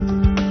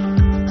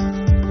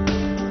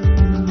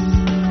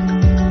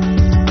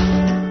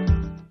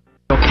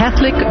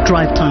Catholic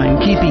Drive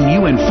Time, keeping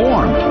you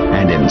informed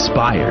and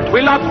inspired. We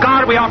love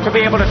God. We ought to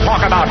be able to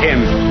talk about Him.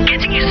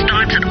 Getting you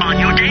started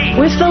on your day.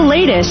 With the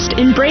latest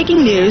in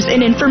breaking news and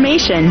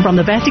information. From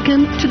the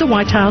Vatican to the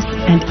White House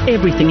and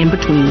everything in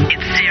between.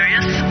 It's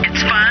serious,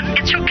 it's fun,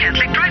 it's your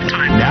Catholic Drive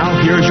Time. Now,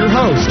 here's your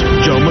host,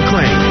 Joe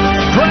McClain.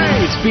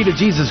 Praise be to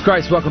Jesus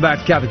Christ. Welcome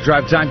back to Catholic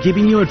Drive Time,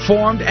 keeping you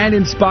informed and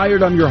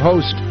inspired. I'm your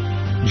host,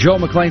 Joe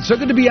McClain. So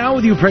good to be out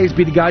with you. Praise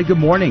be to God.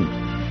 Good morning.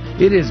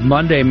 It is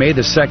Monday, May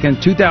the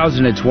 2nd,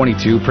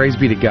 2022. Praise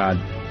be to God.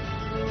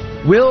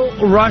 Will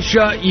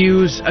Russia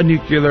use a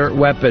nuclear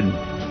weapon?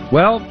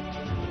 Well,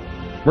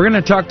 we're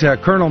going to talk to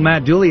Colonel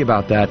Matt Dooley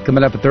about that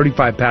coming up at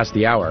 35 past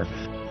the hour.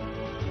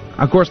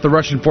 Of course, the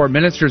Russian foreign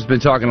minister has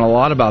been talking a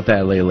lot about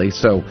that lately,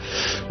 so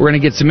we're going to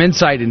get some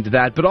insight into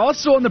that. But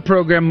also on the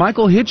program,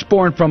 Michael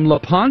Hitchborn from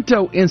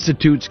Lepanto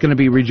Institute is going to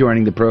be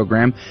rejoining the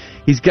program.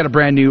 He's got a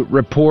brand new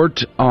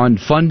report on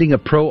funding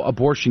of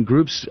pro-abortion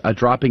groups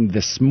dropping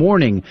this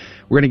morning.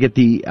 We're going to get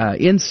the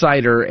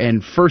insider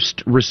and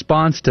first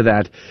response to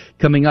that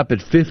coming up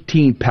at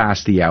 15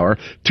 past the hour.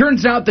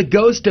 Turns out the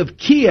ghost of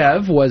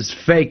Kiev was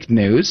fake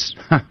news.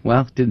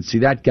 Well, didn't see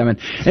that coming.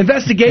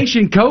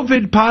 Investigation,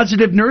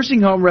 COVID-positive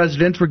nursing home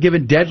residents were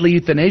given deadly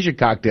euthanasia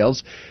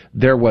cocktails.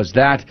 There was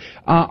that.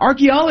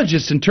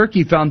 Archaeologists in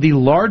Turkey found the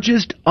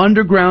largest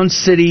underground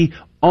city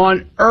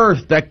on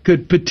Earth that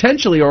could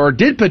potentially, or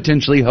did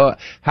potentially,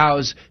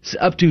 house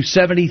up to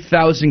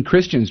 70,000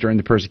 Christians during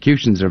the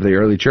persecutions of the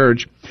early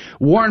church.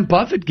 Warren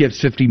Buffett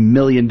gives $50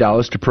 million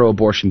to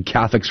pro-abortion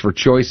Catholics for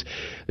Choice.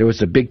 There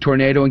was a big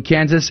tornado in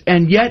Kansas,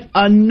 and yet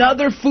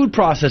another food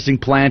processing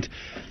plant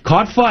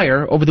caught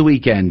fire over the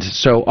weekend.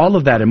 So all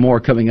of that and more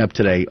coming up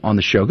today on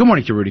the show. Good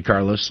morning to you, Rudy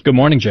Carlos. Good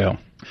morning, Joe.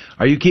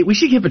 We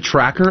should keep a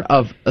tracker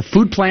of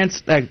food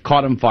plants that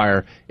caught on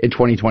fire in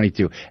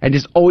 2022 and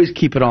just always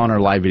keep it on our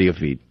live video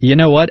feed. You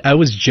know what? I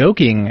was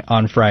joking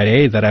on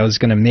Friday that I was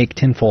going to make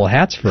tinfoil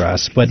hats for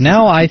us, but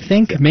now I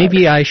think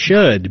maybe I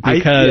should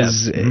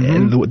because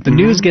the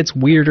news gets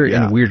weirder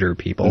and weirder,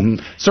 people.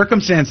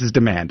 Circumstances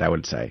demand, I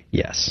would say.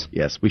 Yes.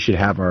 Yes, we should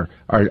have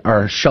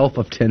our shelf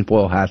of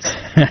tinfoil hats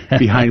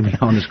behind me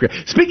on the screen.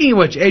 Speaking of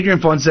which, Adrian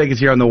Fonseca is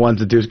here on the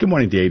ones and twos. Good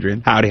morning to you, Adrian.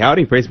 Howdy,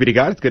 howdy. Praise be to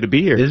God. It's good to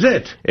be here. Is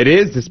it? It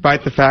is,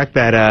 despite the fact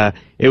that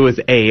it was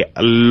a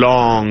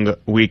long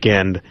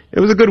weekend. It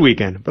was a good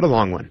weekend, but a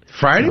long one.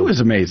 Friday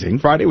was amazing.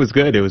 Friday was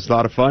good. It was a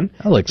lot of fun.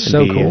 That looks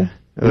so cool.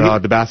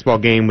 The basketball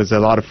game was a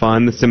lot of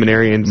fun. The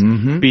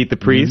seminarians beat the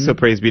priests, so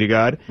praise be to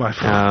God.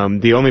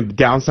 The only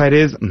downside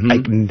is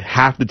like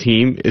half the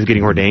team is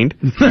getting ordained.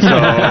 So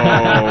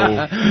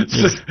it's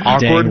just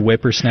awkward. Dang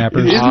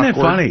whippersnappers. Isn't it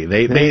funny?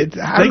 They get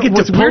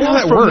to pull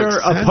out from their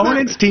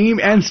opponent's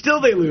team, and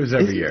still they lose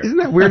every year. Isn't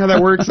that weird how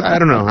that works? I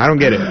don't know. I don't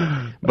get it.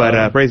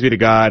 But praise be to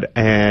God.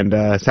 And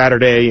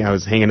Saturday, I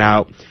was hanging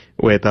out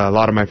with a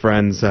lot of my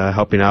friends,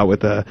 helping out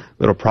with a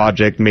little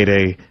project, made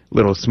a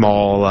little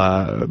small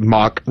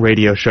mock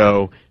radio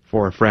show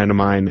for a friend of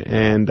mine,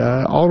 and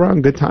all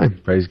around good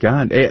time. Praise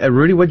God. Hey,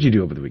 Rudy, what did you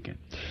do over the weekend?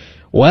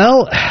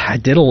 Well, I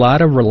did a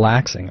lot of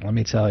relaxing, let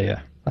me tell you.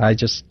 I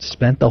just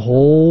spent the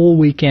whole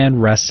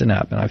weekend resting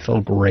up, and I feel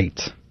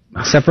great.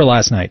 Except for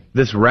last night.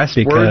 This rest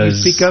word you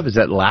speak of, is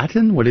that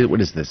Latin? What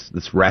is this?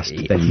 This rest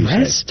that you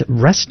say?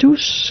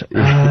 Restus?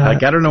 I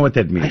don't know what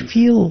that means. I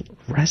feel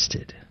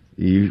rested.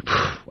 I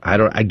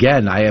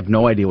have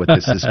no idea what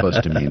this is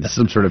supposed to mean. This is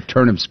some sort of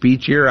turn of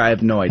speech here. I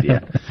have no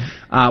idea.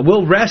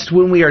 We'll rest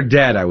when we are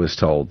dead, I was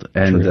told.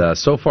 And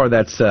so far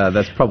that's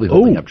probably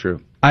holding up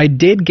true. I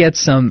did get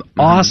some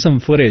awesome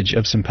footage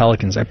of some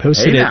pelicans. I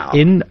posted it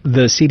in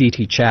the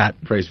CDT chat.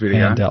 Praise be to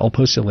God. And I'll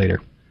post it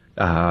later.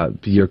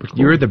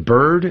 You're the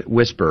bird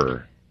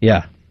whisperer.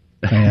 Yeah,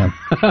 I am.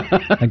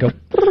 I go,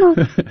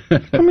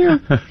 come here.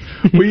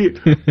 We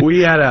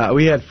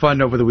had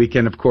fun over the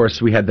weekend. Of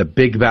course, we had the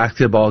big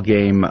basketball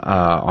game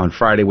on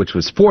Friday, which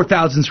was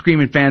 4,000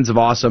 screaming fans of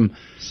awesome.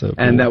 So cool.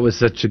 And that was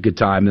such a good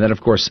time. And then,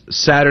 of course,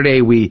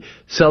 Saturday we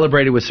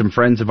celebrated with some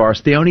friends of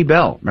ours. Theoni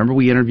Bell, remember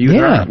we interviewed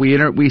her?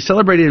 We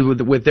celebrated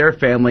with their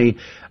family.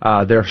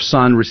 Their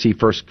son received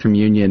First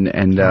Communion,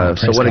 and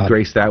so what a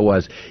grace that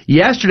was.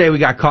 Yesterday we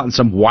got caught in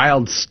some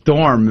wild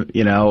storm.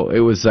 You know, it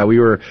was we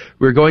were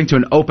going to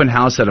an open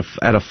house at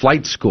a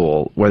flight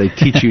school where they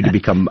teach you to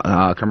become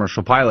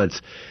commercial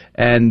pilots,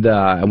 and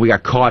we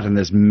got caught in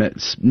this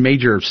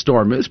major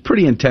storm. It was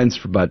pretty intense,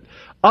 but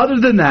other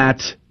than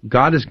that,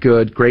 God is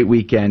good. Great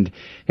weekend.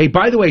 Hey,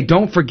 by the way,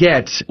 don't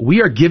forget,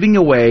 we are giving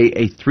away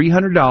a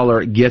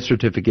 $300 gift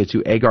certificate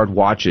to Agard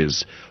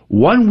Watches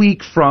 1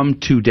 week from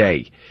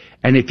today.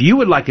 And if you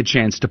would like a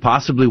chance to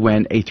possibly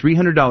win a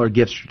 $300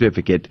 gift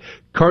certificate,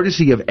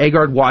 courtesy of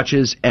Agard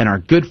Watches and our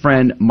good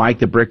friend Mike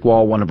the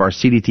Brickwall, one of our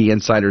CDT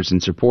insiders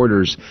and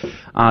supporters,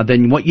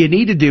 then what you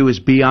need to do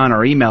is be on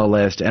our email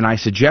list, and I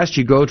suggest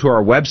you go to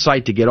our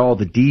website to get all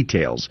the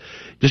details.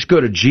 Just go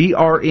to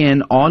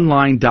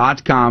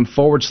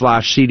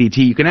grnonline.com/CDT.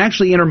 You can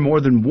actually enter more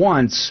than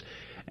once,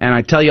 and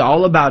I tell you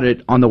all about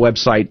it on the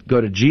website. Go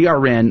to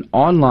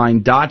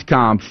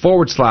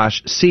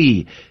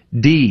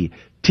grnonline.com/CDT.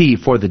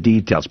 for the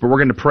details. But we're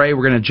going to pray.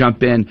 We're going to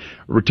jump in.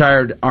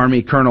 Retired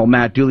Army Colonel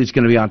Matt Dooley is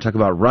going to be on to talk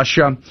about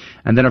Russia.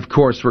 And then, of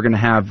course, we're going to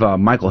have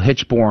Michael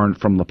Hitchborn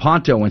from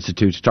Lepanto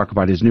Institute to talk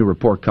about his new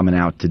report coming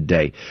out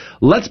today.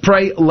 Let's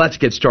pray. Let's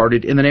get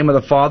started. In the name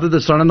of the Father,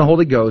 the Son, and the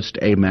Holy Ghost.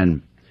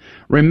 Amen.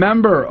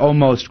 Remember, O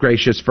most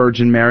gracious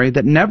Virgin Mary,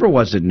 that never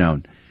was it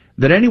known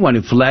that anyone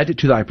who fled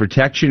to thy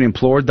protection,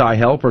 implored thy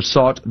help, or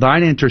sought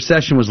thine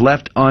intercession was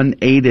left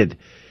unaided.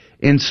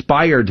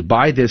 Inspired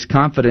by this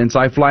confidence,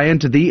 I fly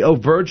unto thee, O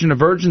Virgin of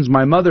Virgins,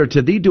 my mother.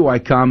 To thee do I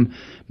come.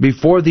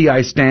 Before thee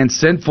I stand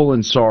sinful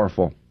and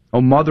sorrowful. O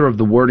Mother of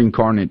the Word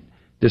incarnate,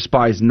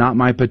 despise not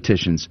my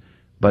petitions,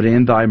 but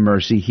in thy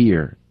mercy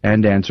hear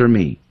and answer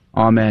me.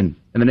 Amen.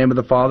 In the name of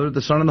the Father,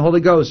 the Son, and the Holy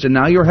Ghost. And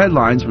now your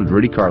headlines with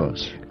Rudy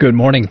Carlos. Good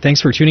morning.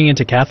 Thanks for tuning in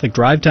to Catholic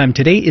Drive Time.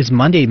 Today is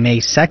Monday, May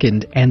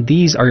 2nd, and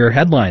these are your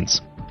headlines.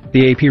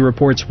 The AP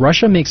reports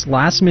Russia makes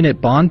last-minute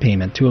bond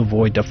payment to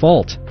avoid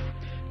default.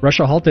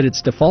 Russia halted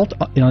its default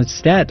on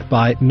its debt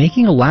by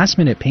making a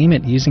last-minute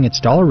payment using its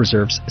dollar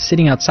reserves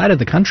sitting outside of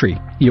the country,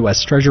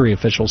 U.S. Treasury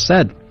officials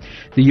said.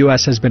 The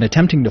U.S. has been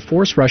attempting to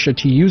force Russia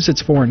to use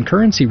its foreign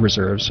currency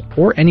reserves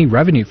or any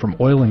revenue from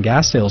oil and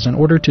gas sales in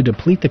order to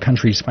deplete the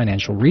country's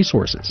financial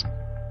resources.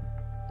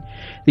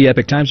 The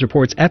Epoch Times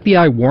reports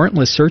FBI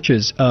warrantless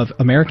searches of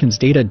Americans'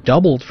 data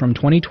doubled from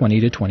 2020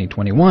 to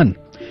 2021.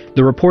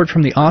 The report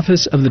from the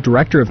Office of the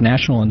Director of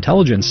National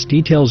Intelligence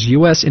details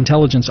U.S.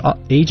 intelligence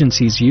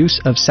agencies' use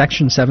of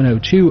Section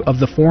 702 of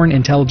the Foreign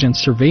Intelligence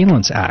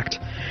Surveillance Act,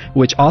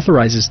 which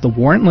authorizes the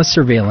warrantless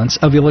surveillance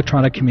of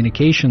electronic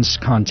communications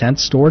content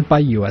stored by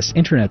U.S.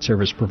 Internet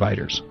service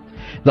providers.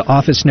 The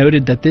office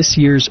noted that this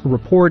year's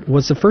report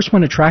was the first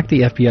one to track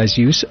the FBI's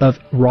use of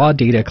raw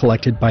data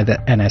collected by the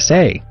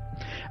NSA.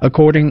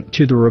 According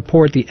to the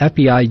report, the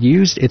FBI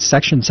used its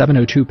Section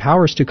 702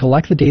 powers to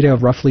collect the data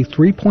of roughly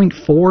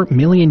 3.4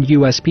 million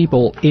U.S.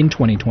 people in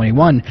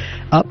 2021,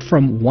 up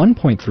from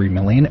 1.3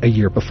 million a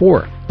year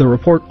before. The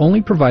report only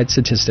provides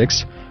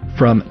statistics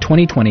from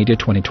 2020 to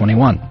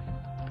 2021.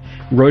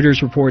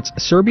 Reuters reports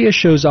Serbia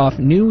shows off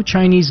new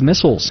Chinese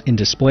missiles in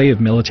display of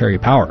military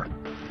power.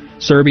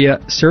 Serbia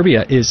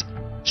is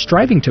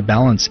striving to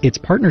balance its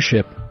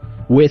partnership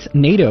with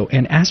NATO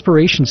and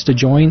aspirations to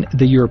join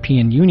the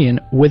European Union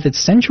with its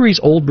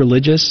centuries-old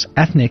religious,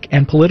 ethnic,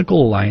 and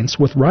political alliance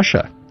with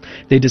Russia.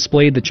 They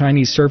displayed the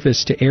Chinese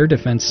surface-to-air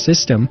defense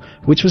system,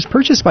 which was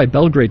purchased by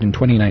Belgrade in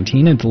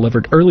 2019 and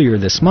delivered earlier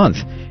this month.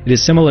 It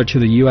is similar to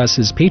the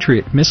U.S.'s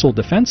Patriot missile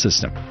defense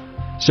system.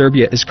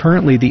 Serbia is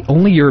currently the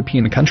only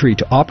European country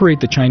to operate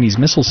the Chinese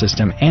missile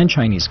system and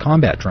Chinese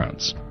combat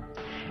drones.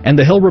 And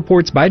The Hill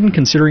reports Biden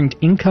considering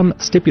income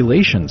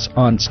stipulations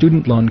on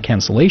student loan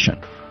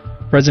cancellation.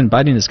 President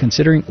Biden is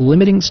considering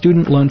limiting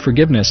student loan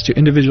forgiveness to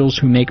individuals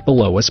who make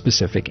below a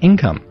specific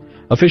income.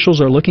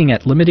 Officials are looking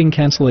at limiting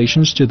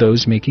cancellations to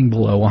those making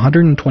below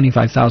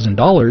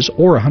 $125,000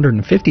 or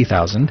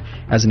 $150,000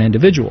 as an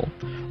individual,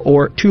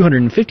 or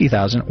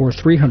 $250,000 or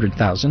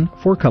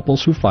 $300,000 for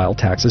couples who file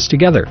taxes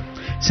together.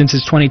 Since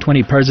his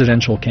 2020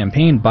 presidential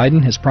campaign,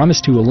 Biden has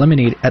promised to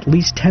eliminate at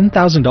least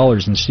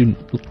 $10,000 in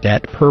student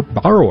debt per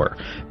borrower,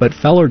 but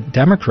fellow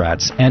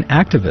Democrats and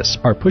activists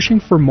are pushing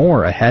for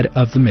more ahead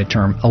of the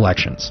midterm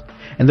elections.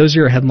 And those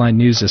are your headline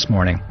news this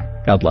morning.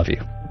 God love you.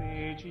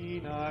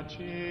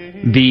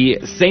 The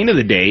saint of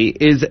the day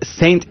is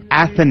Saint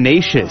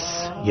Athanasius.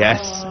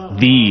 Yes,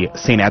 the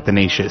Saint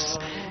Athanasius.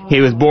 He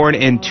was born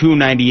in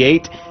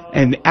 298,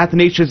 and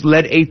Athanasius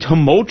led a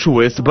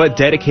tumultuous but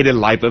dedicated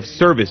life of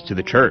service to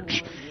the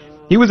church.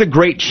 He was a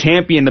great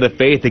champion of the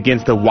faith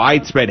against the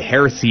widespread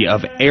heresy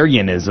of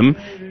Arianism.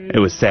 It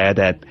was said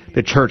that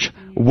the church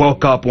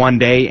woke up one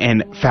day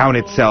and found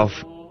itself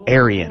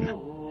Arian.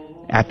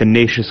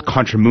 Athanasius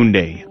contra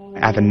mundi.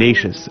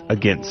 Athanasius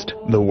against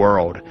the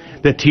world.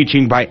 The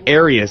teaching by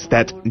Arius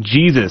that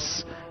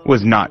Jesus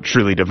was not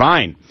truly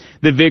divine.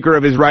 The vigor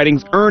of his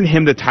writings earned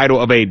him the title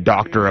of a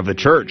doctor of the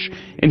church,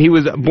 and he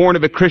was born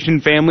of a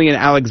Christian family in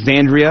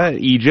Alexandria,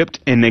 Egypt,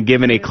 and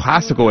given a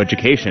classical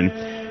education.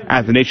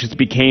 Athanasius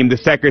became the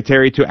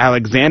secretary to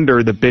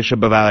Alexander, the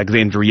bishop of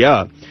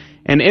Alexandria,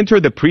 and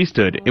entered the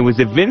priesthood and was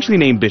eventually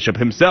named bishop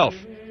himself.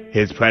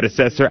 His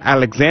predecessor,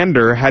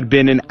 Alexander, had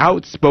been an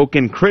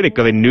outspoken critic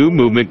of a new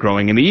movement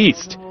growing in the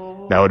East.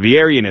 That would be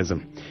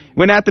Arianism.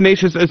 When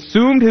Athanasius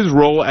assumed his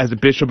role as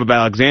Bishop of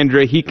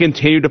Alexandria, he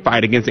continued to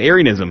fight against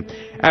Arianism.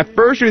 At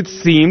first, it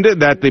seemed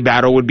that the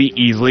battle would be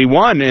easily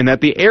won and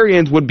that the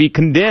Arians would be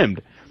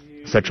condemned.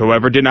 Such,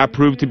 however, did not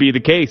prove to be the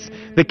case.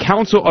 The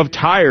Council of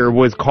Tyre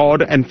was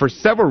called, and for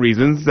several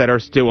reasons that are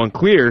still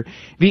unclear,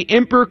 the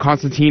Emperor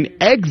Constantine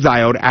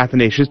exiled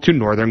Athanasius to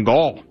northern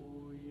Gaul.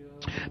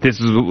 This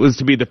was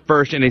to be the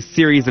first in a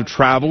series of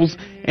travels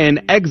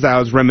and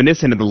exiles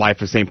reminiscent of the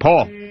life of St.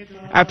 Paul.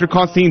 After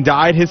Constantine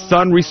died, his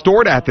son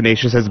restored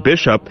Athanasius as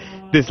bishop.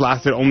 This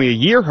lasted only a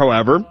year,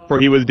 however, for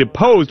he was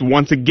deposed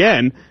once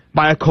again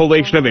by a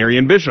collation of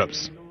Arian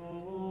bishops.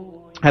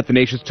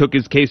 Athanasius took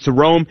his case to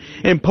Rome,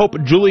 and Pope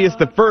Julius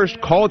I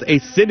called a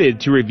synod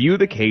to review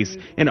the case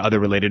and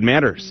other related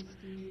matters.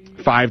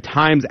 5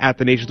 times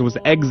Athanasius was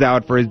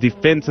exiled for his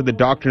defense of the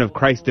doctrine of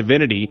Christ's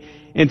divinity,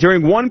 and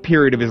during one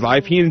period of his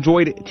life he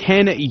enjoyed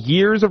 10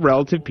 years of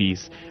relative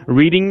peace,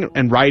 reading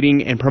and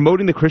writing and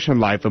promoting the Christian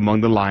life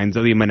among the lines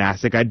of the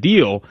monastic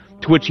ideal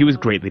to which he was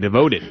greatly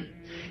devoted.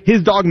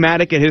 His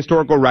dogmatic and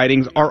historical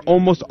writings are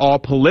almost all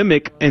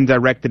polemic and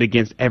directed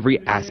against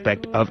every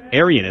aspect of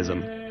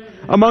Arianism.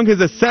 Among his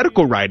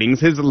ascetical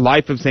writings, his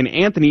Life of St.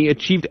 Anthony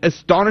achieved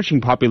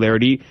astonishing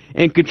popularity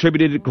and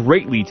contributed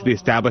greatly to the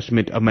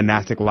establishment of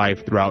monastic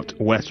life throughout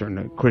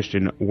Western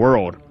Christian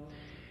world.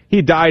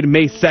 He died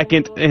May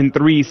 2nd in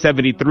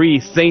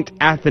 373. St.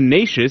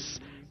 Athanasius,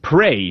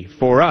 pray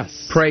for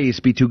us. Praise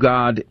be to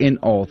God in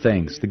all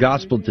things. The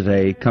gospel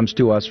today comes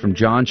to us from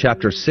John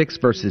chapter 6,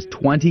 verses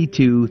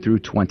 22 through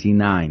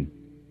 29.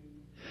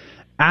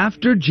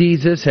 After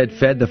Jesus had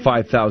fed the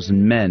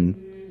 5,000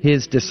 men,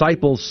 his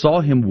disciples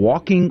saw him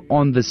walking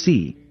on the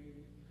sea.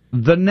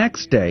 The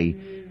next day,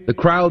 the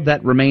crowd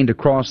that remained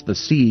across the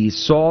sea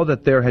saw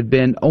that there had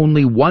been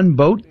only one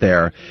boat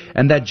there,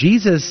 and that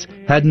Jesus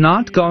had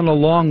not gone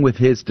along with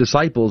his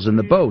disciples in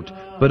the boat,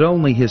 but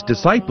only his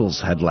disciples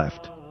had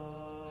left.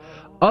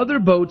 Other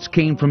boats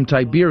came from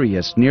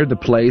Tiberias near the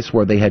place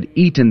where they had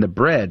eaten the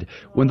bread,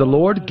 when the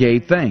Lord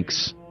gave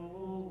thanks.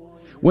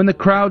 When the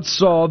crowd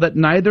saw that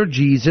neither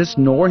Jesus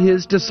nor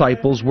his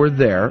disciples were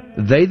there,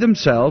 they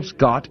themselves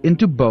got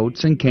into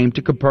boats and came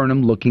to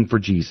Capernaum looking for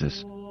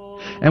Jesus.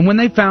 And when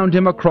they found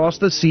him across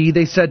the sea,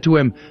 they said to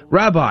him,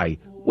 Rabbi,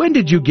 when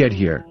did you get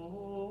here?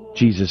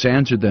 Jesus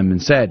answered them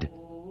and said,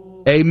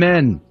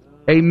 Amen,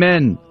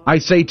 amen, I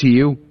say to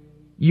you,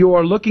 you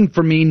are looking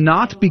for me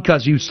not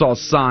because you saw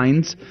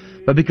signs,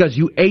 but because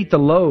you ate the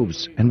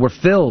loaves and were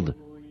filled.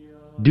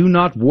 Do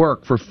not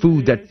work for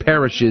food that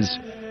perishes,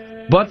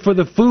 but for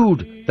the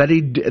food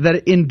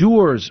that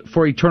endures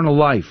for eternal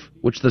life,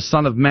 which the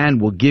Son of Man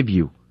will give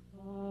you.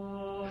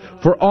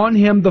 For on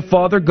him the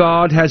Father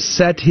God has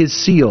set his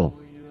seal.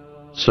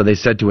 So they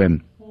said to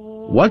him,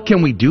 What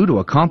can we do to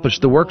accomplish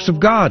the works of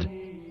God?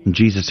 And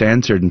Jesus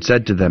answered and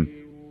said to them,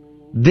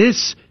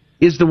 This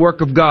is the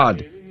work of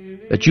God,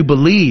 that you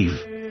believe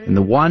in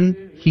the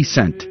one he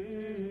sent.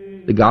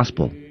 The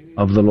Gospel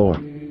of the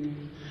Lord.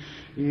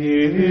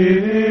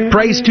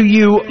 Praise to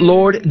you,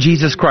 Lord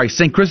Jesus Christ.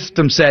 St.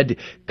 Chrysostom said,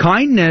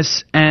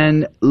 kindness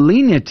and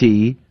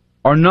lenity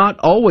are not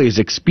always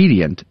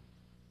expedient.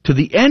 To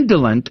the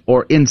indolent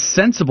or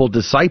insensible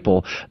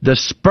disciple, the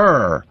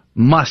spur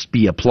must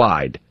be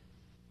applied.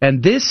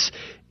 And this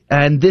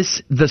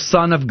the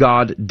Son of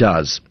God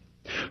does.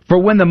 For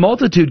when the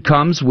multitude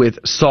comes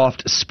with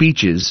soft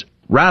speeches,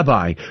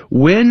 Rabbi,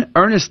 when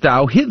earnest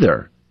thou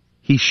hither?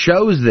 He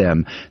shows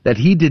them that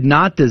he did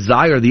not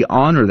desire the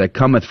honor that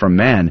cometh from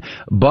man,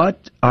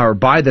 but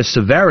by the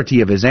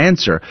severity of his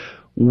answer,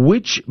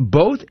 which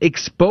both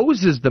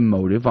exposes the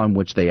motive on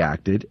which they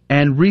acted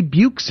and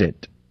rebukes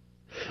it.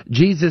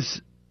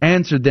 Jesus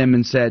answered them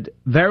and said,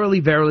 Verily,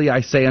 verily,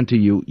 I say unto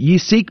you, ye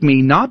seek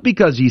me not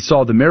because ye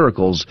saw the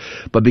miracles,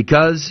 but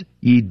because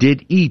ye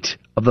did eat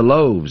of the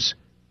loaves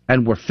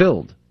and were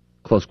filled.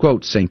 Close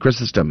quote, St.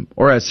 Chrysostom.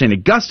 Or as St.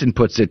 Augustine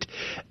puts it,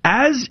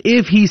 as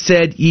if he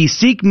said, Ye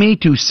seek me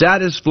to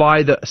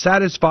satisfy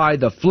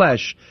the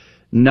flesh,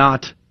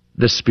 not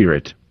the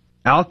spirit.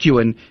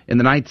 Alcuin in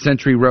the 9th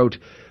century wrote,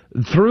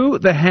 Through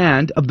the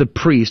hand of the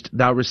priest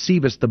thou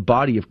receivest the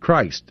body of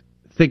Christ.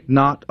 Think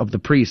not of the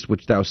priest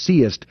which thou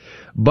seest,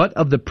 but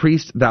of the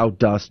priest thou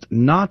dost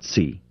not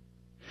see.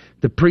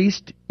 The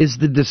priest is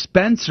the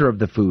dispenser of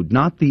the food,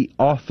 not the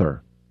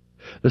author.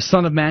 The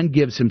Son of Man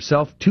gives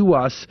himself to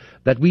us,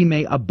 that we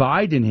may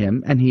abide in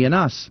him, and he in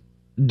us.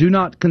 Do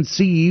not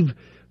conceive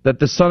that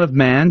the Son of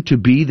Man to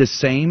be the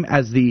same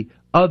as the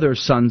other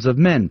sons of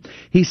men.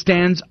 He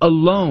stands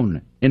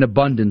alone in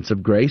abundance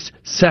of grace,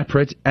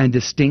 separate and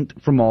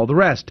distinct from all the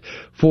rest.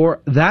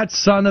 For that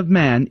Son of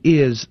Man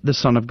is the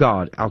Son of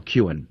God,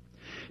 Alcuin.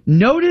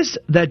 Notice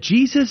that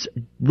Jesus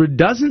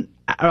doesn't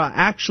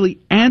actually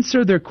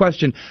answer their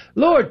question,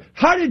 Lord,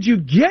 how did you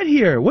get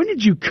here? When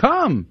did you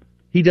come?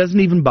 He doesn't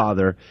even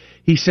bother.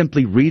 He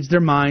simply reads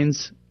their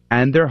minds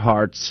and their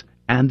hearts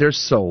and their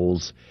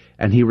souls,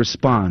 and he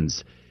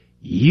responds,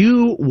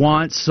 You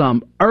want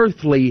some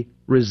earthly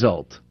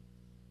result.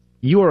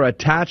 You are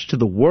attached to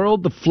the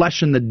world, the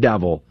flesh, and the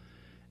devil,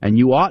 and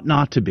you ought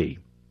not to be.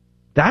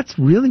 That's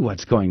really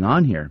what's going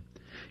on here.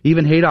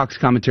 Even Haydock's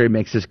commentary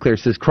makes this clear. It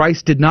says,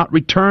 Christ did not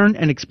return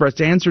an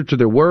express answer to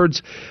their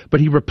words,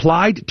 but he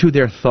replied to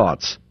their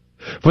thoughts.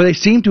 For they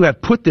seem to have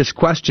put this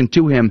question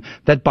to him,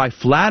 that by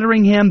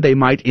flattering him they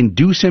might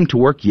induce him to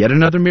work yet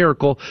another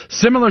miracle,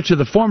 similar to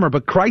the former.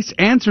 But Christ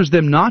answers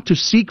them not to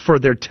seek for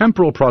their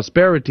temporal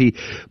prosperity,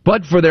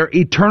 but for their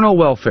eternal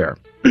welfare.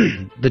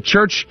 The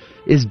church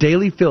is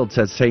daily filled,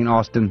 says St.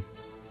 Austin,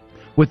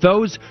 with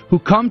those who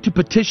come to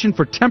petition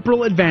for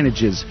temporal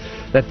advantages,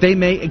 that they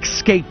may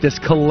escape this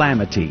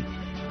calamity,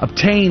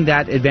 obtain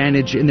that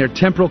advantage in their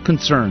temporal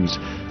concerns.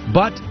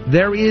 But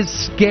there is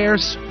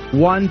scarce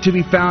one to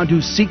be found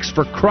who seeks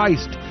for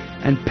Christ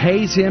and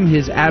pays him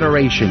his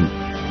adoration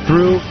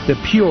through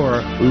the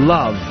pure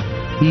love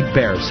he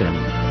bears him.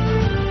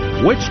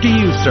 Which do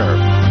you serve?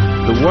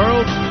 The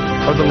world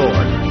or the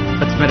Lord?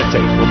 Let's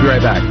meditate. We'll be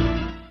right back.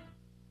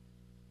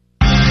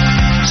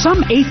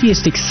 Some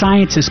atheistic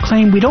scientists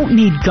claim we don't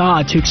need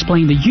God to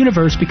explain the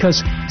universe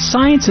because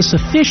science is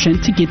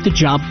sufficient to get the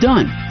job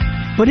done.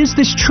 But is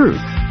this true?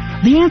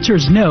 The answer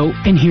is no,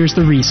 and here's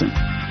the reason.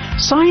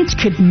 Science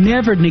could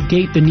never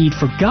negate the need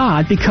for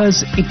God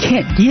because it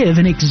can't give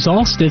an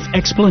exhaustive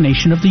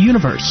explanation of the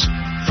universe.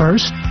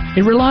 First,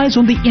 it relies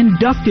on the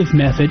inductive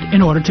method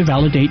in order to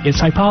validate its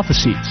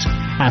hypotheses.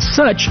 As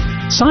such,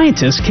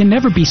 scientists can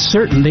never be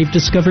certain they've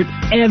discovered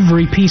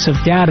every piece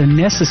of data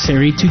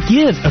necessary to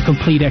give a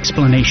complete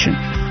explanation.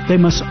 They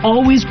must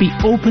always be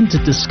open to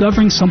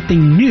discovering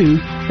something new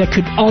that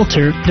could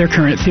alter their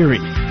current theory.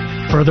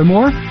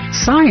 Furthermore,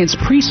 science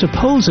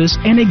presupposes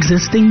an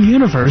existing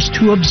universe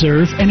to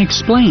observe and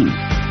explain.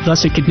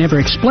 Thus, it could never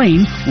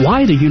explain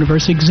why the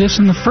universe exists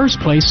in the first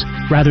place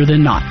rather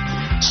than not.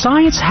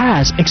 Science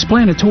has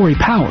explanatory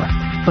power,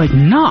 but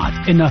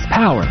not enough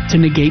power to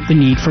negate the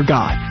need for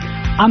God.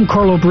 I'm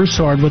Carlo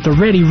Broussard with a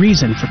ready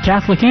reason for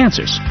Catholic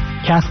Answers,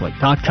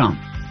 Catholic.com.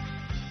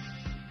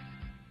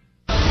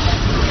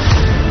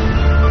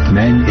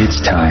 Men,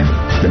 it's time.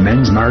 The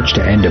Men's March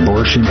to End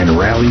Abortion and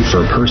Rally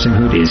for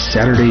Personhood is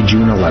Saturday,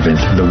 June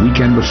 11th, the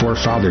weekend before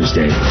Father's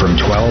Day, from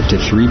 12 to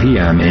 3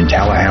 p.m. in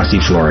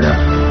Tallahassee, Florida.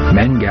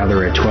 Men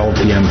gather at 12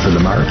 p.m. for the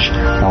march.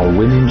 All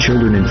women,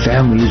 children, and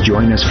families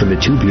join us for the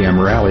 2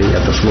 p.m. rally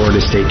at the Florida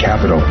State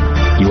Capitol.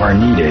 You are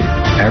needed.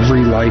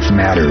 Every life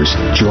matters.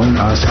 Join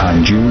us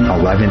on June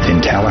 11th in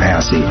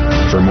Tallahassee.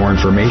 For more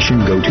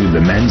information, go to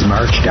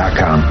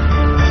themensmarch.com.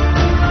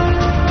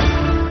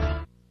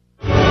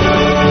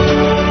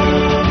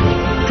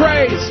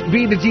 Praise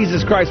be to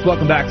Jesus Christ.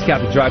 Welcome back to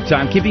Catholic Drive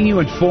Time, keeping you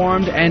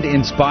informed and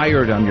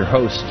inspired. I'm your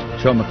host,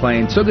 Joe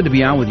McClain. So good to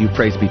be on with you.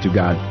 Praise be to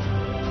God.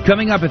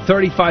 Coming up at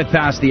 35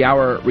 past the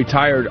hour,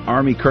 retired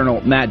Army Colonel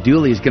Matt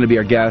Dooley is going to be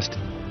our guest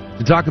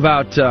to talk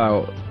about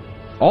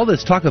all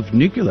this talk of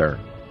nuclear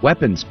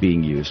weapons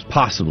being used,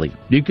 possibly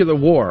nuclear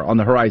war on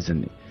the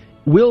horizon.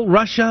 Will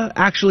Russia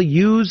actually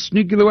use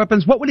nuclear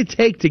weapons? What would it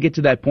take to get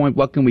to that point?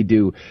 What can we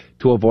do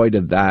to avoid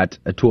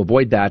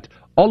that?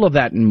 All of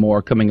that and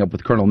more coming up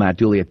with Colonel Matt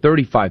Dooley at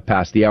 35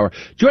 past the hour.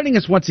 Joining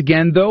us once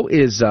again, though,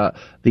 is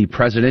the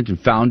president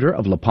and founder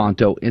of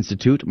Lepanto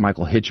Institute,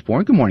 Michael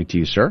Hitchborn. Good morning to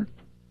you, sir.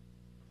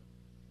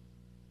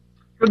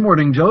 Good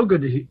morning, Joe.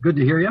 Good to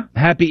hear you.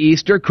 Happy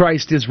Easter.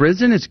 Christ is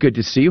risen. It's good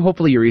to see you.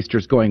 Hopefully your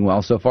Easter's going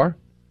well so far.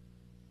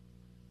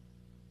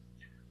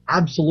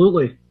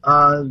 Absolutely.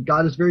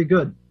 God is very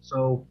good.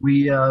 So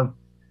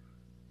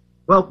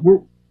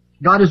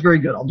God is very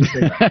good. I'll just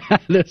say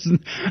that.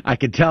 I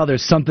can tell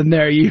there's something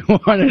there you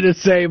wanted to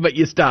say, but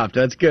you stopped.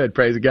 That's good.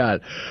 Praise God.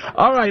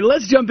 All right,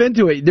 let's jump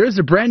into it. There's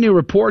a brand new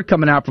report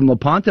coming out from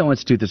Lepanto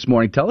Institute this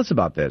morning. Tell us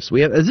about this.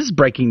 Is this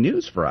breaking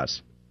news for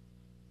us?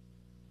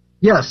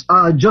 Yes.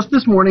 Just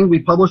this morning, we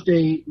published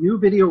a new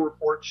video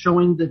report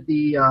showing that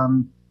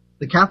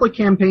the Catholic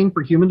Campaign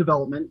for Human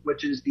Development,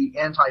 which is the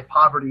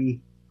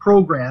anti-poverty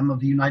program of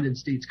the United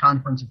States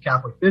Conference of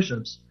Catholic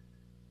Bishops,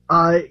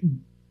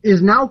 is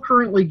now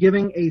currently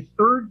giving a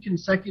third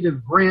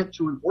consecutive grant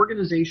to an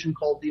organization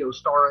called the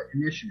Ostara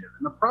Initiative.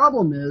 And the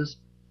problem is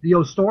the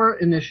Ostara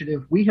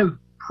Initiative, we have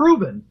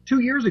proven 2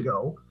 years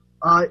ago,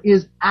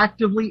 is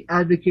actively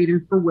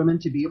advocating for women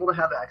to be able to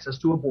have access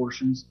to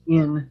abortions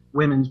in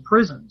women's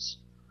prisons.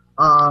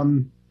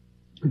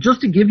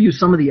 Just to give you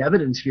some of the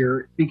evidence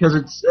here, because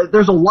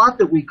there's a lot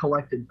that we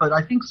collected, but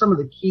I think some of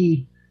the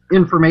key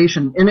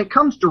information, and it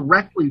comes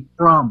directly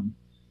from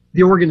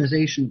the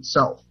organization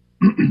itself.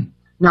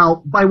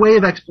 Now, by way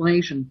of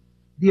explanation,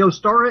 the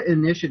Ostara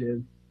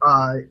Initiative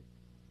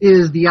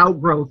is the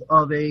outgrowth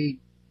of a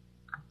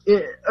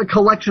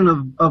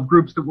collection of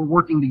groups that were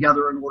working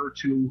together in order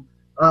to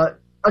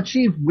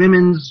achieve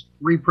women's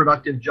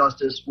reproductive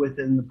justice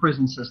within the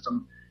prison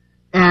system.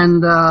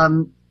 And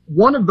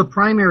one of the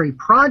primary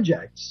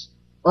projects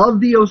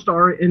of the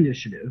Ostara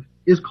Initiative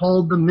is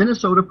called the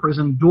Minnesota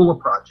Prison Doula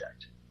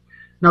Project.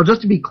 Now,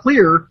 just to be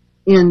clear,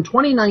 in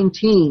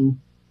 2019,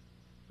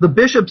 the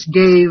bishops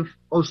gave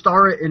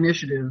Ostara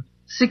Initiative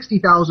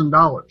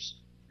 $60,000,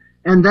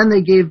 and then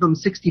they gave them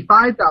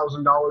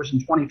 $65,000 in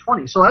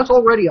 2020. So that's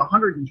already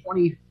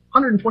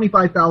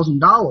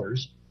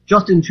 $125,000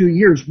 just in 2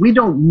 years. We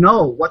don't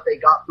know what they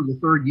got for the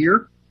third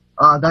year.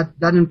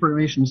 That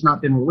information has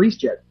not been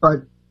released yet,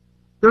 but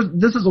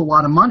this is a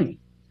lot of money.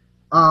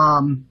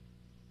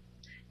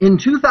 In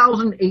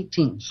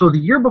 2018, so the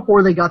year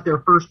before they got their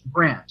first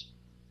grant,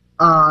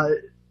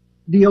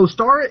 the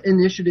Ostara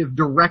Initiative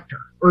director,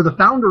 or the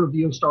founder of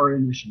the Ostara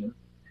Initiative,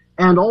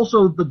 and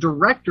also the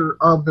director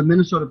of the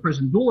Minnesota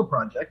Prison Doula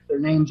Project, their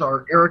names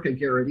are Erica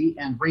Garrity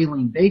and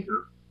Raylene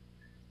Baker,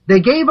 they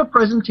gave a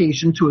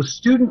presentation to a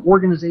student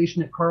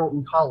organization at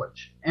Carleton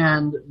College.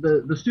 And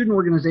the student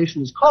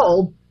organization is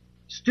called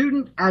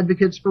Student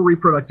Advocates for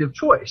Reproductive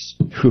Choice.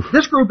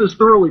 This group is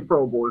thoroughly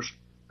pro-abortion.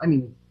 I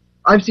mean,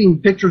 I've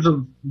seen pictures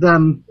of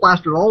them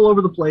plastered all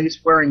over the place,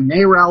 wearing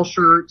NARAL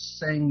shirts,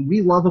 saying,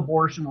 "We love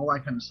abortion," all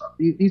that kind of stuff.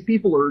 These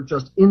people are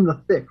just in the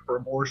thick for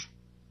abortion.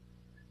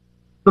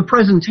 The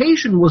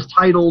presentation was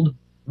titled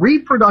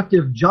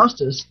Reproductive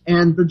Justice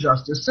and the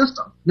Justice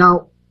System.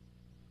 Now,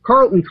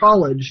 Carleton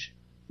College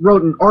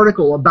wrote an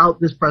article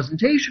about this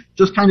presentation,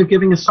 just kind of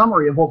giving a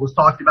summary of what was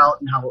talked about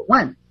and how it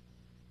went.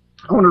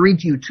 I want to read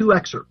to you 2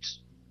 excerpts.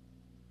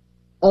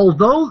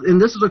 Although,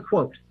 and this is a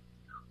quote,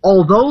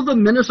 although the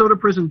Minnesota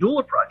Prison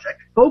Doula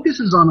Project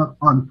focuses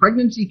on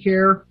pregnancy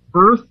care,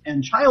 birth,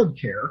 and child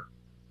care,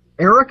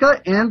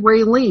 Erica and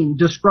Raylene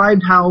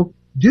described how,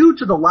 due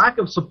to the lack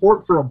of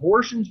support for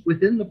abortions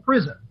within the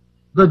prison,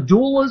 the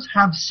doulas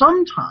have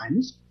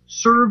sometimes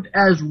served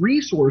as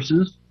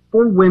resources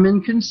for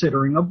women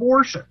considering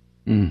abortion.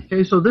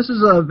 Okay, so this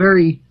is a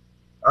very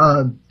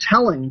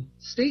telling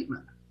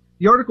statement.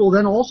 The article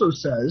then also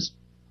says,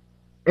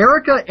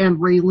 Erica and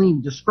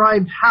Raylene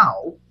described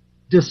how,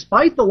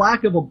 despite the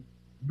lack of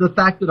the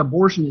fact that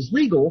abortion is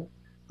legal,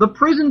 the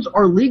prisons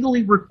are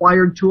legally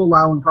required to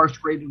allow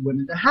incarcerated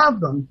women to have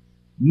them.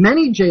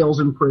 Many jails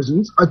and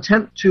prisons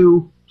attempt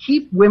to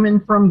keep women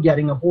from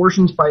getting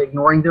abortions by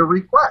ignoring their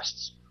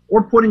requests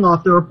or putting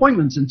off their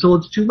appointments until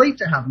it's too late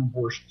to have an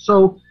abortion.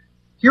 So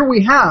here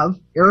we have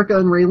Erica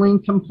and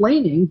Raylene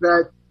complaining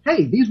that,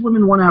 hey, these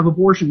women want to have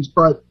abortions,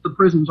 but the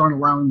prisons aren't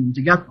allowing them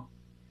to get them.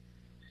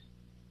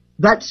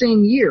 That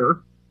same year,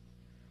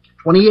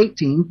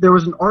 2018, there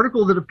was an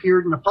article that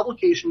appeared in a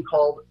publication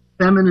called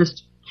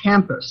Feminist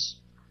Campus.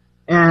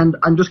 And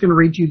I'm just going to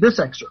read you this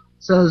excerpt.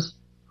 It says,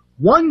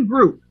 one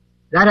group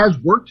that has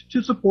worked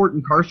to support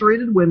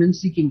incarcerated women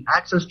seeking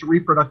access to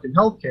reproductive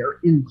health care,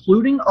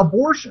 including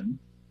abortion,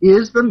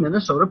 is the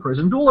Minnesota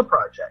Prison Doula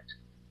Project.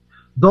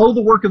 Though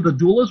the work of the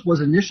doulas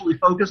was initially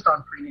focused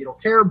on prenatal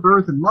care,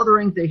 birth, and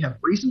mothering, they have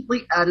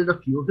recently added a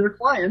few of their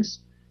clients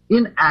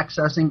in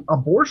accessing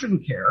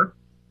abortion care,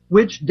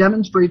 which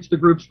demonstrates the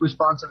group's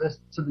responsiveness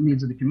to the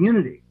needs of the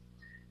community.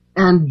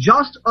 And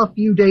just a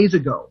few days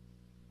ago,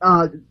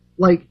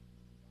 like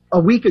a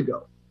week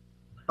ago,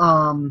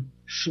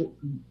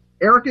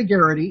 Erica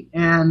Garrity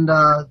and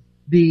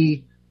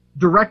the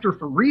director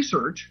for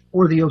research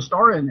for the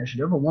Ostara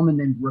Initiative, a woman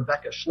named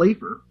Rebecca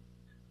Schlafer,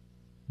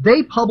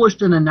 they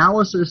published an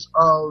analysis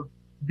of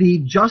the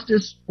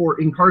Justice for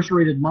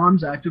Incarcerated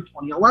Moms Act of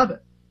 2011.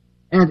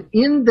 And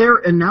in their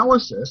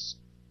analysis,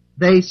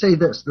 they say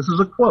this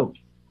is a quote,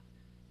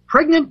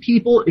 pregnant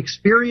people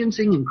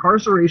experiencing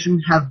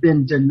incarceration have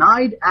been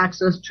denied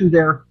access to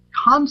their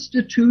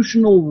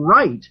constitutional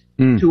right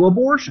to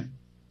abortion.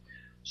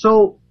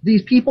 So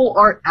these people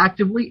are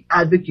actively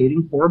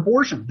advocating for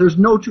abortion. There's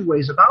no two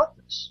ways about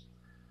this.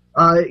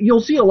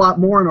 You'll see a lot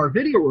more in our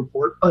video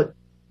report, but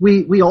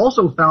we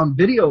also found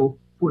video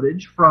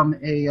footage from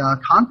a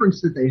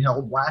conference that they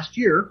held last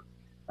year.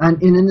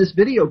 And in this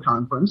video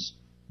conference,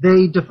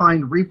 they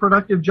defined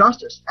reproductive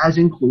justice as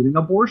including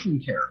abortion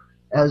care,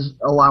 as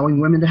allowing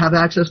women to have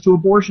access to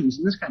abortions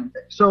and this kind of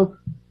thing. So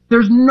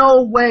there's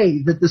no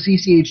way that the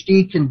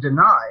CCHD can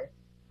deny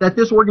that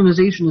this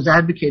organization is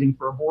advocating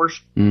for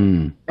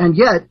abortion. And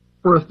yet,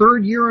 for a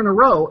third year in a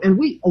row, and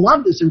a lot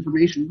of this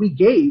information we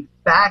gave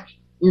back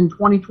in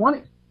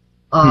 2020,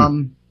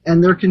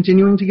 and they're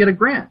continuing to get a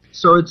grant.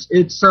 So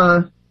it's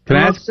I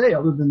don't say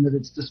other than that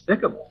it's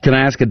despicable. Can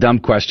I ask a dumb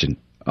question?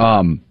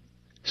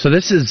 So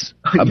this is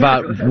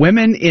about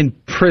women in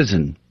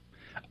prison.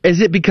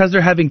 Is it because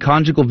they're having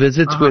conjugal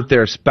visits with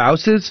their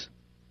spouses?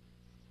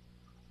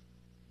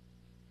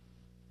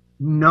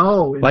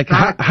 No. Like,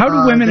 fact, how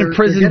do women in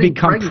prison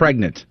become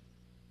pregnant?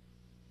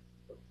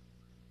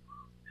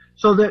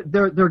 So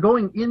they're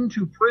going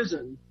into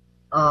prison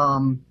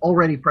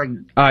already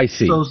pregnant. I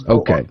see. So,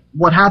 okay.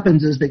 What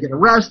happens is they get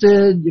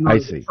arrested, they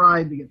get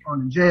tried, they get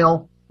thrown in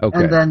jail,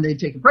 and then they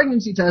take a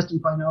pregnancy test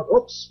and find out,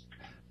 oops.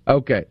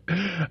 Okay.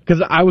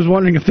 Because I was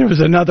wondering if there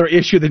was another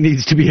issue that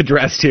needs to be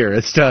addressed here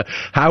as to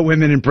how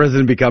women in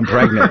prison become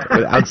pregnant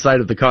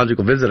outside of the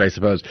conjugal visit, I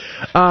suppose.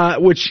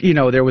 Which,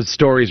 there was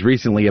stories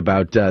recently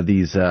about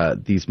these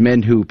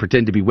men who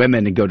pretend to be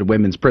women and go to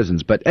women's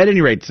prisons. But at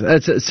any rate,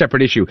 that's a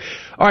separate issue.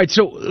 All right,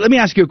 so let me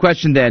ask you a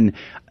question then.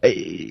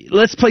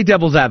 Let's play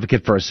devil's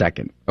advocate for a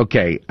second.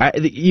 Okay,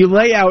 you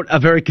lay out a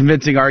very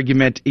convincing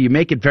argument. You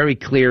make it very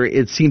clear.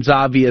 It seems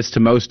obvious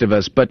to most of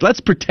us. But let's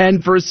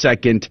pretend for a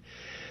second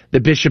the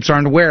bishops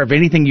aren't aware of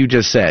anything you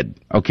just said.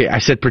 Okay, I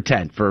said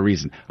pretend for a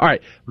reason. All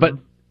right, but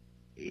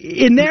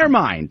in their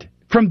mind,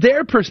 from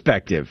their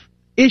perspective,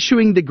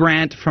 issuing the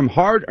grant from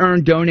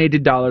hard-earned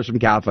donated dollars from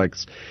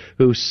Catholics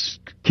who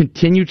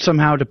continued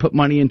somehow to put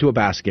money into a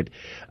basket,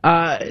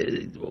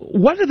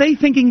 what are they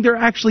thinking they're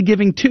actually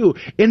giving to?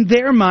 In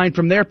their mind,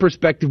 from their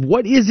perspective,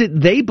 what is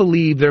it they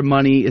believe their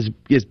money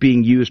is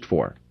being used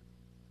for?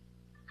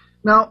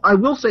 Now, I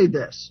will say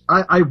this.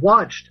 I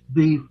watched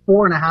the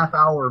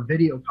 4.5-hour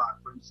video conference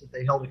that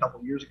they held a couple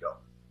of years ago,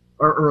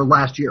 or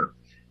last year.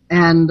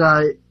 And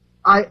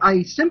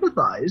I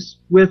sympathize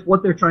with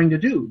what they're trying to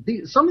do.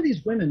 Some of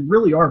these women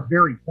really are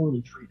very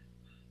poorly treated.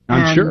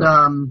 I'm sure.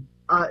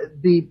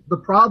 The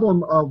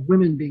problem of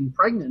women being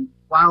pregnant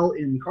while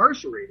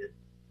incarcerated,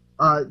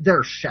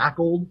 they're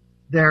shackled.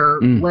 They're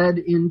led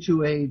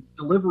into a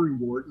delivery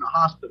ward in a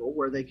hospital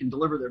where they can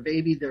deliver their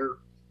baby. They're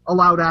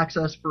allowed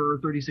access for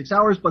 36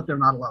 hours, but they're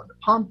not allowed to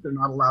pump. They're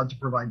not allowed to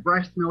provide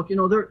breast milk.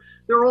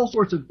 There are all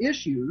sorts of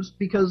issues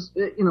because,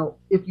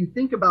 if you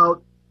think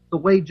about the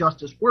way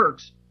justice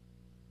works,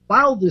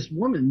 while this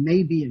woman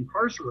may be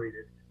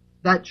incarcerated,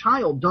 that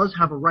child does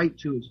have a right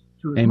to his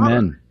Amen.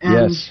 mother.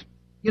 And, yes.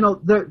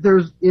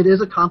 It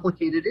is a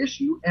complicated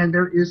issue, and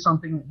there is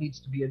something that needs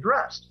to be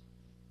addressed.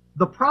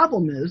 The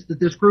problem is that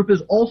this group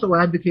is also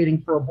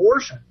advocating for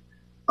abortion,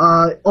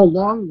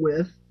 along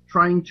with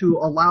trying to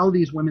allow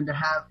these women to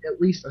have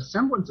at least a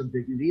semblance of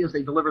dignity as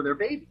they deliver their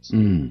babies.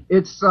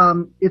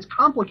 It's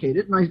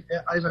complicated, and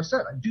as I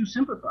said, I do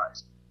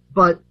sympathize,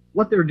 but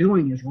what they're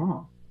doing is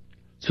wrong.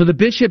 So the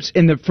bishops,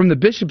 from the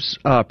bishops'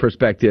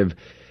 perspective,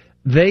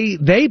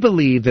 they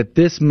believe that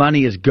this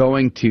money is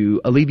going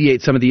to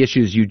alleviate some of the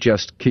issues you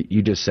just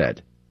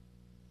said.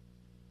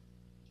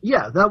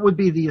 Yeah, that would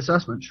be the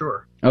assessment,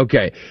 sure.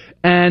 Okay,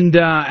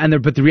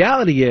 but the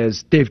reality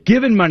is they've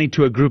given money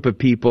to a group of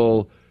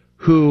people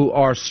who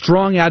are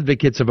strong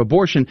advocates of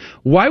abortion.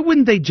 Why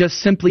wouldn't they just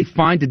simply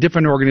find a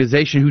different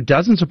organization who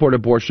doesn't support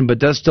abortion but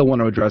does still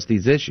want to address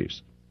these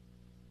issues?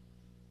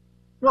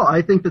 Well,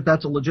 I think that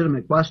that's a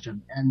legitimate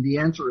question, and the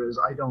answer is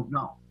I don't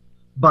know.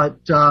 But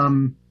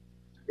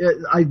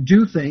I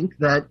do think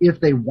that if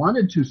they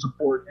wanted to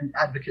support an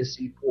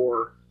advocacy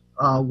for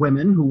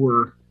women who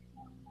were,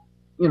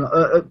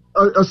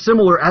 a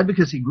similar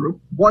advocacy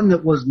group, one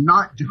that was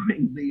not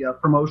doing the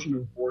promotion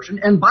of abortion.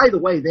 And by the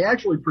way, they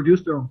actually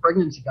produced their own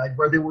pregnancy guide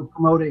where they were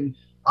promoting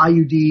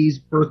IUDs,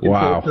 birth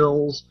control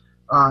pills,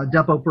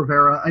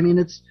 Depo-Provera. I mean,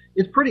 it's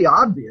pretty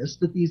obvious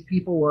that these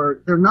people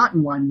they're not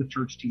in line with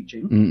church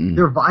teaching. Mm-mm.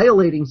 They're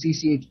violating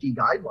CCHD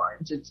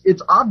guidelines.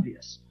 It's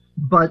obvious.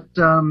 But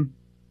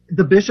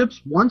the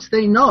bishops, once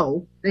they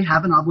know, they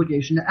have an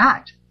obligation to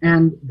act.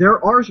 And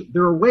there are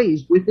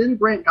ways within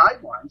grant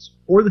guidelines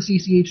for the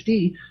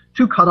CCHD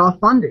to cut off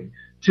funding,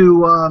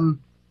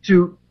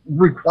 to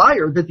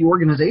require that the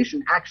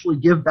organization actually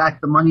give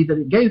back the money that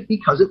it gave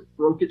because it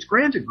broke its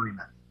grant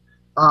agreement.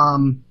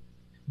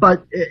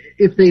 But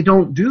if they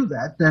don't do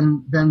that,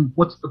 then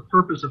what's the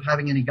purpose of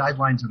having any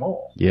guidelines at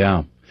all?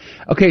 Yeah.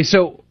 Okay,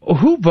 so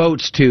who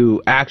votes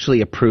to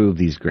actually approve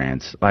these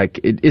grants? Like,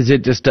 is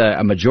it just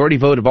a majority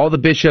vote of all the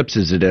bishops?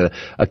 Is it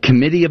a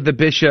committee of the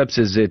bishops?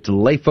 Is it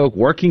lay folk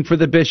working for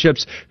the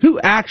bishops? Who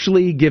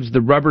actually gives the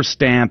rubber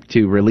stamp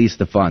to release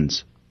the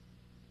funds?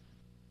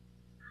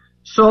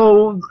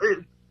 So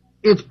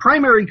it's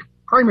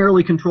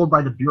primarily controlled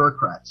by the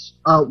bureaucrats.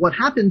 What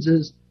happens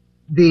is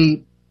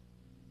the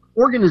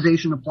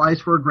organization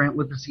applies for a grant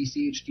with the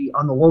CCHD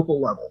on the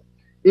local level.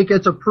 It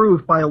gets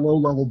approved by a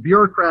low-level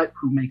bureaucrat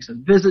who makes a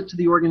visit to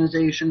the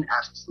organization,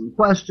 asks them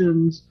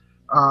questions.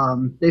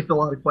 They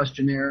fill out a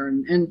questionnaire,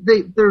 and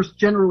there's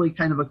generally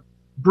kind of a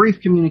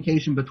brief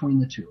communication between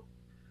the two.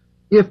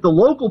 If the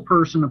local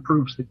person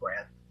approves the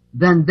grant,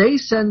 then they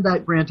send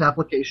that grant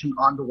application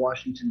on to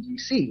Washington,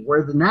 D.C.,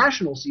 where the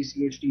national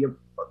CCHD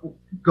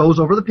goes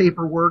over the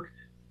paperwork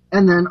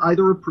and then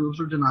either approves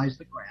or denies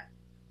the grant,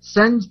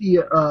 sends the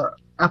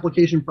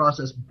application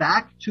process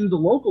back to the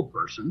local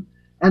person,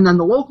 and then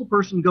the local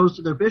person goes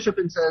to their bishop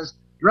and says,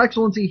 Your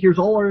Excellency, here's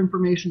all our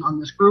information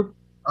on this group.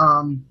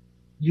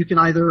 You can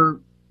either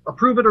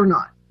approve it or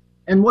not.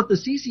 And what the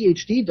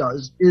CCHD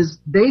does is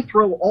they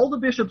throw all the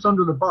bishops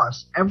under the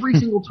bus every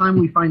single time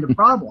we find a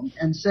problem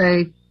and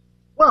say,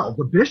 well,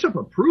 the bishop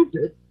approved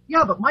it.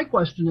 Yeah, but my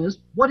question is,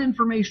 what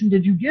information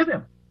did you give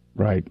him?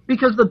 Right.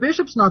 Because the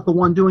bishop's not the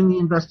one doing the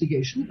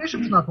investigation. The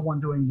bishop's not the one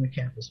doing the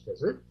campus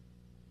visit.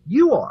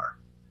 You are.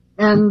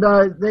 And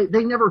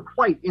they never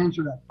quite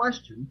answer that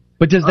question.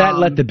 But does that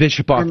let the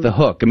bishop off the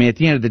hook? I mean, at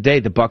the end of the day,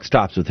 the buck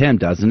stops with him,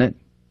 doesn't it?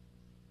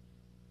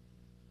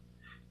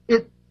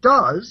 It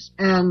does,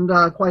 and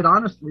quite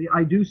honestly,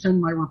 I do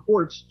send my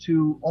reports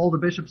to all the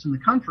bishops in the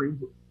country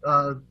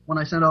when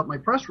I send out my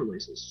press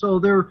releases. So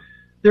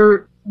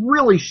there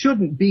really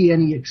shouldn't be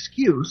any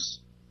excuse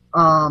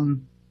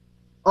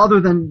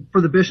other than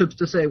for the bishops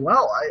to say,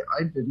 well,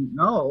 I didn't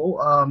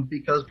know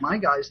because my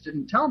guys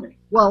didn't tell me.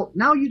 Well,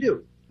 now you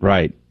do.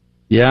 Right.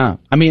 Yeah.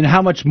 I mean,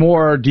 how much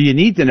more do you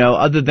need to know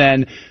other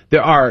than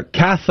there are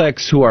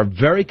Catholics who are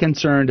very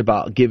concerned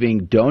about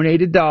giving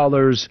donated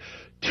dollars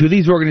to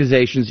these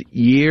organizations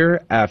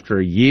year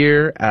after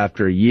year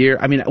after year?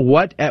 I mean,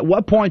 at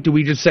what point do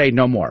we just say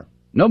no more?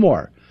 No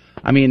more.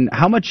 I mean,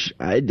 how much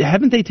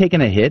haven't they taken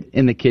a hit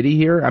in the kitty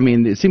here? I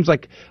mean, it seems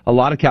like a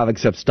lot of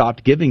Catholics have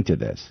stopped giving to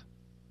this.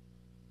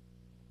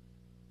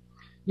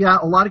 Yeah,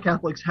 a lot of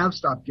Catholics have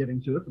stopped giving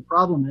to it. The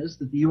problem is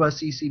that the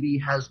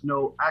USCCB has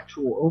no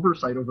actual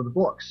oversight over the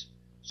books.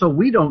 So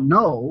we don't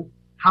know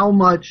how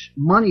much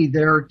money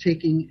they're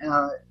taking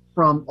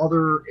from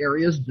other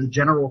areas, the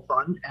general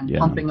fund, and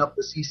pumping up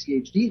the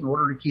CCHD in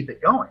order to keep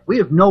it going. We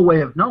have no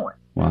way of knowing.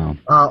 Wow.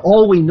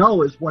 All we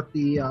know is what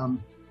the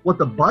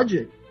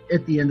budget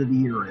at the end of the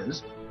year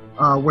is,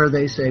 where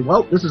they say,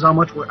 well, this is how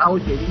much we're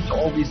allocating to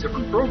all these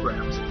different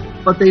programs.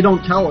 But they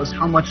don't tell us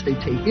how much they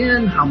take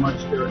in, how much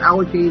they're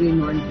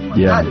allocating, or anything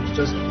like that. It's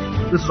just,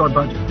 this is our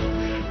budget.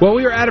 Well,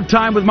 we are out of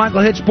time with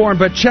Michael Hitchborn,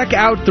 but check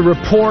out the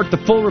report,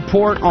 the full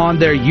report on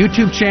their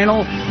YouTube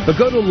channel. But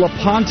go to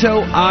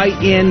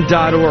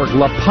lepantoin.org,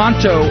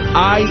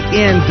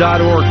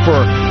 lepantoin.org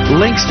for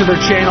links to their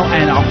channel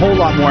and a whole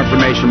lot more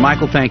information.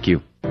 Michael, thank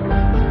you.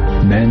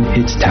 Men,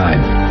 it's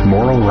time.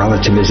 Moral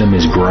relativism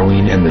is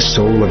growing and the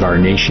soul of our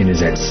nation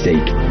is at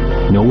stake.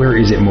 Nowhere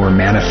is it more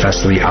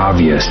manifestly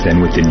obvious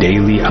than with the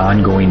daily,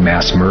 ongoing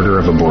mass murder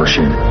of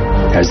abortion.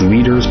 As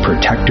leaders,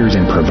 protectors,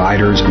 and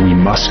providers, we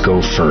must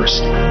go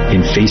first.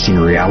 In facing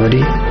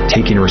reality,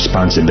 taking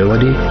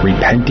responsibility,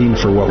 repenting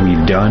for what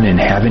we've done and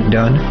haven't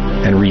done,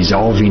 and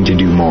resolving to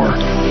do more.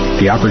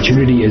 The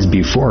opportunity is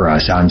before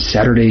us on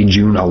Saturday,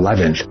 June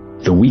 11th,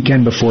 the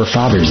weekend before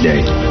Father's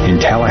Day,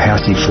 in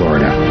Tallahassee,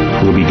 Florida.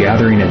 We'll be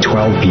gathering at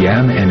 12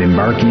 p.m. and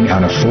embarking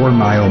on a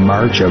 4-mile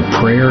march of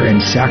prayer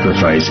and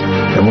sacrifice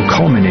that will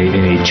culminate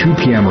in a 2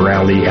 p.m.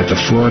 rally at the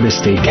Florida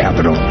State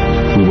Capitol.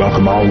 We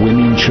welcome all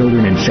women,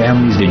 children, and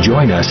families to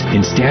join us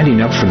in standing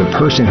up for the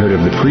personhood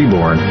of the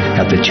preborn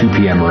at the 2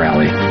 p.m.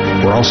 rally.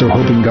 We're also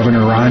hoping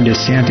Governor Ron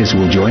DeSantis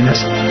will join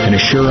us and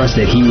assure us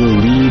that he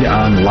will lead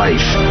on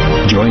life.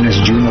 Join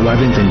us June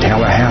 11th in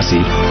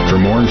Tallahassee.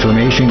 For more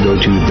information, go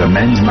to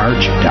themensmarch.com.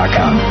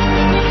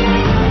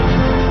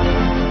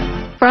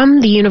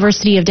 From the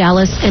University of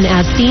Dallas and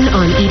as seen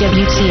on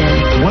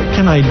EWTN. What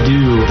can I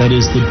do that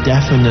is the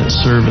definite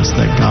service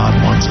that God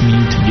wants me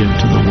to give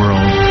to the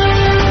world?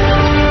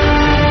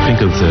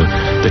 Think of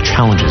the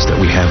challenges that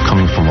we have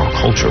coming from our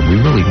culture. We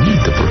really need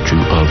the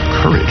virtue of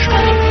courage.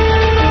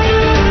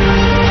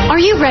 Are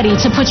you ready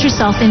to put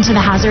yourself into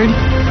the hazard?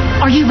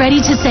 Are you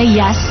ready to say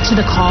yes to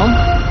the call?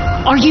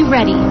 Are you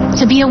ready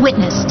to be a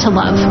witness to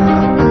love?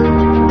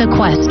 The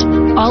Quest.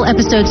 All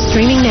episodes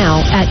streaming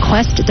now at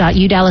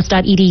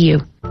quest.udallas.edu.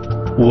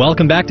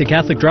 Welcome back to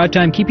Catholic Drive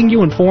Time, keeping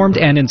you informed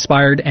and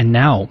inspired. And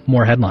now,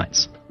 more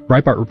headlines.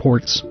 Breitbart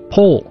reports,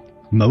 poll.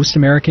 Most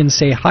Americans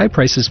say high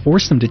prices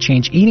force them to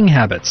change eating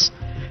habits.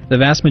 The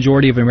vast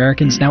majority of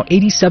Americans, now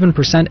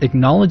 87%,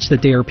 acknowledge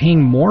that they are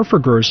paying more for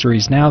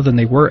groceries now than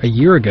they were a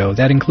year ago.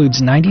 That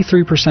includes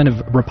 93%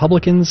 of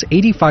Republicans,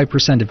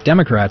 85% of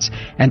Democrats,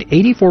 and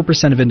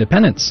 84% of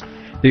independents.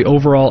 The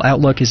overall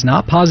outlook is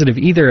not positive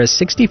either, as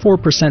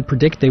 64%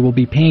 predict they will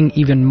be paying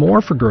even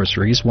more for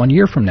groceries 1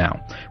 year from now,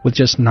 with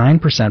just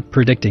 9%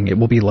 predicting it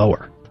will be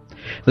lower.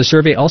 The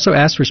survey also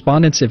asked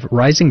respondents if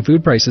rising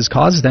food prices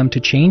cause them to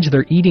change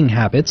their eating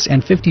habits,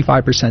 and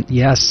 55%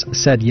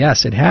 said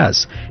yes, it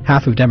has.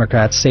 Half of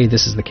Democrats say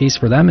this is the case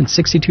for them, and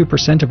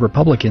 62% of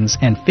Republicans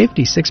and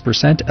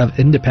 56% of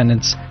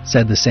independents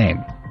said the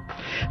same.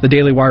 The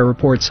Daily Wire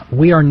reports,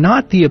 we are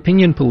not the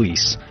opinion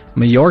police.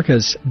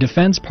 Mayorkas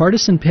defends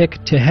partisan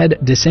pick to head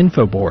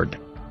disinfo board.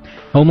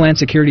 Homeland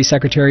Security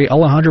Secretary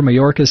Alejandro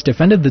Mayorkas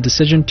defended the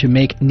decision to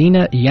make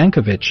Nina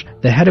Yankovic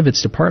the head of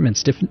its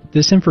department's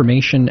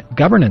disinformation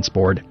governance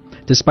board,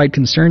 despite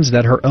concerns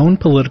that her own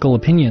political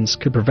opinions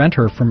could prevent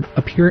her from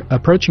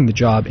approaching the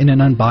job in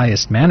an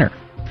unbiased manner.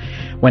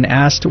 When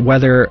asked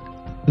whether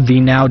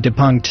the now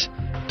debunked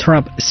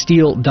Trump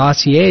Steele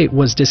dossier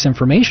was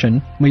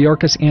disinformation,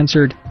 Mayorkas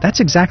answered, that's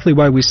exactly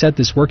why we set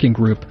this working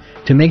group,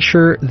 to make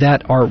sure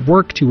that our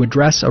work to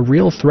address a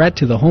real threat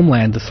to the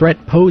homeland, the threat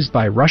posed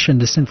by Russian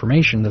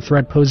disinformation, the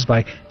threat posed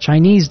by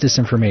Chinese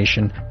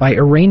disinformation, by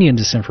Iranian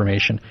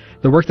disinformation,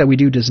 the work that we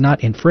do does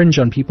not infringe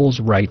on people's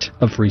right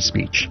of free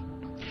speech.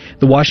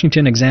 The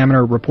Washington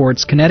Examiner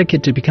reports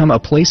Connecticut to become a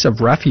place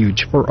of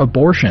refuge for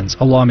abortions,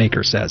 a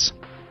lawmaker says.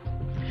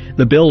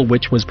 The bill,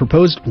 which was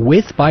proposed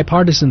with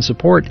bipartisan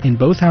support in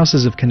both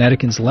houses of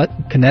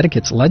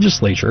Connecticut's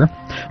legislature,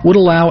 would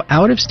allow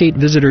out-of-state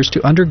visitors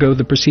to undergo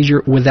the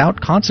procedure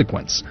without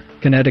consequence.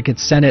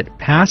 Connecticut's Senate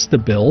passed the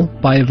bill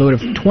by a vote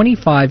of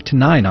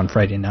 25-9 on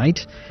Friday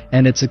night,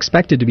 and it's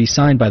expected to be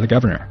signed by the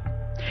governor.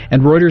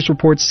 And Reuters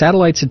reports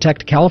satellites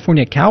detect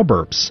California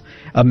cowburps,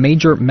 a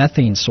major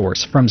methane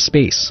source from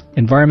space.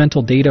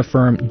 Environmental data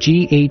firm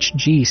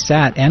GHG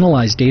Sat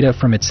analyzed data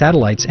from its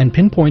satellites and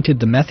pinpointed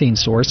the methane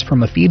source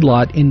from a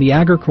feedlot in the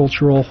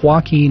agricultural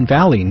Joaquin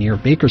Valley near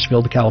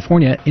Bakersfield,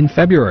 California, in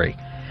February.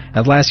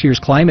 At last year's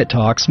climate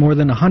talks, more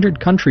than 100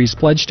 countries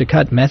pledged to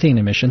cut methane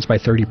emissions by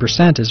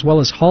 30%, as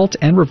well as halt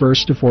and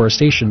reverse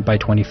deforestation by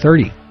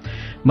 2030.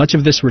 Much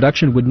of this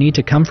reduction would need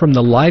to come from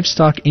the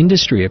livestock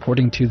industry,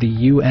 according to the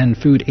UN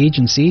Food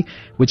Agency,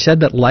 which said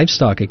that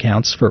livestock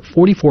accounts for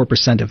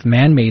 44% of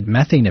man-made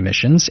methane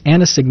emissions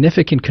and a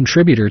significant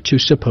contributor to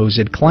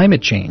supposed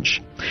climate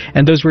change.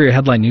 And those were your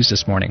headline news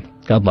this morning.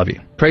 God love you.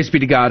 Praise be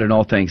to God in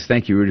all things.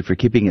 Thank you, Rudy, for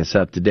keeping us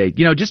up to date.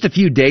 You know, just a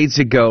few days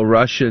ago,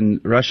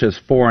 Russia's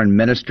foreign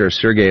minister,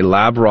 Sergei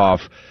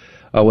Lavrov,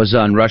 was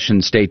on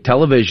Russian state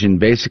television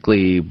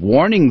basically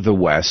warning the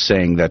West,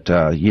 saying that,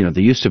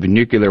 the use of a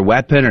nuclear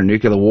weapon or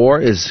nuclear war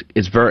is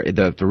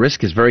the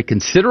risk is very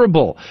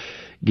considerable,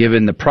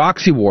 given the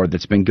proxy war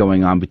that's been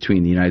going on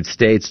between the United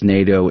States,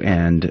 NATO,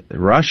 and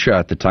Russia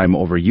at the time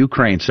over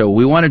Ukraine. So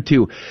we wanted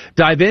to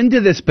dive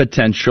into this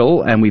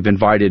potential, and we've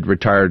invited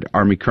retired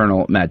Army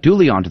Colonel Matt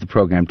Dooley onto the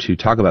program to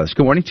talk about this.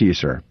 Good morning to you,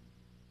 sir.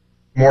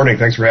 Morning.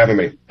 Thanks for having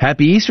me.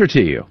 Happy Easter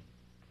to you.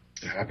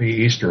 Happy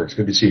Easter. It's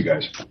good to see you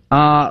guys.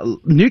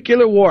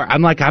 Nuclear war.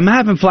 I'm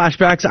having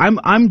flashbacks.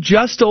 I'm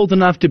just old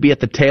enough to be at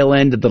the tail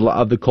end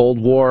of the Cold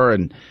War,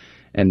 and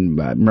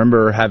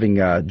remember having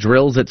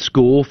drills at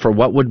school for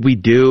what would we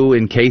do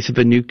in case of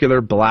a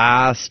nuclear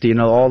blast.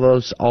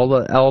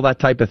 All that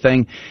type of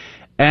thing.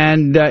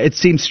 And it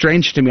seems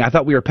strange to me. I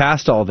thought we were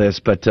past all this,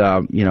 but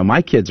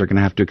my kids are going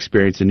to have to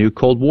experience a new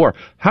Cold War.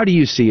 How do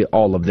you see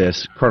all of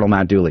this, Colonel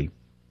Matt Dooley?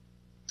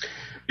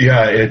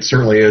 Yeah, it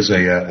certainly is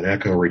an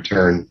echo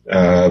return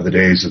of the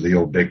days of the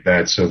old big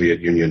bad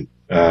Soviet Union.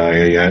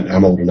 And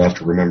I'm old enough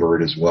to remember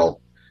it as well.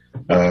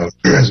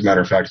 As a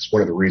matter of fact, it's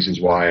one of the reasons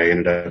why I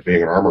ended up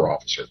being an armor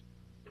officer,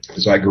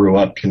 because I grew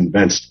up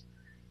convinced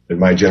that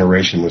my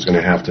generation was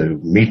going to have to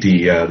meet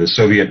the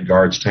Soviet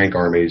Guards tank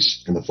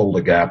armies in the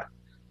Fulda Gap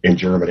in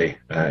Germany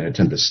and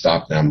attempt to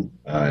stop them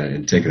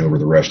and take over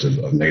the rest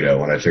of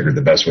NATO. And I figured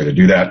the best way to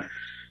do that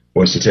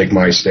was to take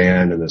my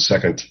stand in the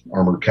 2nd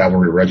Armored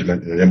Cavalry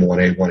Regiment in an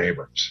M1A1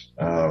 Abrams.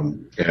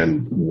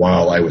 And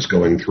while I was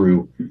going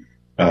through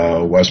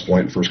West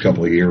Point the first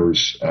couple of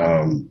years,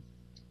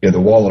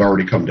 the wall had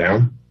already come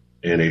down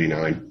in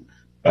 '89,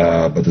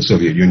 but the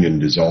Soviet Union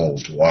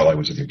dissolved while I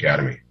was at the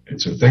academy.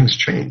 And so things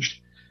changed.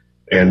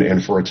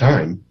 And for a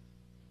time,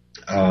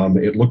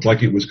 it looked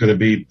like it was going to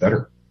be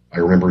better. I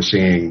remember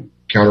seeing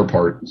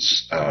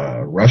counterparts,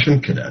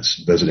 Russian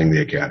cadets visiting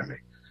the academy.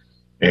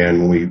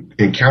 And when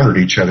we encountered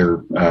each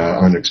other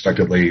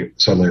unexpectedly,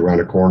 suddenly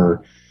around a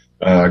corner,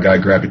 a guy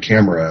grabbed a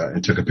camera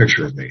and took a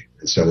picture of me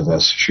instead of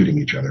us shooting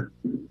each other.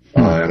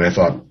 And I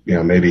thought,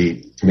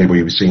 maybe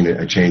we've seen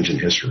a change in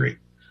history.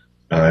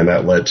 And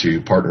that led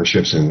to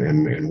partnerships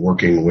and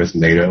working with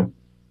NATO.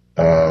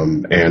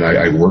 And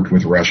I worked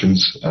with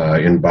Russians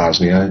in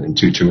Bosnia in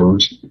 2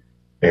 tours.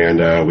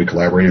 And we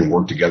collaborated and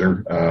worked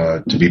together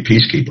to be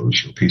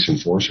peacekeepers or peace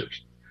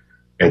enforcers.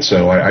 And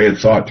so I had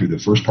thought through the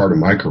first part of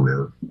my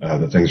career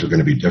that things were going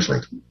to be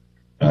different.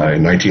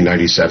 In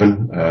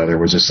 1997, there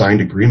was a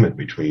signed agreement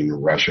between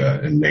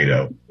Russia and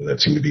NATO that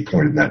seemed to be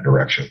pointed in that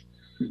direction.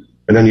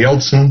 And then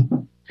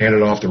Yeltsin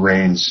handed off the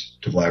reins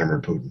to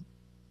Vladimir Putin,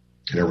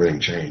 and everything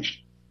changed.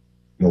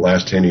 In the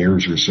last 10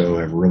 years or so,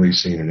 I've really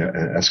seen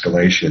an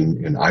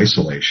escalation in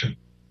isolation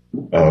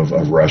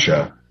of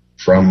Russia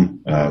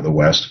from the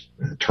West,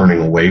 turning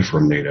away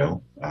from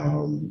NATO,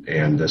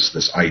 and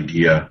this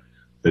idea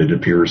that it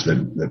appears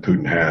that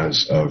Putin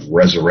has of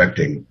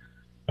resurrecting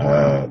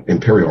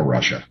Imperial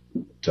Russia.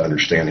 To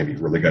understand him,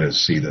 you've really got to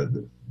see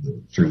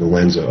through the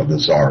lens of the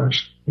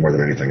czars more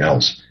than anything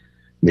else.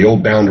 And the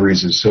old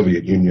boundaries of the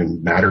Soviet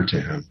Union matter to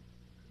him,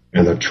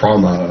 and the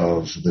trauma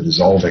of the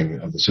dissolving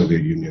of the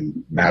Soviet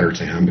Union matter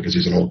to him because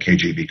he's an old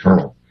KGB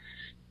colonel.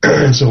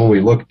 And so when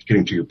we look,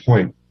 getting to your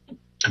point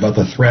about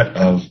the threat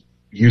of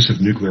use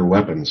of nuclear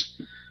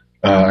weapons,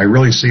 I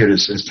really see it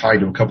as tied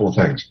to a couple of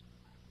things.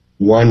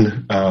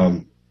 One,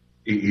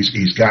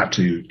 he's got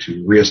to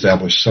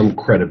reestablish some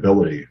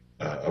credibility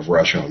of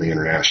Russia on the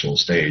international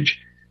stage.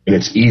 And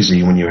it's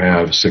easy when you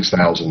have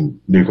 6,000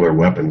 nuclear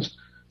weapons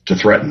to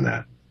threaten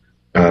that.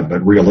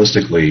 But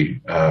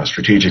realistically,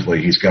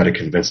 strategically, he's got to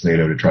convince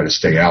NATO to try to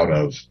stay out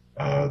of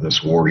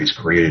this war he's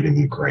created in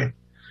Ukraine.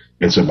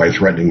 And so by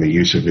threatening the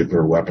use of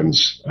nuclear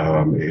weapons,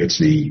 it's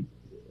the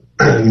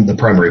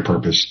primary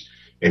purpose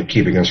in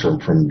keeping us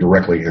from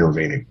directly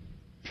intervening.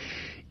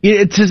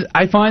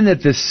 I find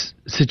that this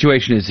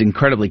situation is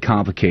incredibly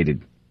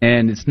complicated,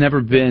 and it's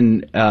never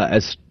been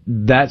as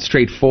that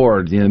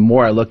straightforward. The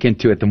more I look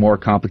into it, the more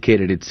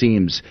complicated it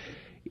seems.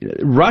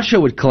 Russia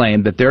would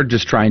claim that they're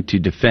just trying to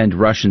defend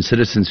Russian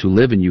citizens who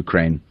live in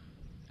Ukraine,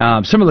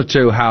 similar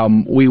to how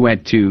we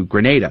went to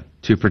Grenada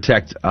to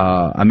protect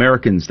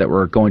Americans that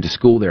were going to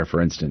school there,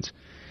 for instance.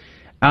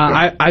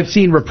 I've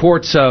seen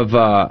reports of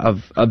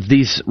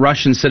these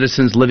Russian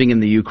citizens living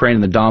in the Ukraine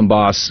and the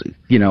Donbass,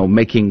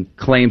 making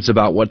claims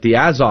about what the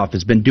Azov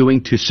has been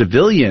doing to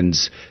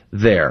civilians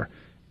there,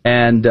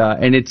 and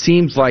it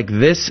seems like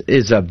this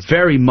is a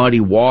very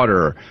muddy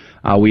water.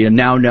 We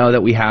now know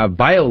that we have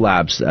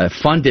biolabs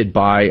funded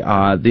by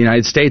the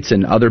United States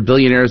and other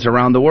billionaires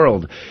around the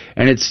world,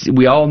 and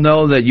we all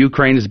know that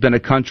Ukraine has been a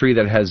country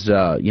that has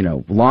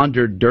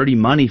laundered dirty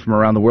money from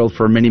around the world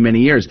for many,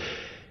 many years.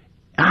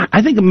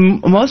 I think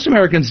most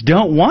Americans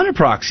don't want a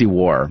proxy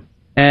war,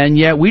 and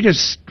yet we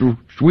just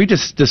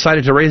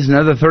decided to raise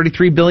another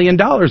 $33 billion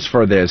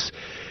for this.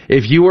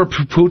 If you were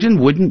Putin,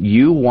 wouldn't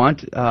you want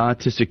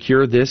to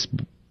secure this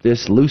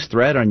loose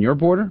thread on your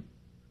border?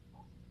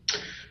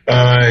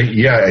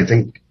 Yeah, I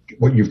think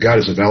what you've got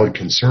is a valid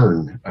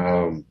concern.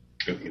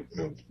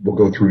 We'll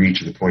go through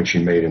each of the points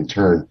you made in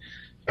turn.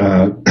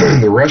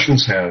 The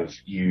Russians have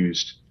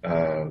used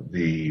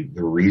the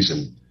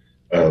reason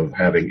of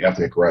having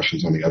ethnic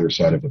Russians on the other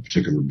side of a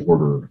particular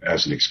border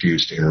as an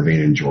excuse to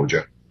intervene in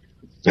Georgia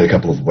and a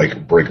couple of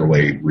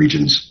breakaway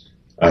regions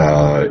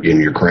in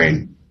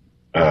Ukraine.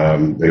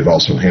 They've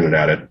also hinted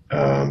at it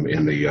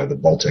in the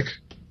Baltic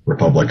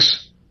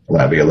republics,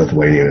 Latvia,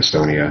 Lithuania, and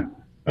Estonia.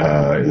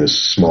 in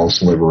this small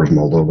sliver of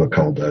Moldova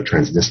called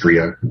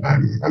Transnistria.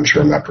 I'm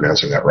sure I'm not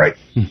pronouncing that right.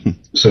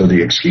 So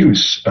the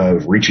excuse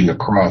of reaching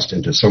across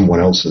into someone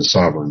else's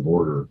sovereign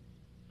border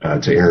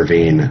to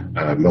intervene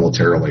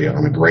militarily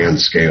on a grand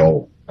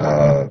scale,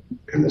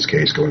 in this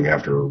case going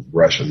after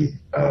Russian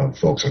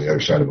folks on the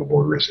other side of the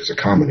border, is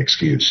a common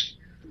excuse.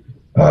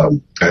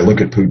 I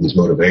look at Putin's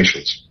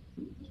motivations,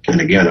 and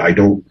again, I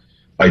don't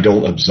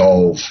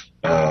absolve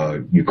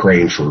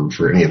Ukraine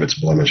for any of its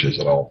blemishes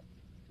at all.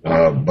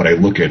 But I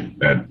look at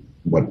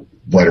what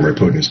Vladimir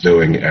Putin is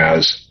doing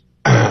as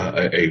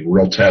a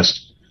real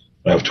test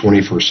of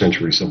 21st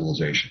century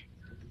civilization.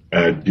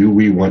 Do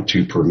we want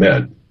to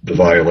permit the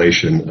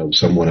violation of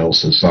someone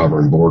else's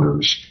sovereign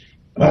borders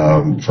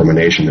from a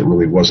nation that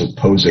really wasn't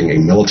posing a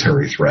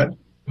military threat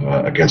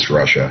against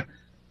Russia,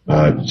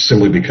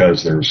 simply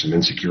because there's some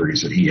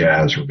insecurities that he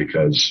has, or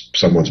because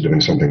someone's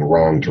doing something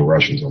wrong to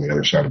Russians on the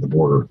other side of the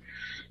border?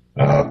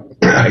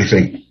 I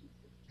think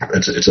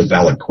it's a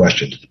valid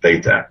question to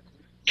debate that.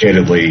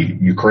 Candidly,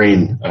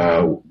 Ukraine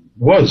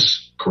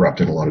was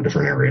corrupt in a lot of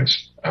different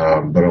areas,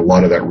 but a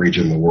lot of that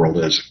region in the world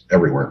is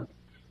everywhere.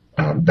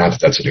 Not that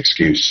that's an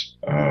excuse,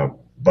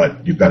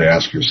 but you've got to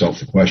ask yourself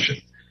the question.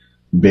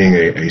 Being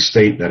a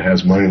state that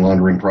has money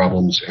laundering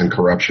problems and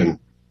corruption,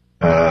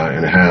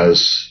 and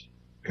has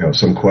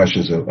some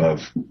questions of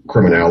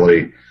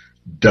criminality,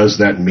 does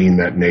that mean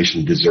that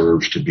nation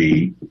deserves to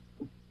be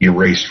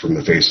erased from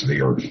the face of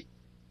the earth?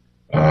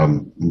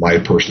 My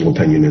personal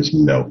opinion is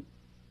no.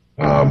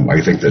 I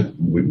think that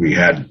we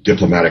had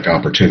diplomatic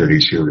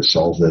opportunities here to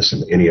solve this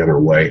in any other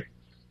way,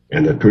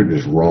 and that Putin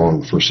is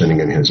wrong for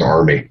sending in his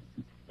army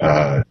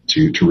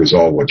to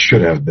resolve what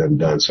should have been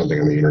done, something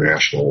on the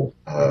international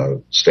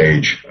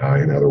stage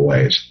in other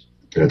ways.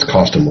 And it's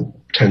cost him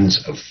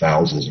tens of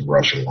thousands of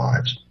Russian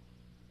lives.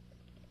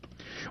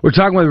 We're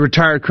talking with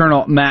retired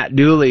Colonel Matt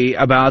Dooley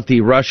about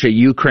the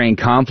Russia-Ukraine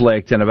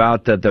conflict and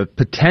about the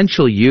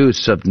potential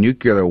use of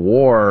nuclear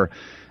war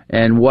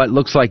and what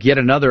looks like yet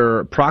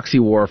another proxy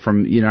war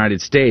from the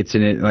United States.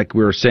 And like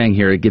we were saying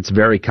here, it gets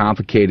very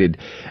complicated.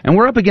 And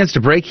we're up against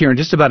a break here in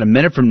just about a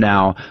minute from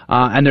now.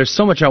 And there's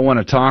so much I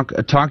want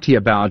to talk to you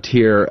about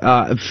here.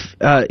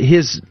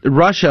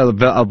 Russia,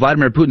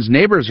 Vladimir Putin's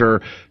neighbors,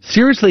 are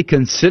seriously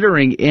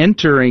considering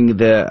entering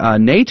the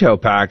NATO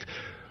pact.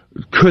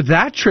 Could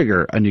that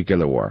trigger a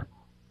nuclear war?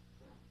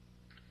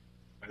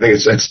 I think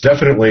it's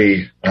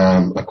definitely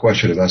a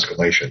question of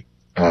escalation.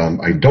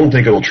 I don't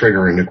think it'll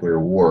trigger a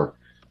nuclear war,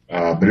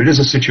 but it is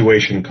a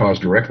situation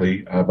caused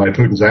directly by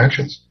Putin's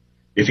actions.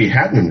 If he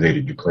hadn't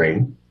invaded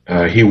Ukraine,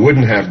 he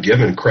wouldn't have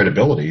given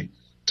credibility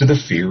to the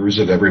fears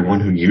of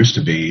everyone who used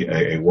to be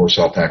a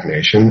Warsaw Pact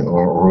nation,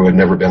 or who had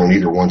never been on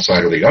either one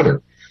side or the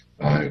other,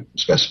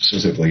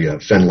 specifically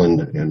Finland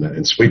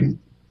and Sweden.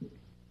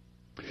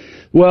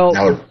 Well,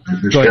 now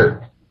they're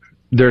scared.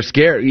 They're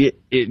scared,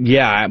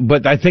 yeah,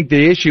 but I think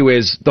the issue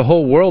is the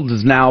whole world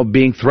is now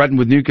being threatened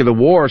with nuclear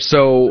war,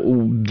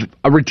 so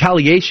a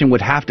retaliation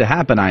would have to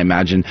happen, I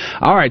imagine.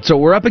 All right, so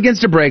we're up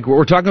against a break.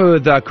 We're talking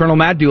with Colonel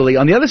Matt Dooley.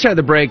 On the other side of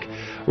the break,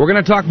 we're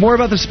going to talk more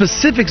about the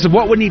specifics of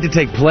what would need to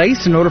take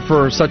place in order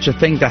for such a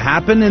thing to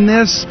happen in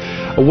this,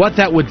 what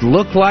that would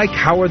look like,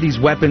 how are these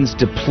weapons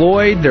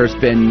deployed. There's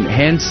been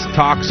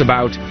talks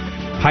about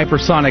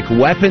hypersonic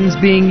weapons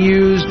being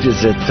used.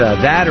 Is it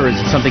that, or is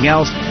it something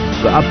else?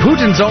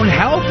 Putin's own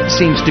health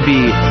seems to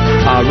be,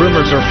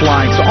 rumors are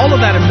flying. So all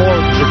of that and more,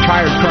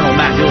 retired Colonel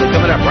Matt Dooley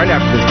coming up right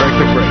after this very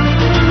quick break.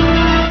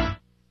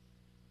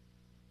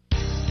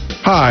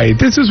 Hi,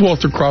 this is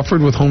Walter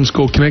Crawford with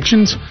Homeschool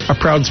Connections, a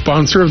proud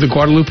sponsor of the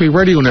Guadalupe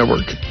Radio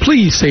Network.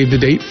 Please save the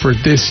date for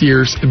this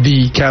year's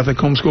The Catholic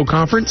Homeschool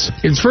Conference.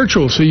 It's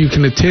virtual, so you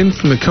can attend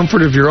from the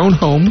comfort of your own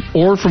home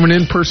or from an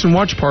in-person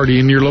watch party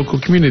in your local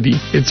community.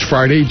 It's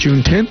Friday,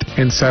 June 10th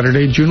and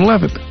Saturday, June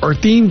 11th. Our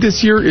theme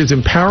this year is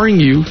empowering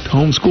you to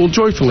homeschool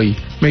joyfully.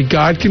 May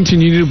God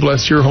continue to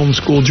bless your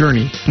homeschool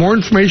journey. More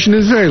information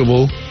is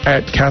available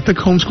at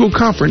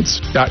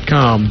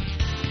CatholicHomeschoolConference.com.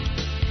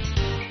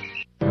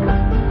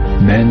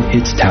 Men,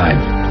 it's time.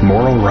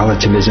 Moral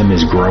relativism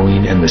is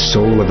growing and the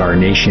soul of our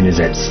nation is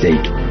at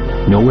stake.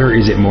 Nowhere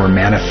is it more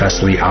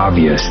manifestly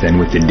obvious than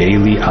with the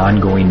daily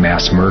ongoing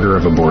mass murder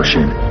of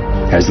abortion.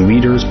 As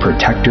leaders,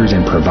 protectors,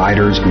 and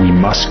providers, we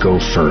must go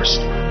first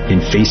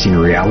in facing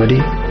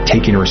reality,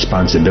 taking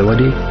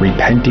responsibility,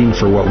 repenting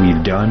for what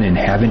we've done and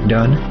haven't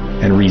done,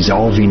 and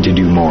resolving to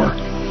do more.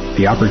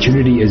 The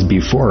opportunity is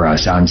before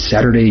us on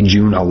Saturday,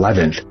 June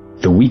 11th,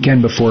 the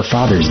weekend before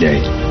Father's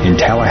Day, in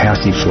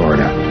Tallahassee,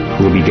 Florida.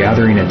 We'll be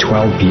gathering at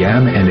 12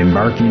 p.m. and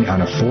embarking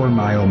on a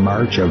 4-mile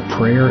march of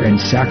prayer and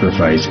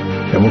sacrifice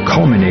that will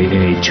culminate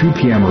in a 2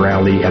 p.m.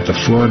 rally at the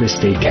Florida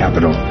State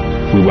Capitol.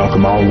 We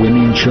welcome all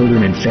women,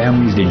 children, and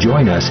families to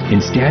join us in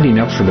standing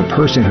up for the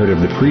personhood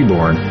of the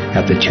preborn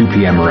at the 2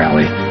 p.m.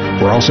 rally.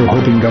 We're also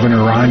hoping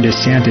Governor Ron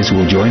DeSantis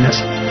will join us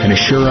and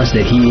assure us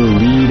that he will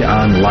lead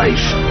on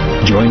life.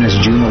 Join us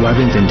June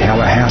 11th in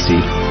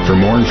Tallahassee. For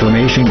more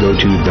information, go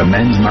to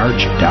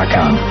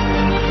themensmarch.com.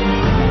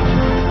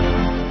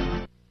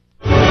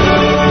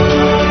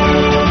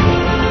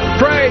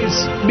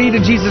 Praise be to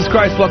Jesus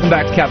Christ. Welcome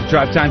back to Catholic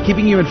Drive Time,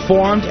 keeping you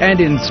informed and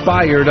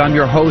inspired. I'm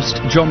your host,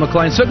 Joe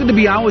McClain. So good to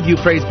be on with you.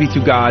 Praise be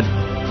to God.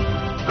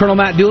 Colonel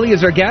Matt Dooley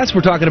is our guest.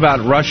 We're talking about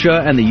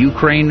Russia and the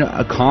Ukraine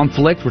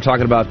conflict. We're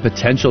talking about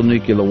potential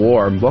nuclear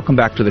war. Welcome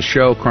back to the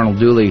show, Colonel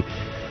Dooley.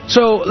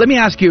 So let me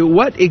ask you,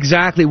 what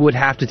exactly would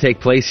have to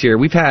take place here?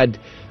 We've had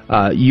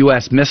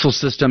U.S. missile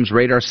systems,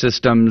 radar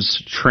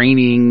systems,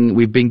 training.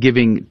 We've been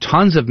giving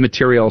tons of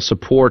material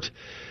support,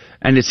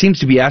 and it seems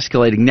to be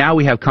escalating. Now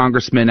we have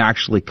congressmen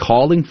actually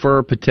calling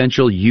for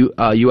potential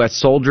U.S.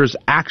 soldiers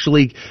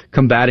actually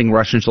combating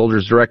Russian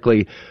soldiers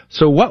directly.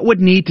 So what would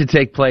need to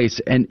take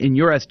place, and in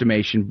your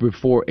estimation,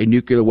 before a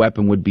nuclear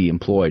weapon would be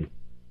employed?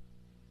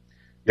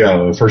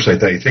 Yeah, first I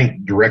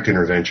think direct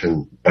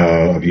intervention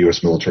of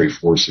U.S. military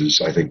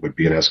forces, I think, would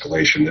be an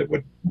escalation that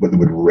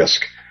would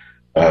risk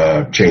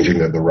changing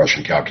the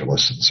Russian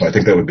calculus. So I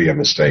think that would be a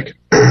mistake,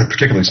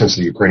 particularly since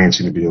the Ukrainians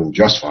seem to be doing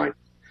just fine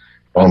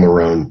on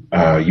their own,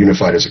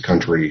 unified as a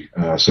country,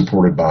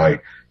 supported by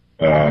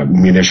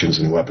munitions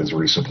and weapons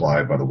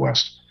resupplied by the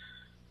West.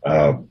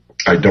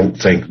 I don't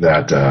think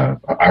that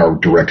our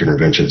direct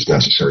intervention is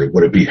necessary.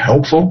 Would it be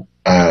helpful?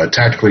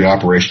 Tactically,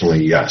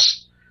 operationally,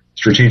 yes.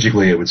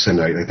 Strategically, it would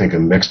send, I think, a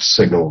mixed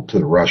signal to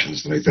the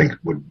Russians that I think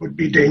would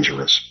be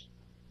dangerous.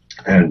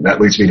 And that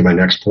leads me to my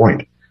next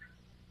point.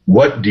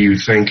 What do you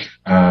think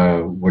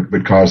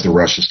would cause the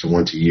Russians to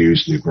want to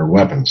use nuclear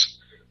weapons?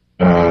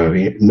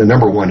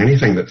 Number one,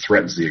 anything that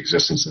threatens the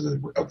existence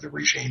of the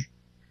regime,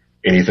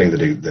 anything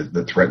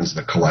that threatens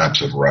the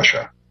collapse of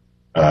Russia.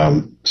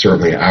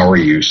 Certainly our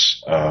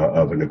use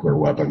of a nuclear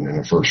weapon in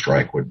a first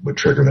strike would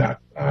trigger that.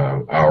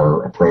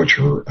 Our approach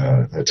or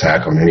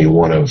attack on any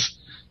one of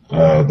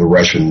the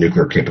Russian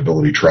nuclear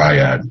capability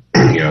triad,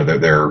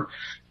 their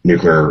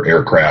nuclear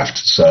aircraft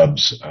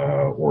subs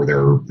or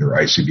their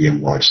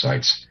ICBM launch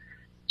sites.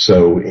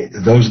 So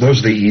those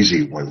are the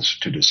easy ones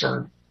to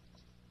discern.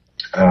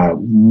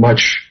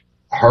 Much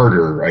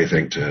harder, I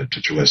think,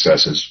 to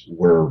assess is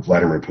where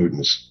Vladimir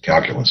Putin's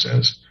calculus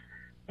is.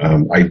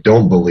 I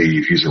don't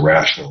believe he's a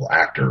rational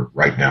actor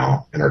right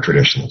now in our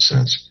traditional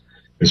sense.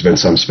 There's been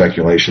some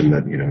speculation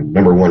that,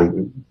 number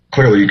one,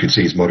 clearly you can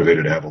see he's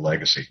motivated to have a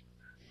legacy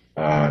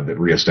that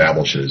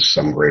reestablishes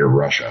some greater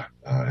Russia,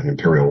 an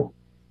imperial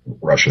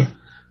Russia,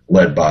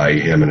 led by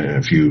him and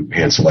a few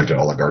hand-selected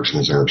oligarchs in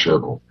his inner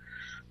circle.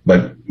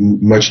 But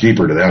much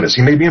deeper to that is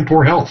he may be in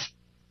poor health,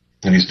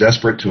 and he's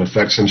desperate to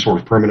effect some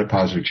sort of permanent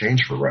positive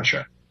change for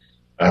Russia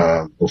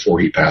before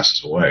he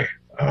passes away.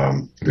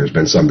 There's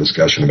been some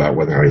discussion about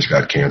whether or not he's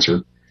got cancer,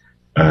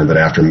 and that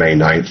after May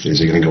 9th, is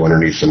he going to go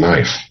underneath the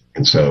knife?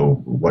 And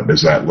so what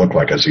does that look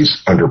like as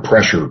he's under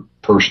pressure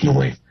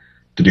personally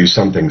to do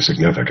something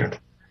significant?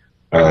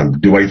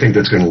 Do I think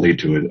that's going to lead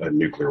to a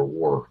nuclear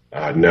war?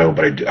 No,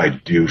 but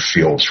I do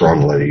feel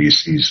strongly that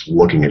he's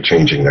looking at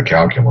changing the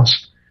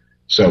calculus.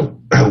 So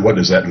what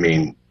does that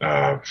mean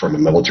from a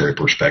military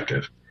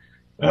perspective?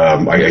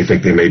 I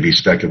think they may be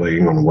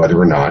speculating on whether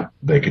or not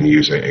they can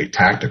use a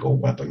tactical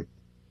weapon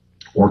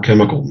or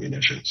chemical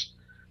munitions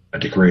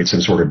to create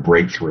some sort of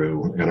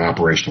breakthrough and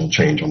operational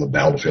change on the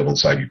battlefield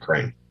inside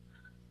Ukraine.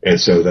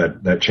 And so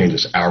that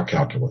changes our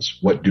calculus.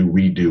 What do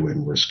we do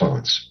in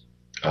response?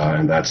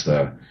 And that's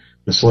the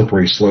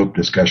slippery slope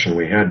discussion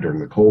we had during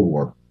the Cold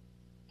War.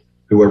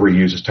 Whoever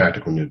uses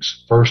tactical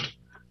nukes first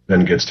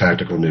then gets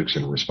tactical nukes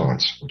in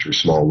response, which are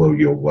small,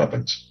 low-yield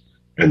weapons.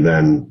 And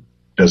then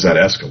does that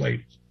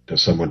escalate?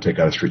 Does someone take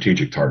out a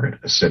strategic target,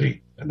 a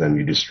city, and then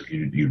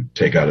you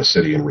take out a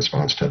city in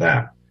response to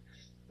that?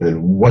 And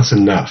then what's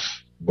enough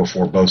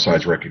before both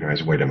sides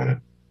recognize, wait a minute,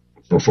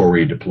 before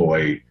we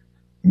deploy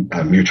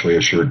mutually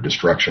assured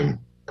destruction,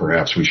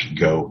 perhaps we should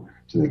go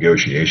to the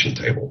negotiation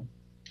table.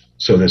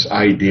 So this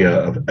idea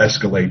of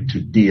escalate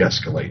to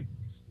de-escalate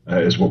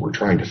is what we're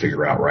trying to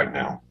figure out right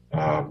now.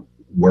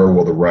 Where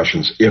will the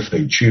Russians, if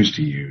they choose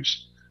to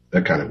use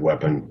that kind of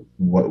weapon,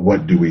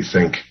 what do we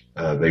think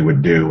they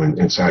would do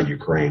inside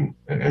Ukraine,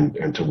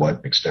 and to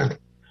what extent?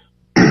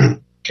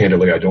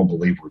 Candidly, I don't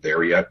believe we're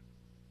there yet,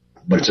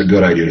 but it's a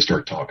good idea to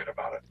start talking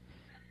about it.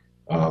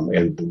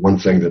 And the one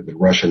thing that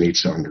Russia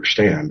needs to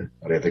understand,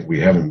 and I think we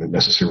haven't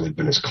necessarily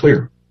been as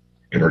clear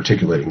in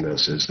articulating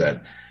this, is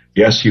that,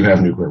 yes, you have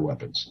nuclear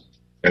weapons.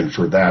 And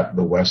for that,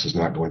 the West is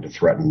not going to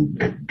threaten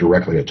and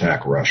directly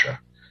attack Russia.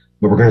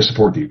 But we're going to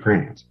support the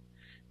Ukrainians.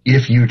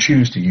 If you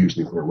choose to use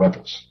nuclear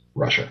weapons,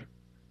 Russia,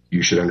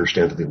 you should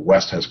understand that the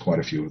West has quite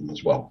a few of them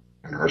as well.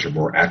 And ours are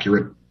more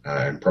accurate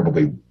and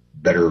probably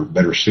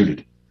better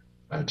suited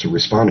to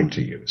responding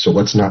to you. So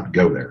let's not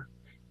go there.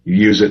 You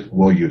use it,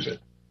 we'll use it.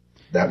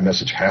 That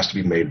message has to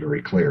be made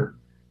very clear,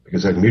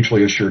 because that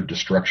mutually assured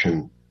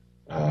destruction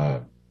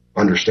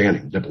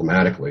understanding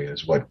diplomatically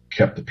is what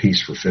kept the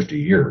peace for 50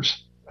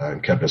 years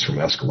and kept us from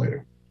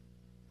escalating.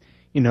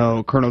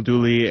 Colonel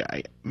Dooley,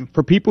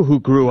 for people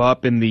who grew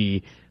up in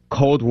the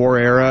Cold War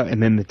era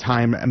and then the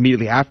time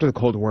immediately after the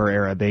Cold War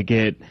era, they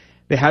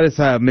had this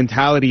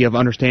mentality of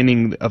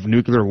understanding of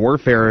nuclear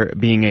warfare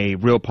being a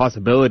real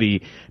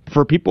possibility.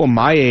 For people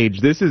my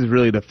age, this is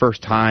really the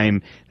first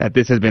time that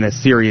this has been a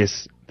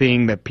serious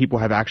thing that people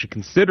have actually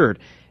considered.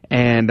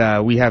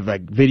 and we have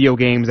like video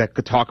games that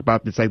could talk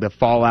about this, like the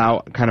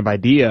Fallout kind of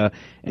idea.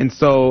 And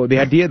so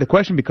the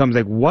question becomes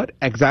like, what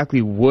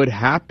exactly would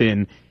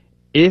happen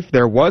if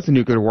there was a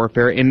nuclear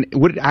warfare, and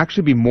would it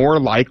actually be more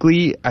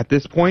likely at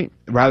this point,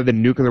 rather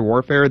than nuclear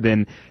warfare,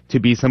 than to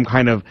be some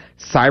kind of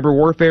cyber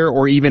warfare,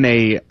 or even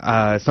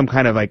some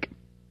kind of like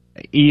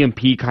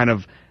EMP kind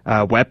of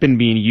weapon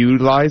being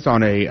utilized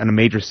on a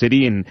major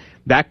city? And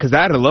because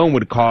that alone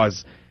would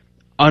cause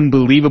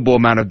unbelievable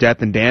amount of death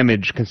and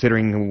damage,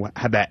 considering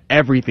that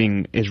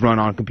everything is run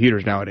on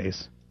computers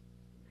nowadays.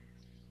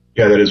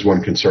 Yeah, that is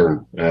one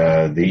concern,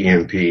 the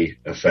EMP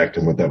effect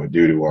and what that would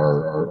do to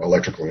our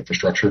electrical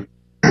infrastructure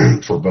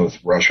for both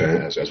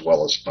Russia as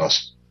well as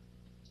us,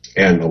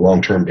 and the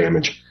long-term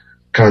damage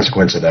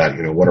consequence of that.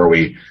 What are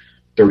we,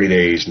 30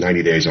 days,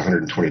 90 days,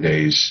 120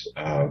 days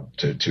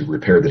to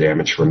repair the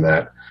damage from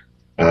that?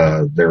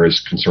 There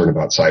is concern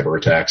about cyber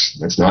attacks.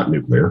 That's not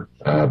nuclear,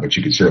 but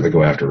you can certainly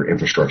go after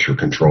infrastructure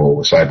control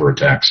with cyber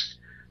attacks.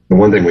 The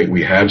one thing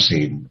we have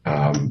seen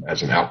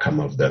as an outcome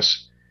of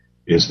this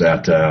is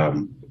that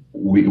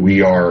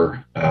we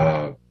are,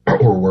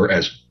 or we're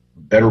as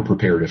better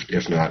prepared,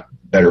 if not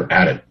better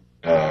at it,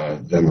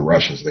 than the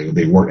Russians.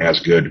 They weren't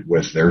as good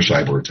with their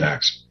cyber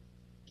attacks.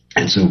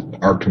 And so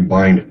our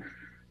combined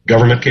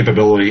government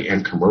capability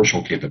and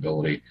commercial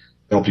capability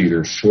helped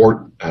either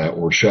thwart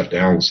or shut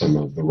down some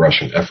of the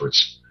Russian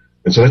efforts.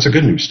 And so that's a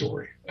good news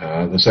story.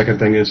 The second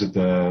thing is that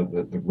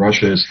the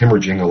Russia is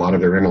hemorrhaging a lot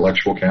of their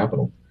intellectual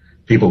capital.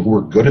 People who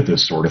are good at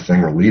this sort of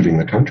thing are leaving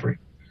the country.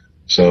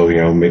 So,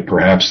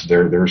 perhaps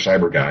their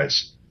cyber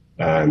guys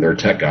and their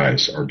tech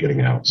guys are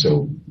getting out.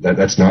 So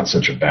that's not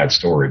such a bad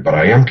story. But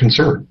I am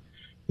concerned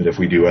that if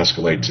we do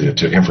escalate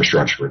to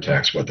infrastructure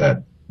attacks, what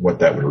that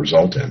would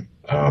result in.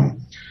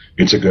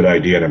 It's a good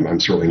idea, and I'm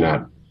certainly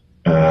not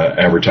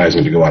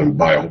advertising to go out and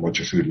buy a whole bunch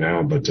of food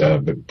now, but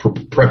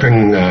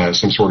prepping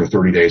some sort of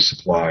 30-day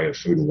supply of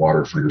food and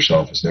water for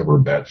yourself is never a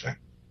bad thing.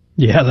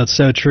 Yeah, that's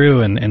so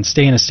true, and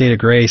stay in a state of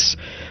grace.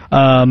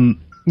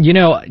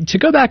 To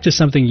go back to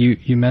something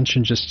you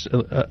mentioned just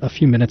a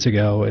few minutes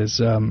ago is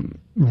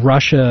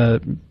Russia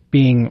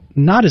being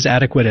not as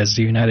adequate as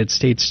the United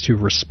States to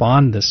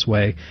respond this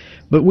way.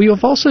 But we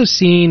have also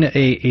seen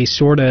a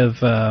sort of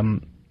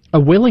a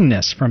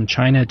willingness from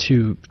China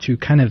to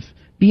kind of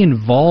be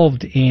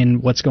involved in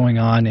what's going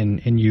on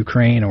in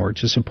Ukraine, or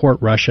to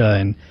support Russia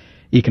and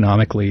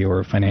economically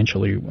or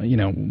financially,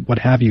 what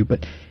have you.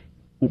 But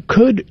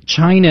could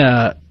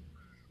China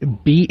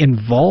be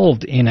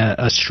involved in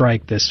a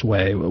strike this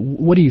way?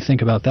 What do you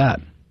think about that?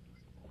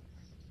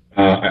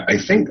 I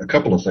think a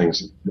couple of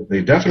things.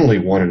 They definitely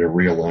wanted a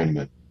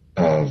realignment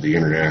of the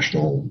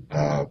international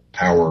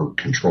power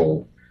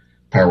control,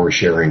 power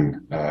sharing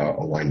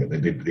alignment.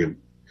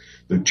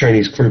 The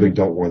Chinese clearly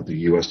don't want the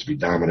U.S. to be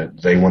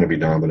dominant. They want to be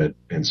dominant,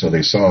 and so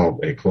they saw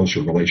a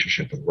closer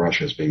relationship with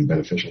Russia as being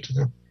beneficial to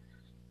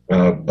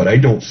them. But I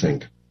don't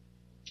think,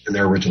 in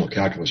their original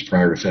calculus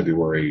prior to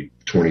February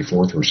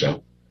 24th or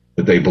so,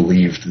 that they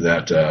believed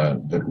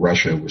that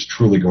Russia was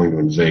truly going to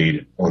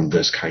invade on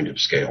this kind of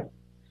scale.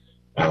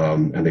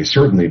 And they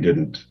certainly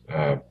didn't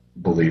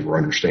believe or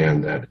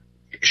understand that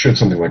should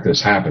something like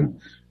this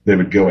happen, they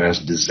would go as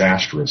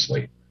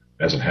disastrously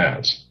as it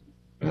has.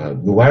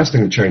 The last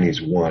thing the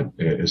Chinese want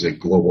is a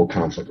global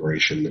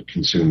conflagration that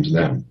consumes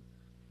them.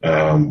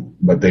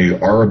 But they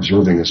are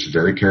observing this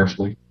very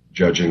carefully,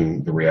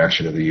 judging the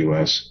reaction of the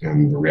U.S.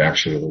 and the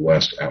reaction of the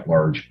West at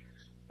large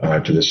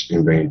to this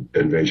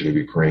invasion of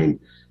Ukraine,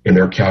 in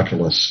their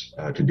calculus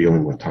to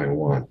dealing with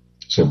Taiwan.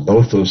 So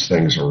both those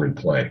things are in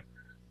play.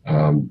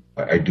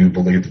 I do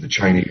believe that the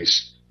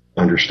Chinese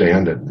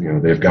understand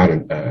that they've got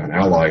an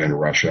ally in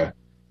Russia,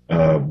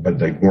 but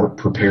they weren't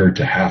prepared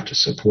to have to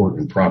support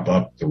and prop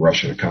up the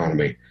Russian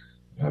economy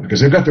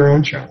because they've got their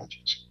own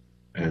challenges.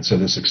 And so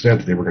this extent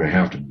that they were going to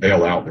have to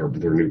bail out their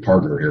new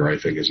partner here, I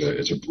think, is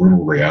a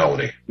brutal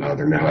reality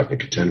they're now having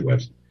to contend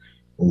with.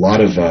 A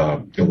lot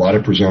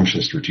of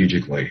presumptions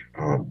strategically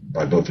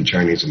by both the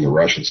Chinese and the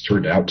Russians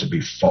turned out to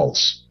be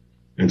false,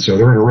 and so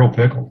they're in a real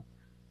pickle.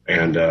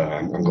 And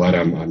I'm glad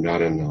I'm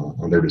not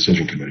on their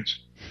decision committees.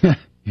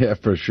 Yeah,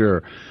 for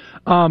sure.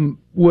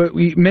 What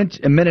we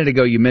mentioned a minute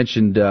ago, you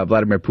mentioned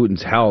Vladimir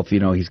Putin's health.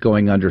 He's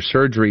going under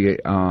surgery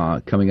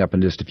coming up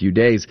in just a few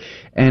days,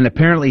 and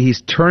apparently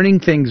he's turning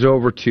things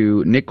over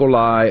to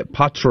Nikolai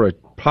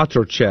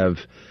Patrushev,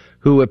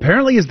 who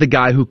apparently is the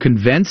guy who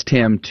convinced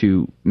him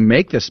to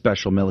make this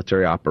special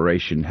military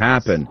operation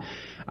happen,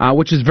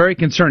 which is very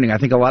concerning. I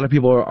think a lot of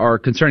people are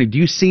concerned. Do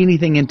you see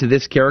anything into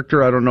this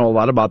character? I don't know a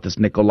lot about this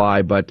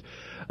Nikolai, but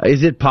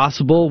is it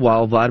possible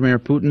while Vladimir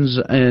Putin's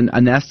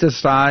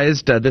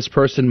anesthetized, this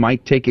person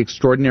might take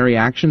extraordinary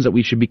actions that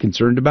we should be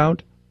concerned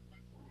about?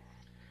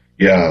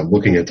 Yeah,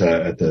 looking at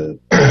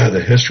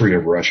the history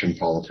of Russian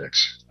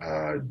politics,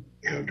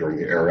 during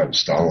the era of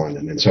Stalin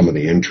and some of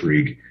the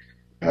intrigue,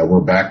 we're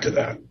back to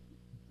that.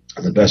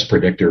 The best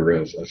predictor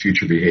of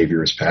future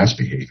behavior is past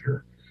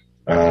behavior.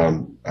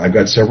 I've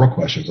got several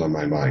questions on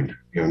my mind.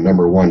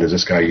 Number one, does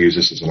this guy use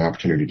this as an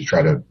opportunity to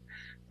try to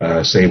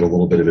save a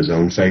little bit of his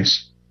own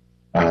face?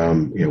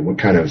 What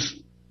kind of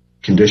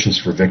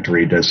conditions for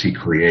victory does he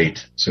create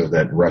so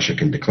that Russia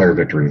can declare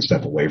victory and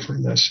step away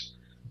from this?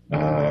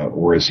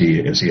 Or is he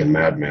a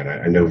madman?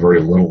 I know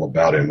very little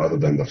about him other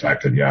than the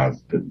fact that,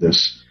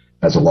 this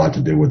has a lot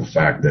to do with the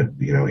fact that,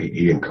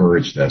 he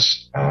encouraged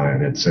this,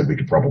 and it said we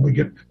could probably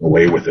get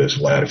away with this,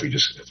 lad, if we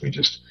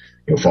just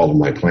follow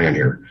my plan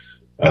here.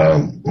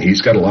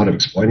 He's got a lot of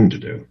explaining to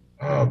do.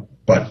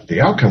 But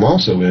the outcome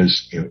also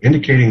is,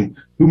 indicating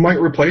who might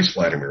replace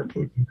Vladimir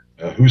Putin.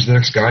 Who's the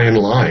next guy in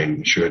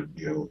line should,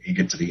 he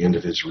get to the end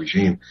of his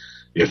regime?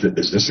 Is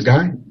this the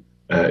guy?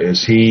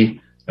 Is he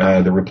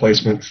the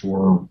replacement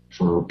for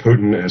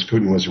Putin, as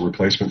Putin was a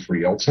replacement for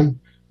Yeltsin?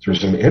 So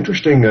there's some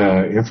interesting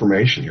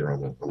information here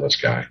on this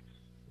guy.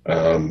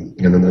 And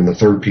then the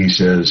third piece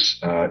is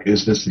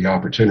this the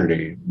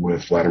opportunity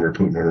with Vladimir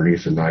Putin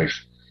underneath the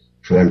knife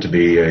for them to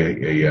be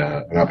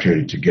an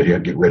opportunity to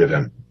get rid of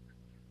him,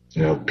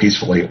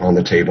 peacefully on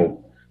the table?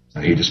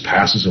 He just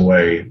passes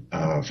away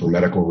for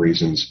medical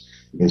reasons.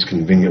 He's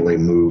conveniently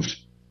moved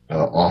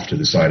off to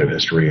the side of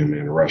history,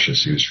 and Russia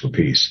sues for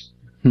peace.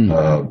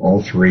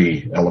 All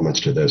three elements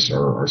to this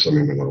are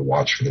something we want to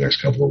watch for the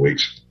next couple of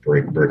weeks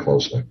very, very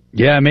closely.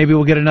 Yeah, maybe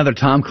we'll get another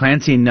Tom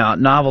Clancy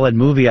novel and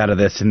movie out of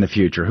this in the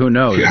future. Who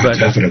knows? Yeah,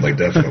 definitely.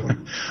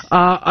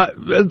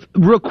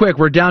 Real quick,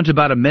 we're down to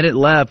about a minute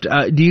left.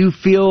 Do you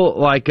feel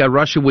like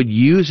Russia would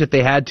use, if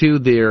they had to,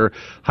 their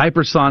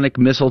hypersonic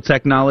missile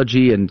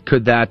technology? And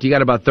could that, you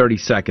got about 30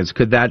 seconds,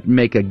 could that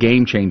make a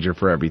game changer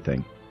for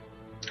everything?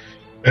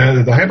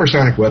 The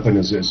hypersonic weapon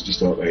is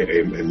just a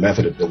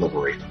method of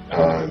delivery.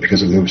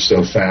 Because it moves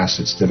so fast,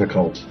 it's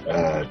difficult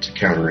to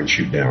counter and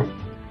shoot down.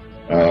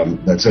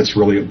 That's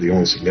really the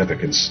only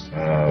significance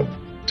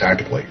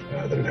tactically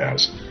that it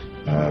has.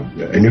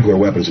 A nuclear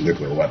weapon is a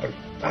nuclear weapon.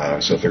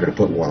 So if they're going to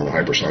put one on a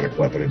hypersonic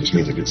weapon, it just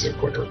means it gets there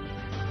quicker.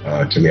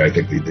 To me, I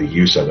think the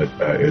use of it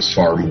is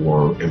far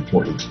more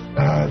important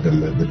than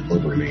the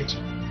delivery means.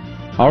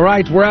 All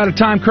right, we're out of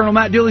time. Colonel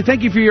Matt Dooley,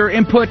 thank you for your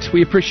input.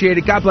 We appreciate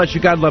it. God bless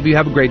you. God love you.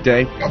 Have a great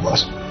day. God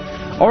bless.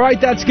 All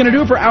right, that's going to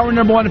do it for hour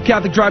number 1 of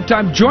Catholic Drive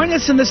Time. Join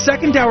us in the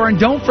second hour, and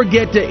don't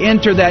forget to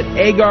enter that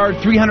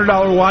Agard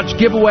 $300 watch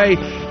giveaway.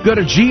 Go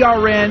to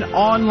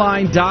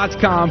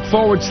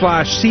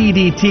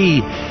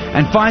grnonline.com/CDT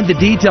and find the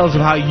details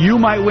of how you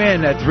might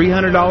win that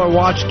 $300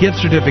 watch gift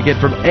certificate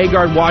from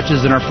Agard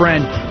Watches and our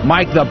friend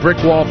Mike the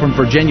Brick Wall from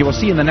Virginia. We'll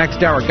see you in the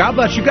next hour. God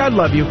bless you. God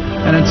love you.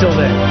 And until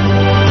then.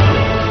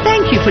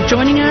 Thank you for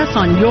joining us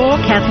on your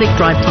Catholic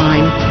Drive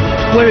Time,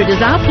 where it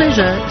is our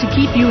pleasure to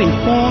keep you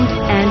informed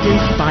and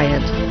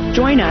inspired.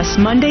 Join us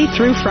Monday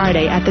through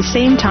Friday at the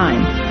same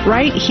time,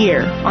 right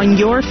here on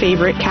your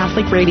favorite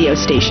Catholic radio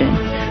station.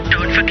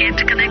 Don't forget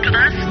to connect with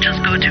us.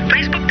 Just go to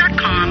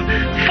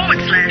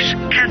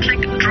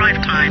facebook.com/Catholic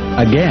Drive Time.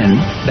 Again,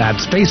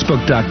 that's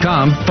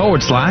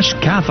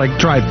facebook.com/Catholic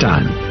Drive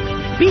Time.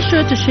 Be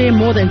sure to share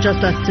more than just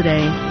us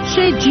today.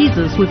 Share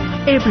Jesus with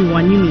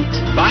everyone you meet.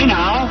 Bye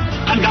now,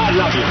 and God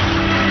love you.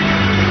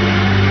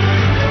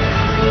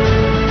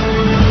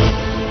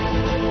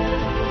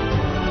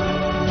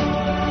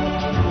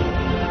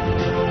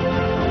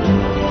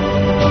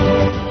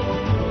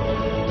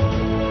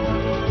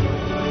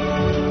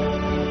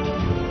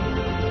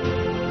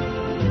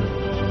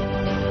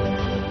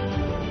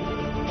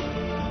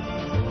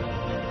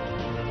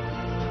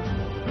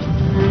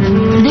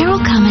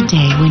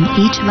 When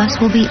each of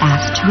us will be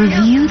asked to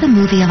review the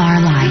movie of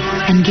our life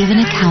and give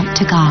an account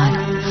to God,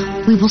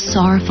 we will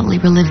sorrowfully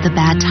relive the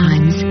bad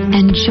times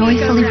and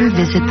joyfully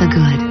revisit the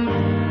good.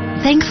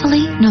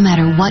 Thankfully, no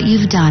matter what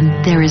you've done,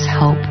 there is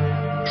hope,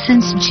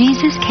 since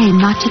Jesus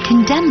came not to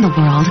condemn the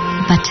world,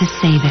 but to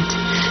save it.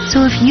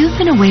 So if you've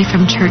been away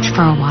from church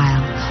for a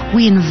while,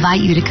 we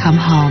invite you to come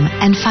home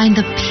and find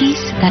the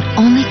peace that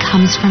only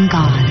comes from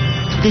God.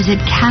 Visit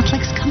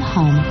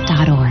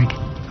CatholicsComeHome.org.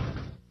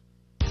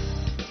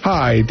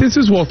 Hi, this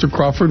is Walter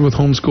Crawford with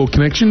Homeschool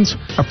Connections,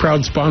 a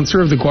proud sponsor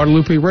of the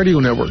Guadalupe Radio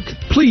Network.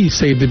 Please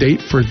save the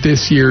date for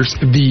this year's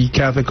The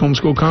Catholic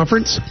Homeschool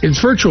Conference. It's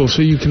virtual,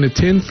 so you can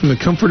attend from the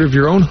comfort of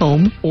your own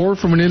home or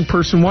from an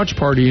in-person watch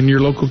party in your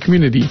local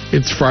community.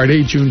 It's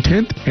Friday, June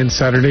 10th and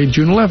Saturday,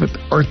 June 11th.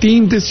 Our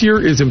theme this year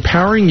is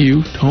empowering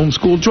you to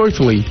homeschool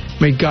joyfully.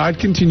 May God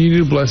continue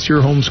to bless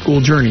your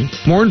homeschool journey.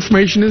 More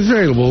information is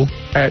available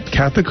at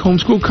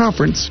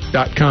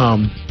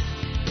CatholicHomeschoolConference.com.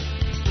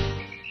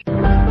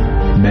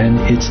 Men,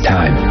 it's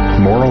time.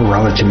 Moral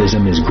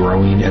relativism is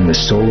growing and the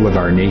soul of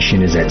our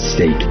nation is at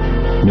stake.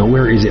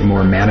 Nowhere is it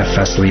more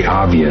manifestly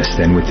obvious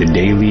than with the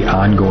daily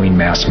ongoing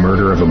mass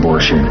murder of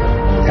abortion.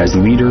 As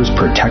leaders,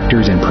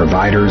 protectors, and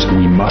providers,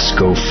 we must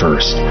go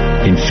first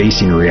in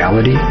facing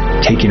reality,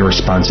 taking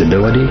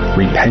responsibility,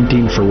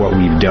 repenting for what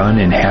we've done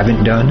and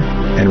haven't done,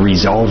 and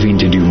resolving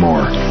to do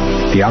more.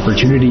 The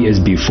opportunity is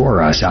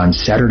before us on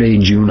Saturday,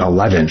 June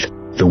 11th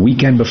the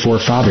weekend before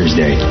Father's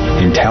Day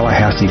in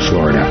Tallahassee,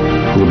 Florida.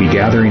 We'll be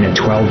gathering at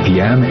 12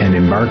 p.m. and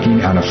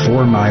embarking on a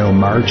 4-mile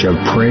march of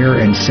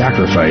prayer and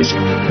sacrifice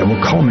that will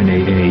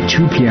culminate in a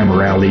 2 p.m.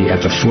 rally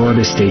at the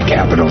Florida State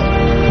Capitol.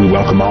 We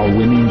welcome all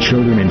women,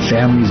 children, and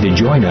families to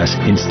join us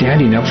in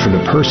standing up for the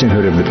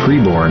personhood of the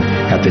preborn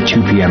at the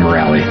 2 p.m.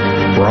 rally.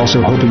 We're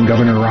also hoping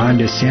Governor Ron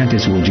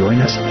DeSantis will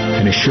join us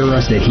and assure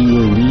us that he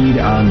will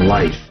lead on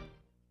life.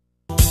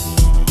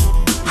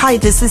 Hi,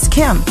 this is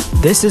Kim.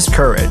 This is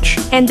Courage.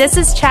 And this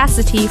is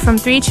Chastity from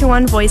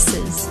 321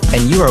 Voices.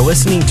 And you are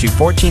listening to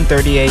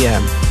 1430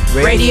 AM.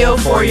 Radio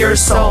for your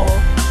soul.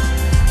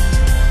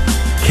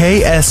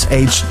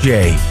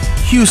 KSHJ,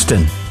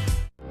 Houston.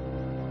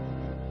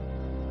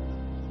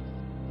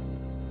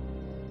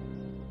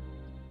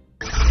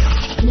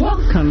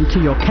 Welcome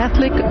to your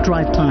Catholic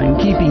Drive Time,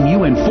 keeping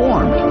you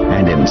informed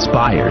and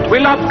inspired. We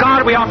love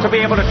God, we ought to be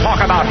able to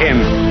talk about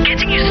Him.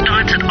 Getting you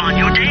started on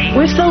your day.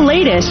 With the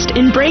latest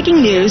in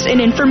breaking news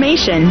and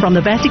information from the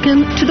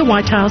Vatican to the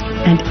White House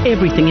and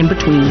everything in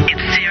between.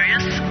 It's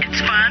serious, it's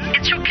fun,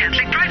 it's your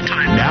Catholic Drive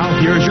Time. Now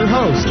here's your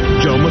host,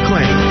 Joe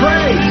McClain.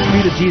 Praise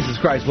be to Jesus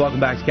Christ. Welcome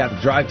back to Catholic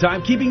Drive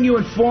Time, keeping you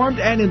informed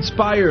and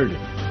inspired.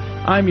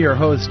 I'm your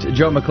host,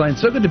 Joe McClain.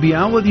 So good to be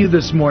on with you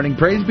this morning.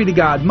 Praise be to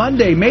God.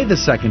 Monday, May the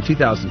 2nd,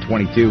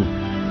 2022.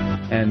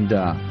 And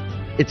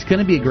it's going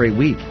to be a great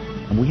week.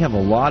 And we have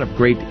a lot of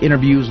great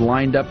interviews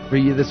lined up for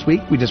you this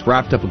week. We just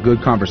wrapped up a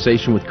good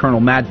conversation with Colonel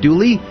Matt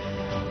Dooley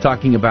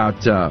talking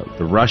about the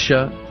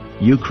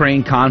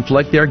Russia-Ukraine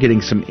conflict there,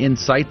 getting some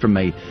insight from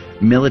a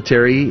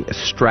military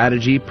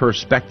strategy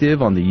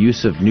perspective on the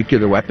use of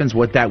nuclear weapons,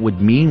 what that would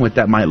mean, what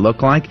that might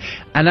look like.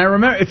 And I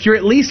remember, if you're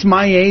at least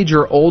my age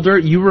or older,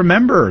 you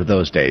remember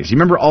those days. You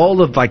remember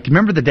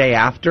remember the day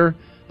after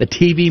the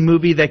TV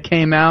movie that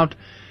came out,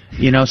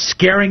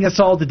 scaring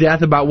us all to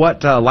death about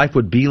what life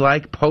would be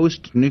like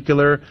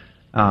post-nuclear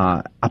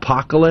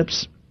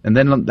apocalypse. And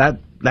then that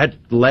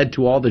led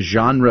to all the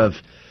genre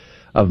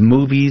of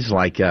movies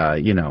like,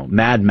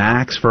 Mad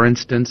Max, for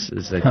instance,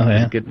 is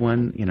a good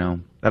one,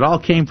 That all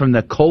came from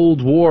the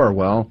Cold War.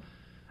 Well,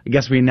 I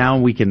guess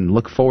we can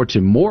look forward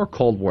to more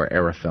Cold War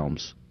era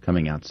films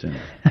coming out soon.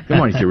 Good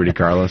morning to you, Rudy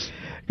Carlos.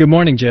 Good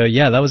morning, Joe.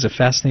 Yeah, that was a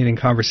fascinating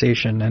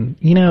conversation. And,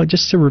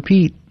 just to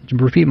repeat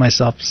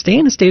myself, stay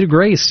in a state of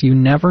grace. You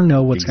never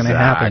know what's going to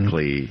happen.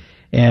 Exactly.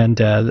 And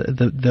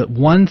the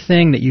one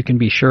thing that you can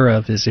be sure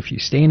of is if you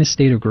stay in a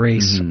state of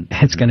grace,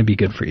 it's going to be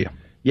good for you.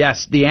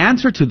 Yes, the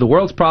answer to the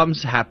world's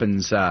problems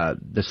happens.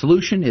 The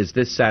solution is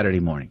this Saturday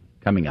morning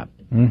coming up.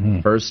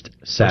 First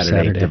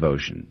Saturday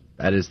devotion.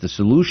 That is the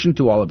solution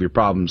to all of your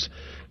problems.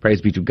 Praise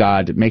be to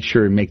God. Make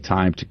sure and make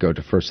time to go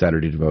to First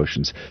Saturday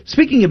devotions.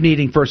 Speaking of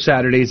needing First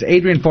Saturdays,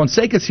 Adrian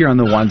Fonseca's here on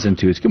the ones and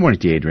twos. Good morning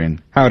to you,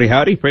 Adrian. Howdy,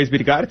 howdy. Praise be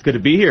to God. It's good to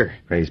be here.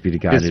 Praise be to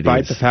God.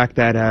 Despite the fact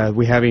that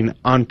we're having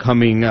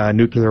oncoming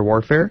nuclear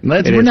warfare.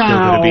 It's still good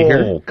to be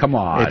here. Come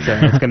on.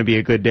 It's going to be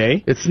a good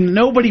day.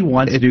 Nobody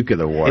wants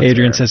nuclear warfare.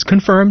 Adrian says,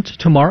 confirmed.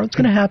 Tomorrow it's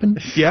going to happen.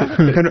 Yeah.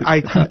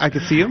 I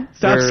can see them.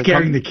 Stop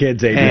scaring the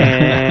kids, Adrian.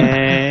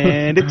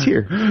 And it's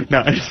here.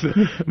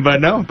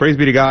 No, praise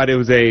be to God. It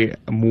was a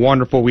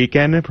wonderful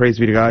weekend. Praise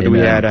be to God. Amen. We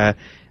had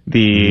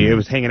it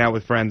was hanging out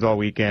with friends all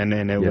weekend,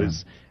 and it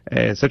was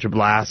such a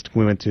blast.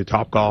 We went to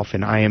Topgolf,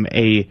 and I am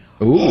a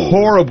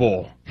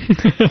horrible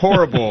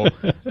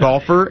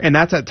golfer, and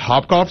that's at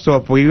Topgolf. So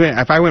if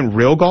I went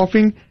real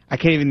golfing, I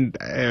can't even.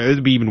 It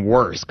would be even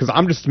worse because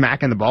I'm just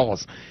smacking the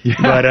balls. Yeah.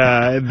 But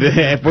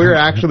if we were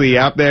actually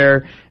out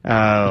there,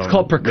 it's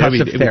called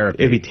percussive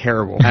therapy. It'd be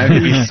terrible.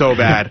 It'd be so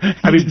bad.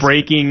 I'd be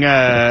breaking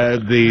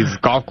these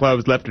golf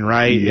clubs left and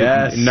right.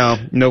 Yes. No,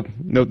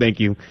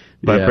 thank you.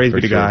 But praise be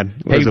to God.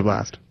 It was a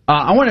blast.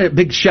 I want a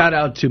big shout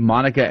out to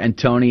Monica and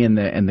Tony and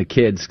the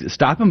kids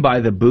stopping by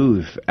the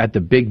booth at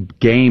the big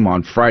game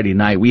on Friday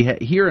night. We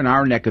here in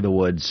our neck of the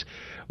woods,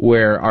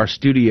 where our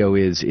studio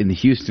is in the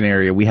Houston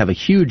area, we have a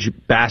huge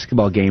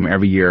basketball game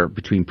every year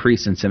between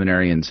priests and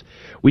seminarians.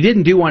 We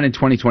didn't do one in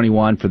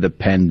 2021 for the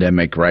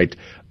pandemic, right?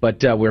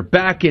 But we're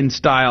back in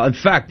style. In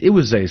fact, it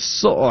was a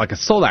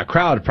sold-out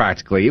crowd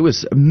practically. It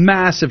was a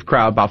massive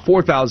crowd, about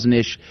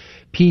 4,000-ish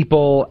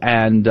people,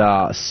 and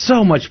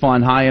so much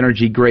fun, high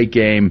energy, great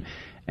game.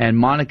 And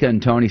Monica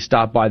and Tony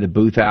stopped by the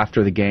booth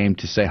after the game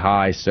to say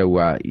hi. So,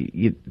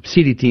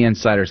 CDT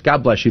Insiders,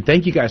 God bless you.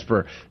 Thank you guys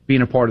for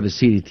being a part of the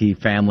CDT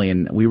family,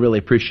 and we really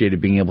appreciated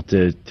being able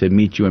to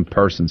meet you in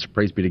person. So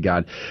praise be to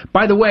God.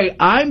 By the way,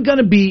 I'm going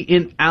to be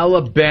in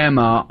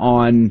Alabama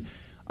on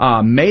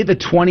May the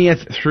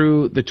 20th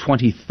through the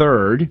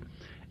 23rd.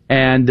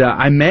 And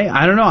I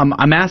don't know,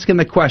 I'm asking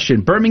the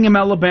question. Birmingham,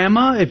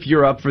 Alabama, if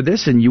you're up for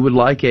this and you would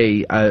like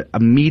a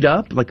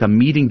meet-up, like a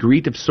meet and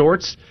greet of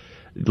sorts,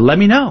 let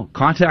me know.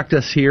 Contact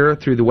us here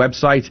through the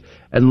website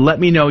and let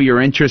me know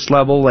your interest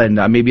level, and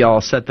maybe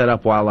I'll set that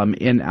up while I'm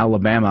in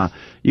Alabama.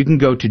 You can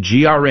go to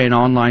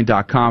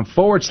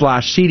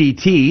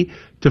grnonline.com/CDT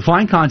to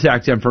find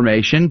contact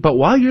information. But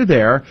while you're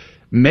there,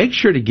 make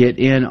sure to get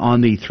in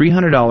on the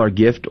 $300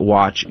 gift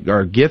watch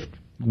or gift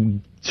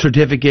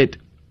certificate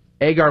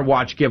Agar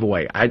Watch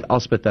giveaway. I'll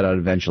spit that out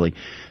eventually.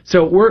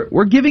 So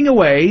we're giving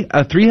away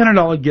a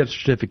 $300 gift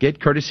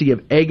certificate courtesy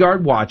of Agar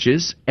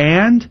Watches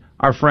and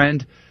our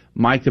friend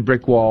Mike the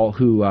Brick Wall,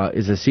 who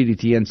is a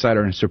CDT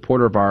insider and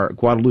supporter of our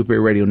Guadalupe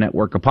Radio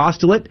Network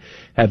apostolate,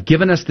 have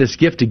given us this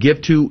gift to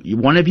give to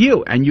one of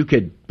you. And you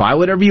could buy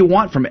whatever you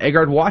want from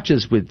Agard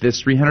Watches with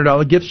this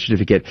 $300 gift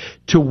certificate.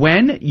 To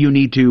win, you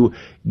need to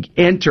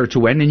enter to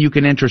win, and you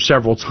can enter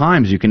several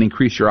times. You can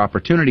increase your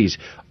opportunities.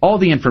 All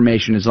the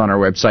information is on our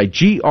website,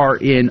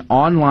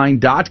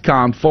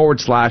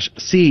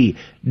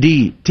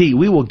 grnonline.com/CDT.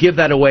 We will give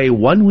that away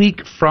 1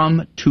 week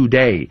from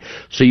today.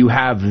 So you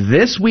have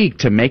this week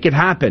to make it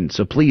happen.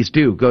 So please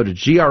do go to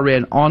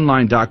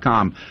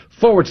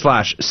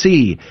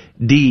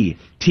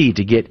grnonline.com/CDT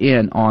to get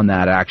in on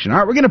that action. All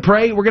right, we're going to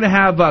pray. We're going to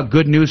have a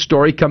good news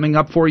story coming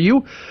up for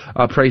you.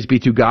 Praise be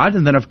to God.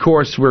 And then, of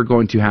course, we're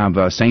going to have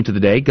Saint of the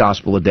Day,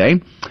 Gospel of the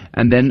Day,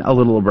 and then a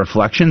little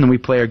reflection. Then we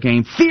play our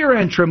game, Fear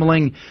and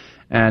Trembling.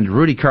 And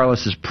Rudy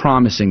Carlos is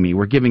promising me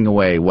we're giving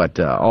away,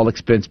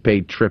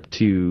 all-expense-paid trip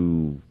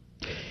to...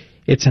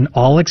 It's an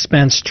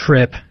all-expense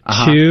trip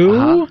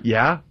to...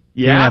 Yeah?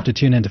 You're going to have to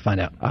tune in to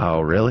find out.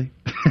 Oh, really?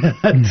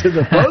 To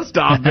the post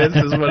office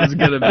is what it's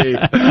going to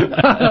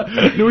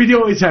be. We do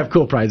always have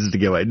cool prizes to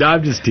give away. No,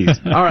 I'm just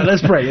teasing. All right,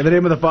 let's pray. In the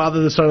name of the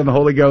Father, the Son, and the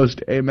Holy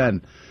Ghost.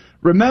 Amen.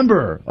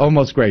 Remember, O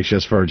most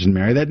gracious Virgin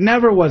Mary, that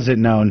never was it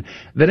known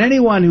that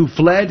anyone who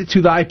fled to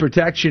thy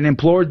protection,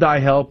 implored thy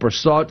help, or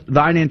sought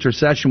thine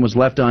intercession was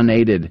left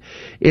unaided.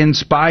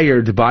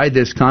 Inspired by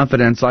this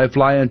confidence, I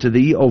fly unto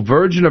thee, O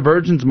Virgin of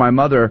Virgins, my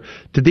mother.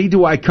 To thee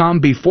do I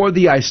come, before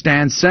thee I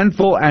stand,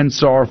 sinful and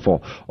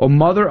sorrowful. O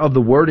Mother of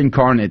the Word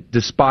incarnate,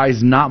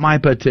 despise not my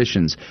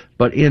petitions,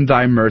 but in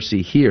thy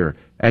mercy hear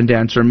and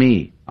answer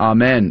me.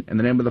 Amen. In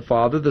the name of the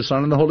Father, the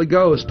Son, and the Holy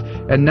Ghost.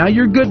 And now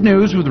your good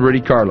news with Rudy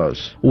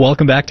Carlos.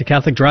 Welcome back to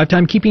Catholic Drive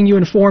Time, keeping you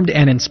informed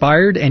and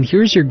inspired. And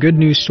here's your good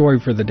news story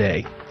for the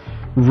day.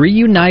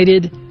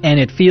 Reunited, and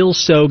it feels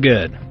so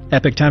good.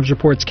 Epic Times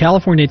reports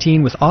California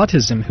teen with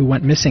autism who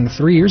went missing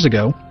 3 years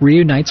ago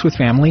reunites with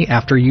family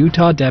after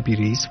Utah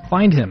deputies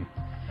find him.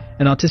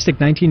 An autistic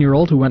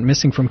 19-year-old who went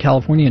missing from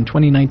California in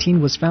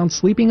 2019 was found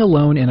sleeping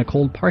alone in a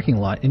cold parking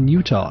lot in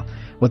Utah.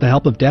 With the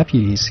help of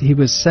deputies, he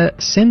was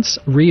since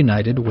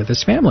reunited with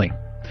his family.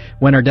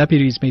 When our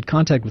deputies made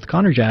contact with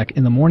Connor Jack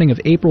in the morning of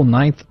April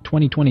 9th,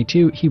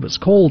 2022, he was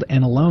cold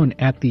and alone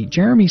at the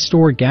Jeremy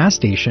Store gas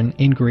station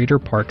in Greater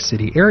Park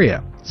City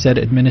area, said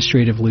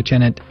Administrative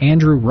Lieutenant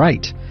Andrew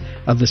Wright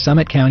of the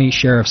Summit County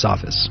Sheriff's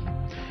Office.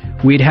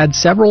 We'd had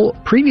several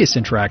previous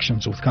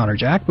interactions with Connor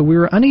Jack, but we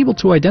were unable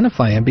to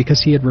identify him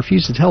because he had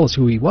refused to tell us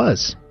who he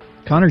was.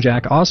 Connor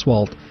Jack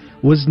Oswald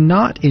was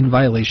not in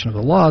violation of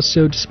the law,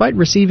 so despite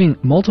receiving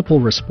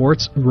multiple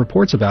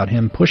reports about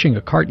him pushing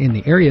a cart in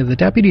the area, the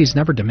deputies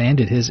never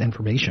demanded his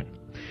information.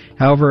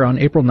 However, on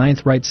April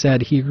 9th, Wright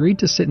said he agreed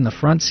to sit in the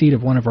front seat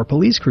of one of our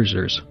police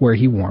cruisers, where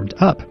he warmed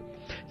up.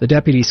 The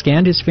deputy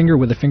scanned his finger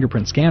with a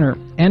fingerprint scanner,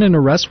 and an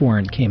arrest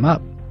warrant came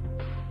up.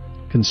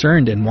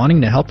 Concerned and wanting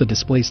to help the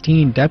displaced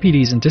teen,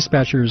 deputies and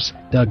dispatchers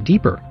dug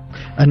deeper.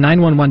 A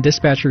 911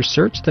 dispatcher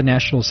searched the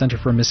National Center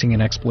for Missing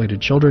and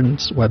Exploited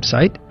Children's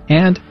website,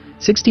 and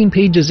 16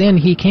 pages in,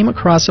 he came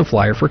across a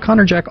flyer for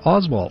Connor Jack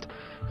Oswald,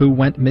 who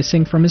went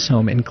missing from his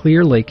home in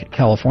Clear Lake,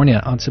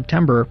 California on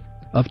September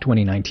of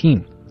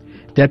 2019.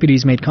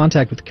 Deputies made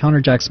contact with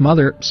Connor Jack's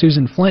mother,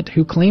 Susan Flint,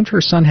 who claimed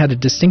her son had a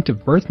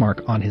distinctive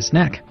birthmark on his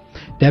neck.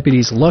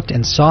 Deputies looked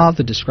and saw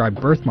the described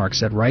birthmark,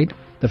 said Wright.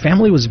 The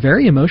family was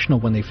very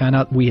emotional when they found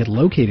out we had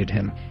located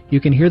him.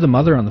 You can hear the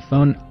mother on the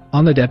phone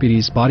on the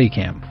deputy's body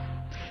cam.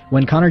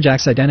 When Connor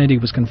Jack's identity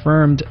was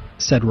confirmed,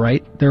 said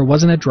Wright, there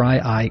wasn't a dry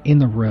eye in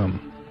the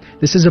room.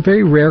 This is a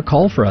very rare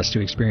call for us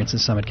to experience in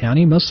Summit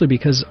County, mostly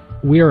because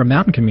we are a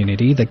mountain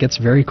community that gets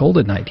very cold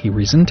at night, he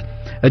reasoned.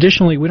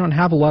 Additionally, we don't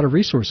have a lot of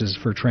resources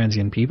for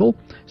transient people,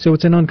 so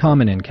it's an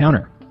uncommon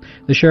encounter.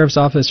 The Sheriff's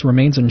Office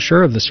remains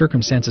unsure of the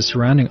circumstances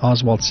surrounding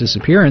Oswald's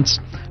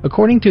disappearance.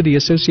 According to the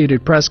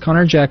Associated Press,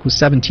 Connor Jack was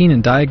 17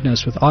 and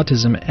diagnosed with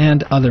autism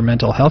and other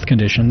mental health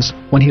conditions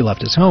when he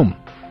left his home.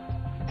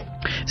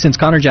 Since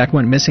Connor Jack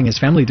went missing, his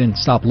family didn't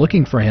stop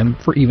looking for him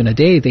for even a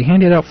day. They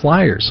handed out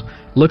flyers,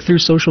 looked through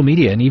social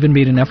media, and even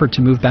made an effort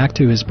to move back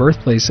to his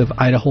birthplace of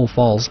Idaho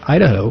Falls,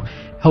 Idaho,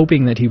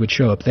 hoping that he would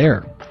show up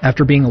there.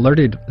 After being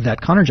alerted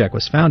that Connor Jack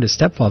was found, his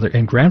stepfather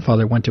and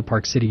grandfather went to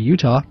Park City,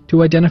 Utah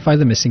to identify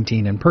the missing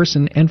teen in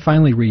person and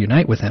finally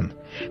reunite with him.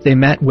 They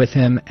met with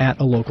him at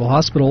a local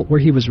hospital where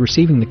he was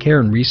receiving the care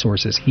and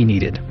resources he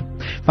needed.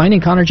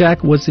 Finding Connor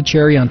Jack was the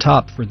cherry on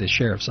top for the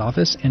Sheriff's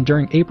Office, and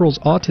during April's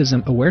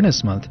Autism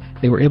Awareness Month,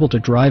 they were able to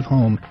drive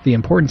home the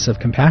importance of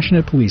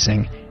compassionate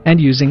policing and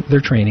using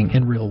their training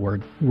in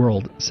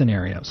real-world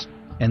scenarios.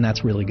 And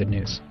that's really good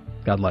news.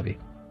 God love you.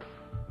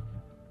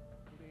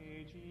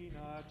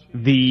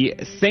 The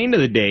saint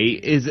of the day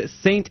is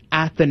Saint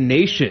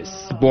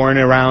Athanasius. Born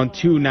around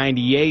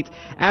 298,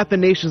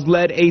 Athanasius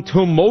led a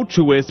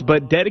tumultuous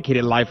but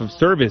dedicated life of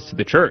service to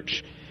the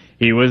church.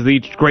 He was the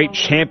great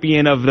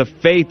champion of the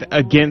faith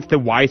against the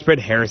widespread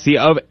heresy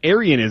of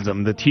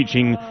Arianism, the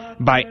teaching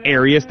by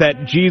Arius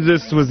that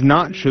Jesus was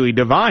not truly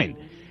divine.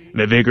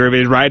 The vigor of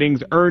his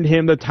writings earned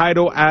him the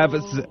title as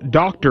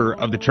Doctor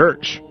of the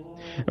Church.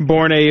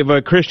 Born of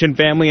a Christian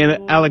family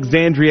in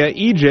Alexandria,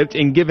 Egypt,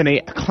 and given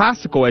a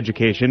classical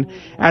education,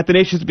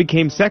 Athanasius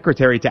became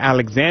secretary to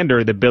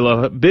Alexander,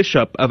 the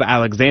bishop of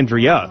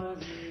Alexandria.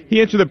 He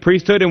entered the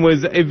priesthood and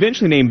was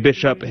eventually named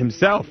bishop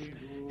himself.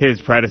 His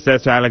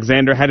predecessor,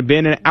 Alexander, had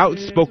been an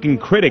outspoken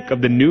critic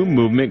of the new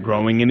movement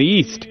growing in the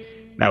East.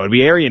 That would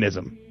be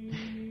Arianism.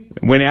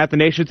 When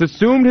Athanasius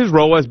assumed his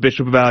role as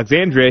Bishop of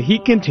Alexandria, he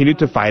continued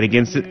to fight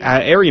against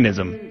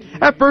Arianism.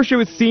 At first, it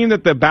would seem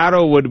that the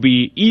battle would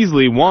be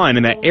easily won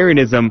and that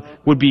Arianism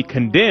would be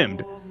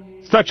condemned.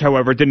 Such,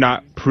 however, did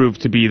not prove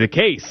to be the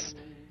case.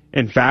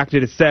 In fact,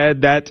 it is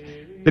said that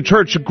the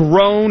church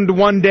groaned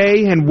one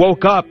day and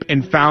woke up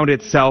and found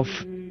itself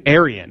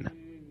Arian.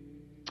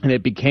 And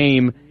it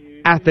became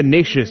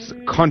Athanasius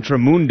contra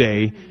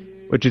mundi,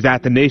 which is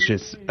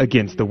Athanasius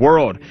against the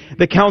world.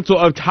 The Council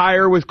of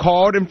Tyre was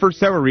called, and for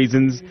several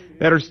reasons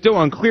that are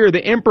still unclear,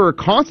 the Emperor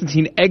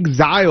Constantine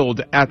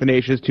exiled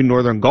Athanasius to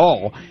northern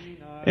Gaul.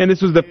 And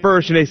this was the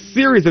first in a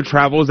series of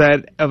travels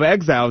of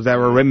exiles that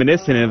were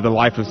reminiscent of the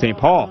life of St.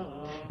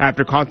 Paul.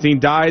 After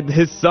Constantine died,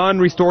 his son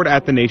restored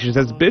Athanasius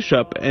as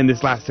bishop, and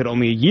this lasted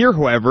only a year,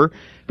 however,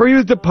 for he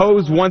was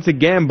deposed once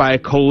again by a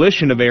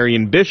coalition of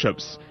Arian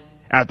bishops.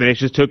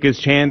 Athanasius took his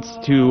chance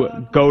to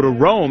go to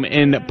Rome,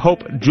 and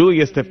Pope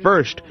Julius I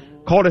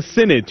called a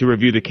synod to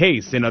review the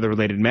case and other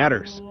related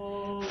matters.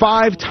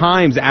 5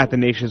 times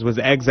Athanasius was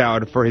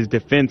exiled for his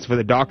defense for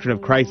the doctrine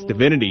of Christ's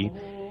divinity.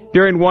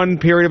 During one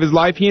period of his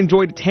life, he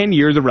enjoyed 10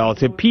 years of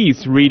relative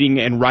peace, reading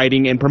and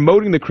writing and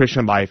promoting the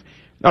Christian life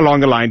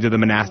along the lines of the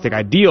monastic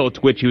ideal to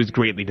which he was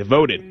greatly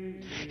devoted.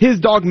 His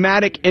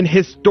dogmatic and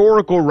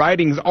historical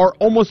writings are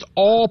almost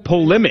all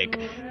polemic,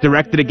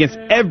 directed against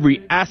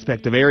every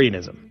aspect of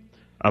Arianism.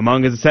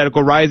 Among his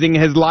ascetical writings,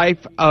 his life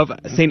of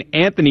St.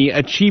 Anthony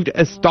achieved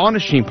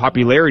astonishing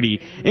popularity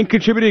and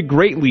contributed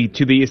greatly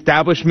to the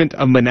establishment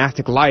of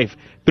monastic life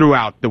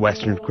throughout the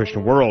Western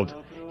Christian world.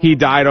 He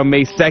died on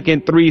May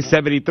 2nd,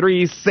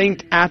 373.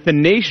 St.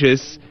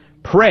 Athanasius,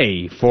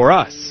 pray for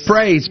us.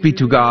 Praise be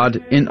to God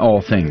in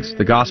all things.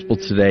 The gospel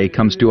today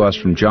comes to us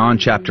from John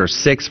chapter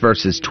 6,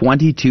 verses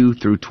 22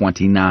 through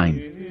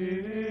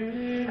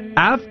 29.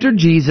 After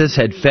Jesus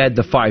had fed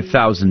the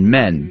 5,000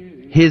 men,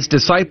 his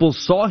disciples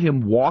saw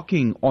him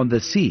walking on the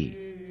sea.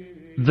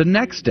 The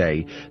next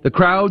day, the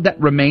crowd that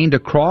remained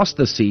across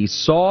the sea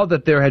saw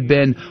that there had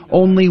been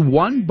only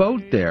one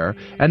boat there,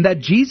 and that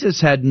Jesus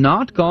had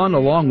not gone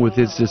along with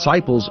his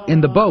disciples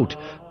in the boat,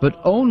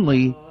 but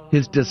only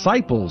his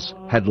disciples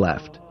had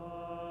left.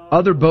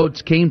 Other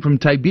boats came from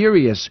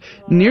Tiberias,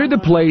 near the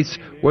place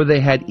where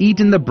they had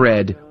eaten the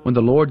bread when the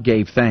Lord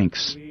gave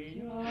thanks.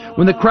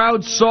 When the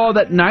crowd saw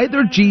that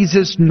neither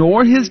Jesus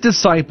nor his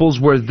disciples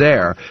were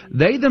there,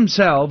 they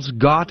themselves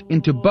got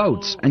into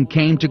boats and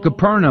came to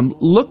Capernaum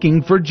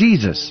looking for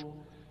Jesus.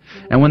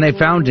 And when they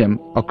found him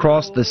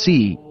across the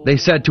sea, they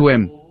said to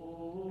him,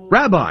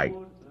 "Rabbi,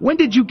 when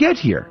did you get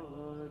here?"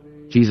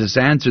 Jesus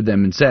answered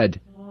them and said,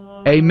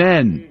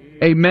 "Amen,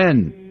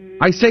 amen.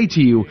 I say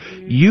to you,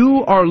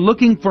 you are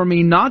looking for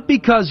me not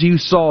because you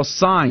saw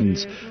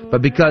signs,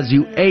 but because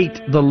you ate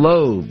the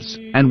loaves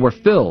and were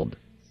filled.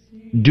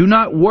 Do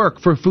not work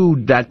for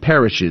food that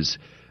perishes,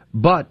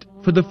 but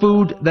for the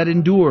food that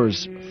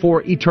endures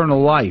for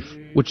eternal life,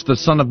 which the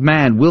Son of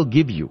Man will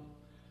give you.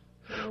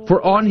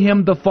 For on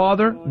him the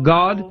Father,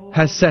 God,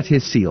 has set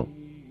his seal."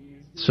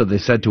 So they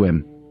said to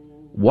him,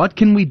 "What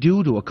can we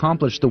do to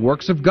accomplish the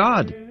works of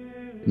God?"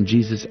 And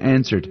Jesus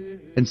answered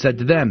and said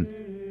to them,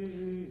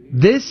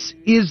 "This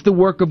is the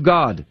work of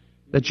God,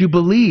 that you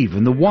believe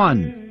in the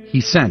one he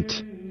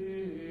sent."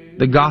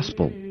 The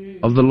Gospel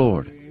of the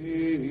Lord.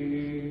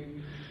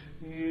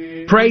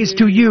 Praise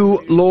to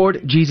you,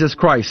 Lord Jesus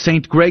Christ.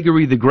 St.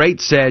 Gregory the Great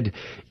said,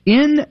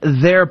 "In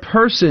their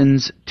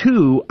persons,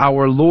 too,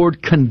 our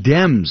Lord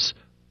condemns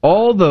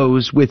all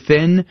those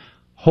within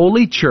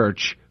Holy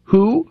Church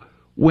who,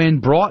 when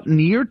brought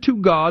near to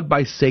God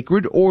by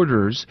sacred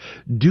orders,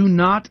 do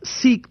not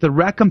seek the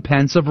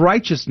recompense of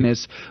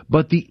righteousness,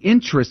 but the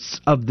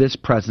interests of this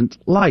present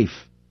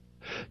life.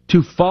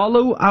 To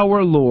follow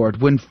our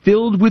Lord when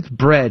filled with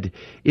bread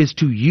is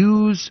to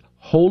use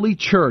Holy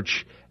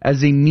Church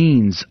as a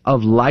means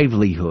of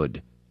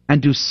livelihood,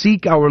 and to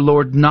seek our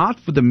Lord not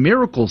for the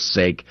miracle's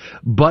sake,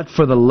 but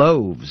for the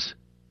loaves,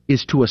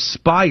 is to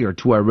aspire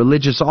to our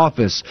religious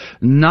office,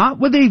 not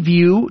with a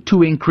view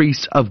to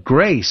increase of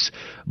grace,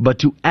 but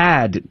to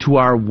add to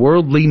our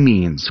worldly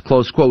means."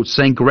 Close quote,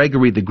 St.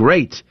 Gregory the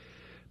Great.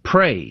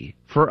 Pray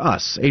for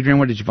us. Adrian,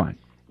 what did you find?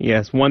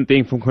 Yes, one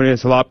thing from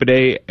Cornelius a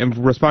Lapide,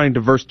 and responding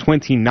to verse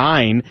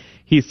 29,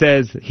 he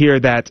says here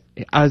that,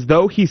 as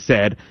though he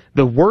said,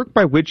 "The work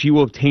by which you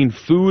will obtain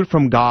food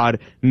from God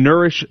to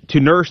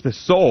nourish the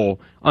soul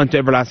unto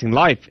everlasting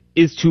life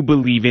is to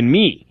believe in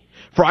me.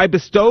 For I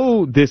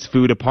bestow this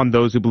food upon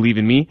those who believe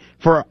in me,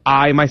 for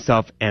I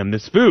myself am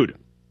this food."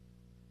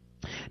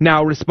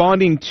 Now,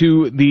 responding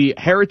to the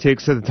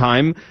heretics at the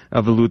time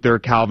of Luther,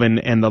 Calvin,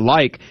 and the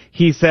like,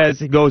 he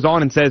goes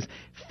on and says,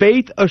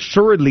 faith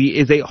assuredly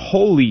is a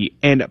holy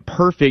and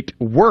perfect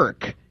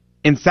work,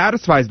 and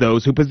satisfies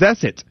those who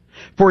possess it.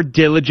 For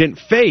diligent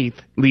faith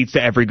leads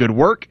to every good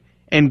work,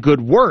 and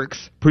good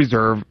works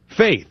preserve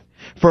faith.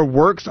 For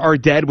works are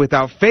dead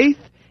without faith,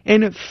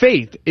 and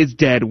faith is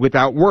dead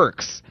without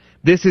works.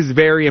 This is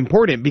very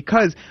important,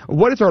 because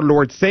what is our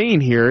Lord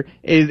saying here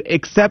is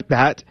accept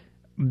that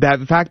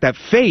the fact that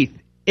faith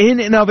in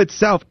and of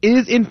itself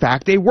is in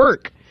fact a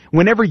work.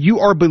 Whenever you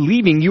are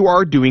believing, you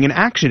are doing an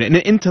action, an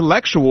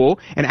intellectual,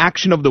 an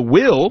action of the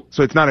will.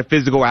 So it's not a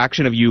physical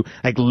action of you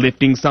like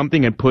lifting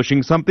something and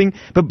pushing something,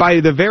 but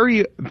by the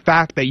very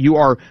fact that you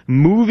are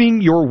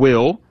moving your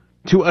will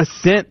to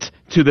assent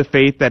to the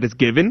faith that is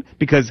given,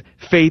 because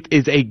faith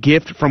is a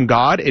gift from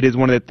God. It is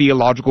one of the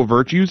theological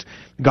virtues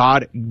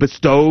God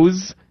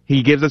bestows.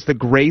 He gives us the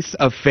grace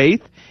of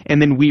faith,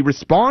 and then we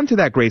respond to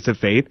that grace of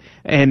faith,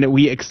 and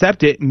we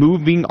accept it,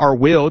 moving our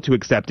will to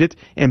accept it,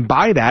 and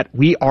by that,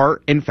 we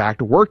are, in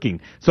fact,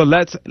 working. So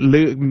let's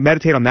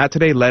meditate on that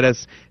today. Let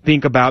us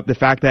think about the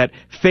fact that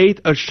faith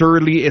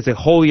assuredly is a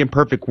holy and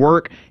perfect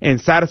work, and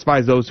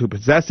satisfies those who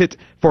possess it.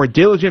 For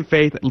diligent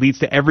faith leads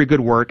to every good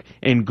work,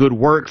 and good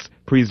works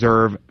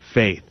preserve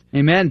faith.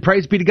 Amen.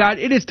 Praise be to God.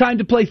 It is time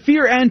to play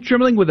Fear and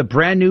Trembling with a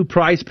brand new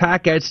prize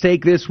pack at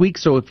stake this week.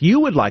 So if you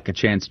would like a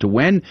chance to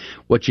win,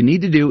 what you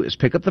need to do is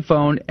pick up the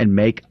phone and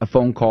make a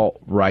phone call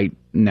right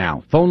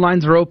now. Phone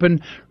lines are open.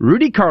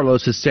 Rudy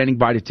Carlos is standing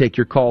by to take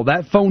your call.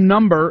 That phone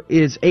number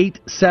is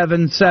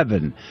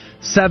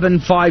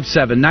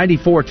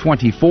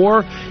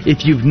 877-757-9424.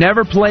 If you've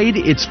never played,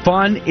 it's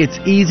fun, it's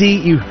easy,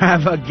 you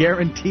have a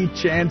guaranteed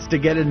chance to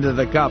get into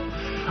the cup.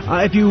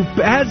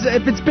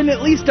 If it's been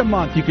at least a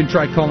month, you can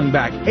try calling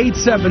back.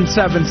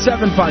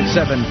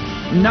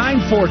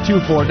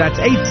 877-757-9424. That's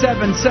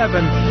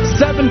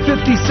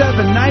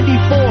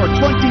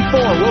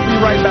 877-757-9424. We'll be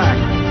right back.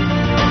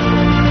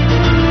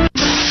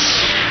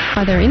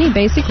 Are there any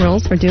basic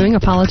rules for doing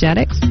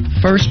apologetics?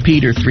 1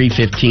 Peter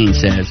 3:15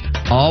 says,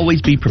 always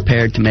be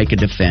prepared to make a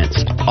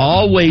defense.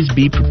 Always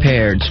be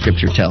prepared,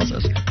 Scripture tells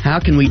us. How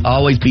can we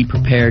always be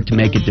prepared to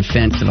make a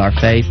defense of our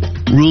faith?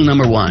 Rule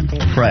number 1,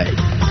 pray.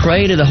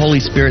 Pray to the Holy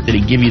Spirit that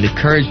He give you the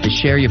courage to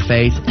share your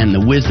faith and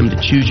the wisdom to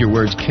choose your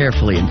words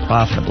carefully and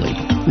profitably.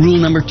 Rule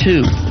number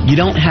 2, you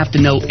don't have to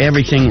know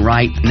everything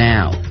right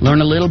now.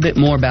 Learn a little bit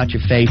more about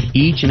your faith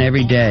each and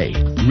every day.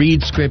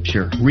 Read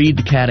Scripture, read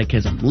the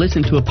Catechism,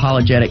 listen to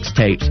apologetics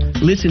tapes,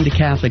 listen to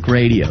Catholic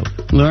radio.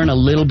 Learn a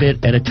little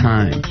bit at a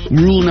time.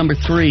 Rule number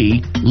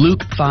 3,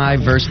 Luke 5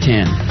 verse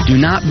 10. Do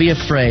not be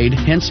afraid,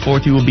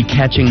 henceforth you will be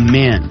catching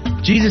men.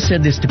 Jesus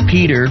said this to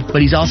Peter,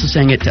 but He's also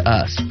saying it to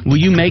us. Will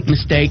you make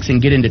mistakes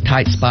and get into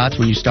tight spots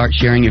when you start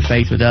sharing your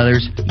faith with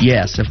others?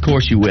 Yes, of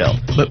course you will.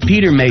 But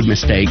Peter made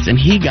mistakes and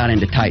he got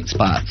into tight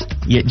spots.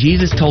 Yet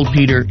Jesus told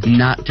Peter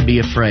not to be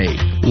afraid.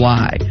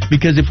 Why?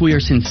 Because if we are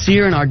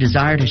sincere in our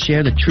desire to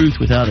share the truth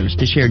with others,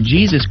 to share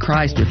Jesus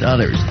Christ with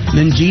others,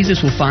 then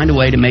Jesus will find a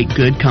way to make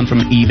good come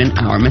from even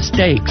our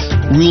mistakes.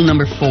 Rule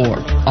number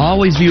 4,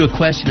 always view a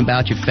question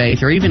about your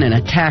faith or even an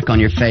attack on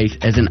your faith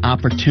as an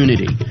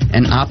opportunity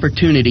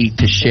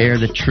to share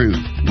the truth.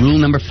 Rule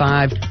number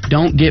 5,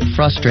 don't get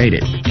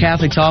frustrated.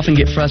 Catholics often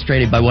get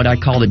frustrated by what I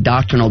call the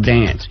doctrinal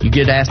dance. You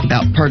get asked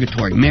about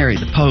purgatory, Mary,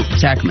 the Pope,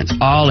 sacraments,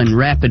 all in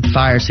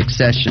rapid-fire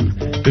succession.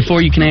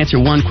 Before you can answer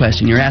one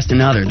question, you're asked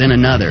another, then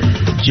another.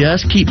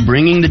 Just keep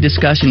bringing the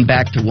discussion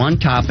back to one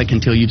topic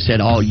until you've said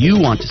all you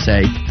want to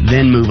say,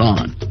 then move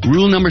on.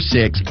 Rule number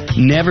 6,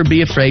 never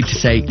be afraid to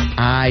say,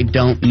 I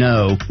don't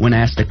know, when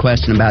asked a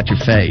question about your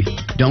faith.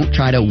 Don't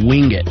try to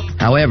wing it.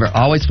 However,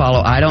 always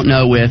follow I don't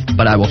know with,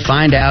 but I will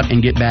find out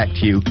and get back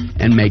to you,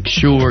 and make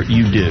sure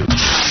you do.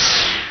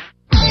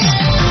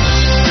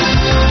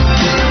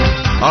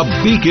 A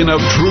beacon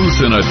of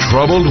truth in a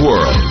troubled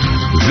world.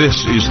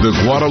 This is the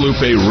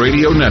Guadalupe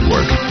Radio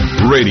Network,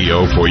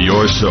 radio for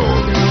your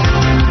soul.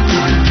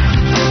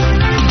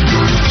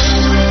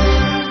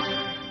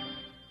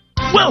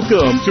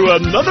 Welcome to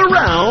another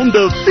round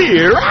of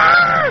Fear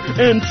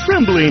and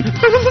Trembling,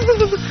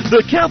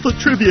 the Catholic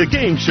trivia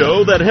game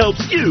show that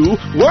helps you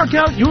work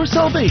out your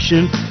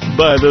salvation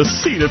by the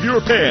seat of your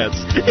pants.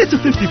 It's a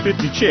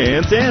 50-50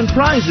 chance and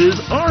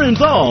prizes are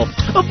involved.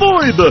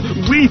 Avoid the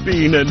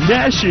weeping and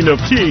gnashing of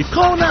teeth.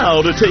 Call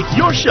now to take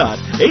your shot.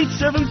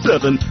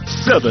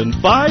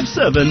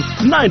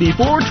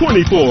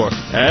 877-757-9424.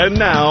 And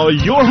now,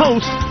 your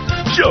host,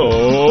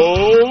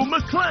 Joe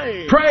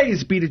McClain.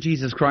 Praise be to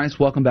Jesus Christ.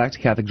 Welcome back to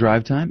Catholic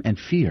Drive Time and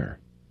Fear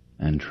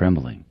and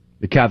Trembling,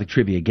 the Catholic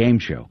trivia game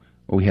show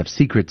where we have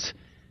secrets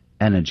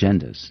and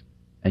agendas.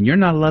 And you're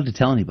not allowed to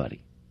tell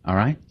anybody, all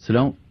right? So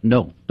don't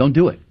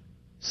do it.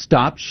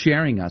 Stop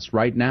sharing us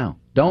right now.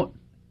 Don't.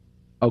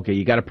 Okay,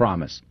 you got to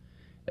promise.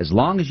 As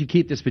long as you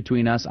keep this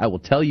between us, I will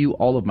tell you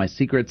all of my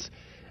secrets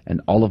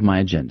and all of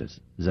my agendas.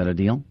 Is that a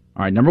deal?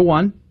 All right, number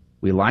 1,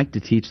 we like to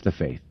teach the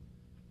faith.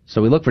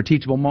 So we look for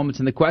teachable moments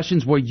in the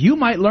questions where you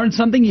might learn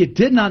something you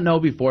did not know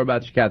before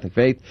about your Catholic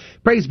faith.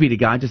 Praise be to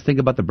God. Just think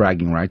about the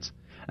bragging rights.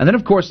 And then,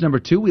 of course, number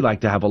 2, we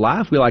like to have a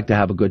laugh. We like to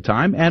have a good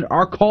time. And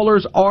our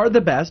callers are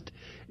the best.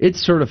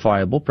 It's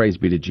certifiable. Praise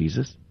be to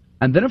Jesus.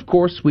 And then, of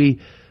course, we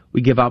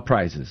give out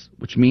prizes,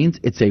 which means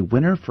it's a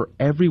winner for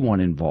everyone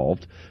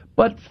involved.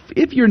 But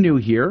if you're new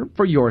here,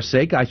 for your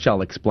sake, I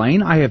shall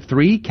explain. I have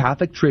 3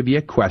 Catholic trivia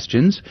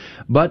questions,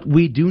 but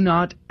we do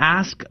not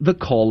ask the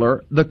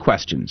caller the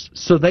questions.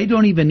 So they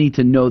don't even need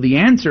to know the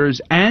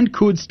answers and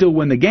could still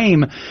win the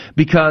game,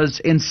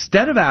 because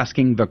instead of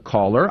asking the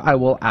caller, I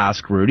will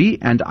ask Rudy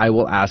and I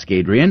will ask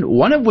Adrian,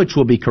 one of which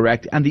will be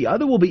correct and the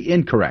other will be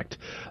incorrect.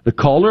 The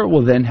caller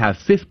will then have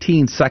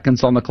 15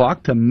 seconds on the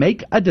clock to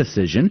make a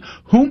decision.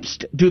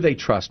 Whomst do they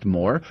trust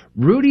more,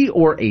 Rudy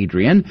or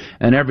Adrian?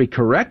 And every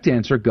correct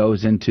answer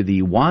goes into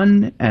the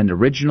one and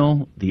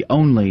original, the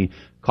only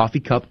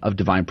coffee cup of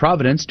Divine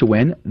Providence to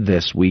win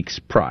this week's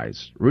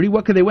prize. Rudy,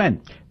 what could they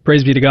win?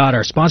 Praise be to God.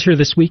 Our sponsor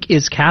this week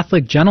is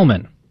Catholic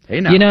Gentleman.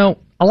 Hey, now. You know,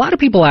 a lot of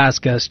people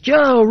ask us,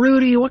 Joe,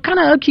 Rudy, what kind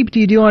of upkeep do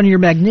you do on your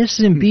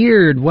magnificent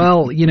beard?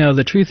 Well, you know,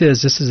 the truth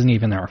is this isn't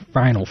even our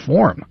final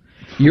form.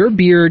 Your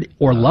beard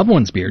or loved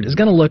one's beard is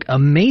going to look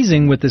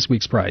amazing with this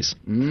week's prize.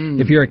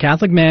 If you're a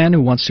Catholic man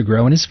who wants to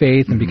grow in his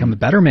faith and become a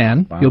better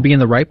man, you'll be in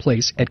the right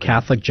place at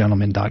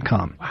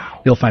CatholicGentleman.com.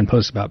 You'll find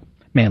posts about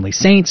manly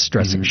saints,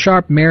 dressing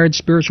sharp, marriage,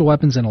 spiritual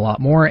weapons, and a lot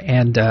more,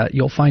 and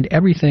you'll find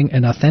everything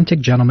an authentic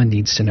gentleman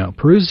needs to know.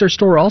 Peruse their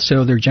store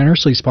also. They're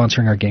generously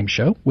sponsoring our game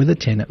show with a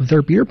tin of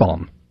their beer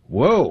balm.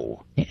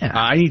 Whoa. Yeah.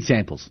 I need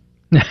samples.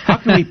 How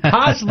can we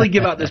possibly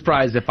give out this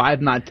prize if I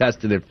have not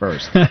tested it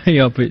first?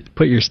 You'll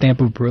put your stamp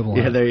of approval on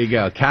it. Yeah, there you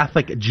go.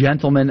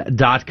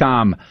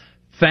 CatholicGentleman.com.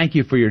 Thank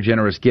you for your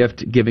generous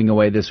gift giving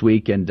away this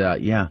week. And,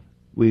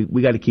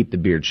 we got to keep the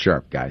beard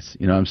sharp, guys.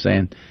 You know what I'm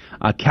saying?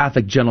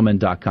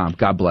 CatholicGentleman.com.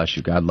 God bless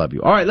you. God love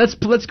you. All right, let's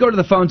go to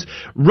the phones.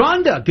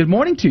 Rhonda, good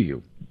morning to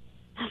you.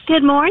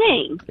 Good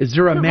morning. Is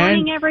there a Good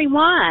morning,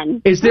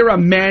 everyone. Is there a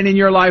man in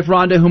your life,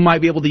 Rhonda, who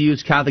might be able to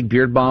use Catholic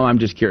beard balm? I'm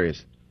just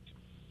curious.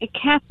 A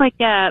Catholic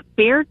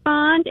beard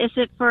bond? Is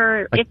it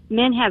for if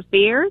men have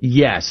beards?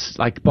 Yes,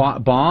 like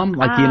balm,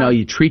 like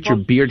you treat your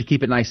beard to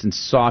keep it nice and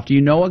soft. Do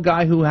you know a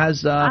guy who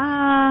has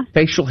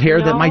facial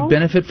hair that might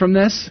benefit from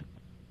this?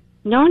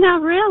 No,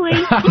 not really.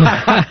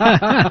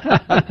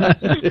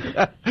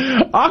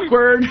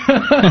 Awkward.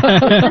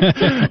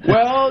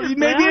 Well,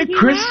 maybe a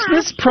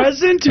Christmas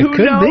present. Who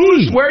could knows?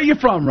 be. Where are you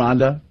from,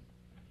 Rhonda?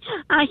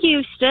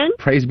 Houston.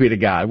 Praise be to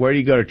God. Where do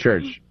you go to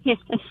church? Yes,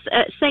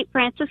 St.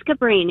 Francis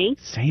Cabrini.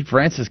 St.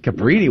 Francis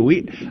Cabrini.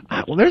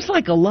 Well, there's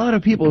like a lot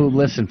of people who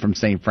listen from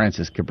St.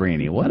 Francis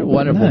Cabrini. What a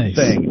wonderful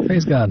thing.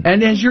 Praise God.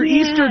 And has your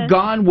Easter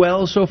gone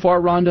well so far,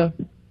 Rhonda?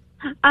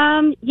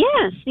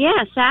 Yes.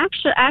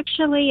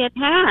 Actually, it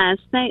has.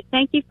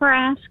 Thank you for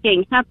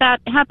asking. How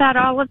about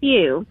all of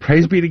you?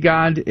 Praise be to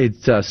God.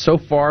 It's so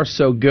far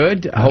so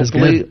good.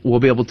 Hopefully, we'll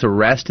be able to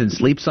rest and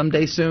sleep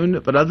someday soon.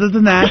 But other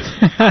than that,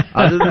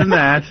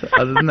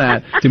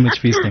 too much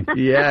feasting.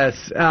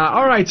 Yes.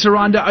 All right, so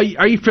Rhonda,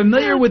 are you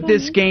familiar with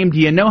this game? Do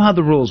you know how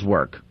the rules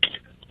work?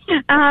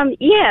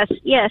 Yes.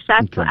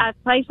 I've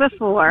played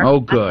before.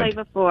 Oh, good. I've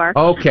played before.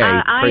 Okay.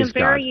 I am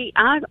very.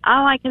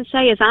 All I can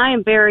say is I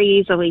am very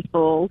easily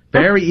fooled.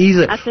 Very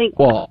easily. I think.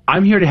 Well,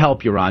 I'm here to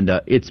help you,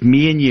 Rhonda. It's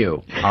me and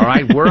you. All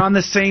right, we're on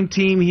the same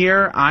team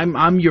here.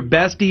 I'm your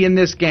bestie in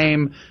this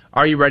game.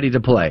 Are you ready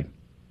to play?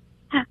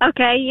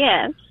 Okay.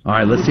 Yes. All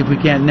right. Let's see if we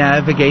can't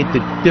navigate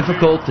the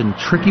difficult and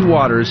tricky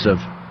waters of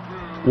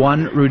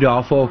one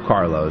Rudolfo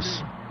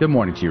Carlos. Good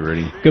morning to you,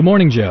 Rudy. Good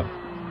morning, Joe.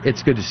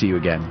 It's good to see you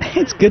again.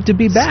 It's good to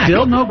be back.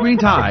 Still no green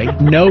tie.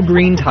 No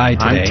green tie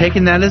today. I'm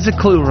taking that as a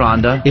clue,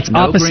 Rhonda. It's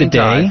no opposite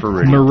day,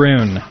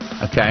 maroon.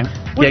 Okay.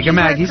 Would you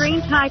wear green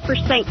tie for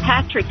St.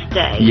 Patrick's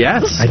Day?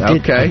 Yes. I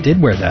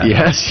did wear that.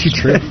 Yes, you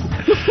did.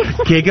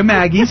 Giga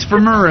Maggie's for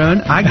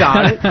maroon. I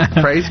got it.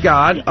 Praise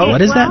God. Oh,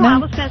 what is that now? I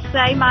was going to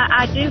say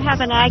I do have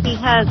an Aggie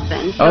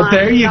husband. So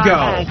there you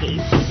go.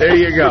 There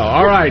you go.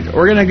 All right.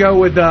 We're going to go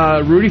with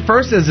Rudy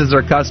first, as is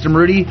our custom.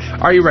 Rudy,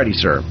 are you ready,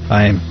 sir?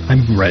 I'm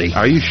ready.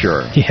 Are you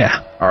sure?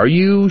 Yeah. Are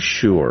you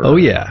sure? Oh,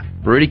 yeah.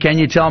 Rudy, can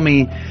you tell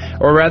me,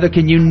 or rather,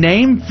 can you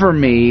name for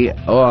me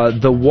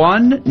the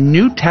one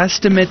New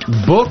Testament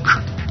book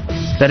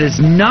that is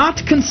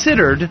not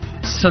considered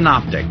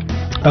synoptic?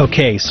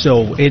 Okay,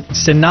 so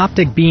it's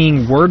synoptic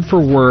being word for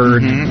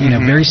word,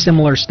 very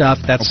similar stuff.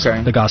 That's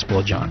the Gospel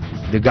of John.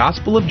 The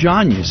Gospel of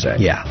John, you say?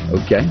 Yeah.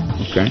 Okay.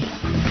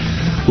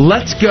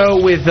 Let's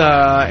go with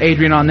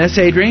Adrian on this.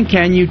 Adrian,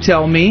 can you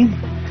tell me,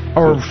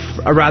 or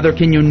rather,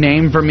 can you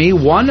name for me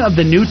one of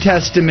the New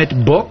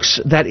Testament books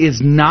that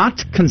is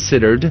not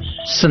considered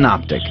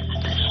synoptic?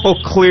 Well,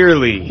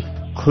 clearly,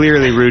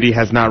 Rudy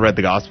has not read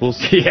the Gospels.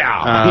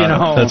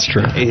 Yeah, that's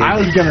true. I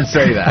was going to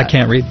say that. I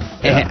can't read.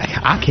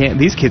 I can't.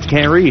 These kids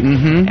can't read.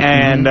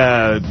 And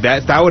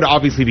that would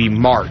obviously be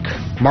Mark.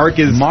 Mark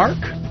is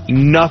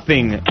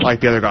nothing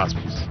like the other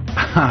Gospels.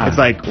 It's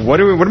like, what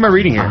am I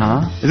reading here?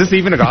 Is this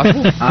even a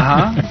Gospel?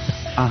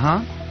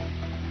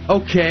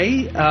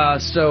 Okay,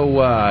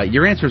 so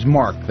your answer is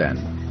Mark then.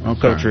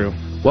 Okay. So true.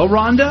 Well,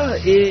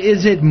 Rhonda,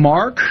 is it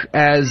Mark,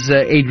 as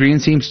Adrian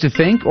seems to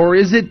think, or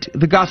is it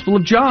the Gospel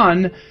of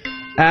John,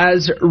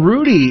 As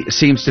Rudy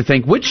seems to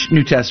think, which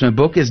New Testament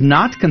book is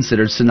not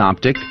considered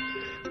synoptic?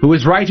 Who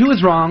is right, who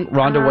is wrong?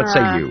 Rhonda, what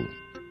say you?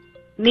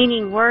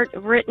 Meaning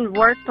written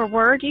word for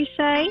word, you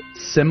say?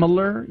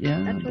 Similar,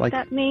 yeah. That's what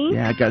that means?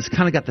 Yeah, it's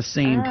kind of got the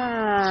same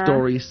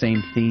stories,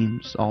 same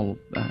themes, all of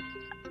that.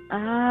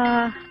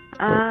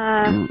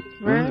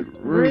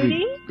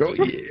 Rudy? Go,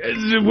 yes.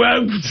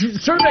 Well,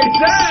 survey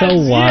says.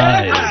 So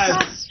wise.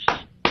 Yes.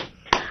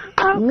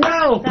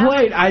 Well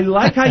played. I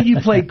like how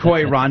you played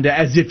coy, Rhonda,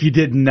 as if you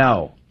didn't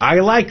know. I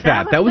like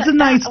that. That was a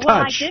nice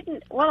touch.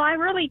 I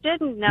really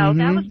didn't know.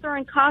 That was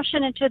throwing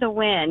caution into the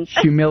wind.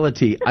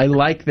 Humility. I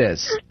like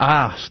this.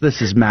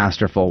 This is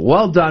masterful.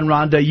 Well done,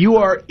 Rhonda. You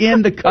are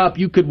in the cup.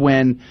 You could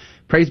win.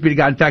 Praise be to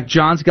God. In fact,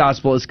 John's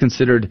gospel is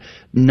considered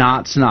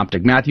not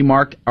synoptic. Matthew,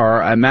 Mark,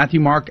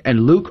 and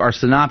Luke are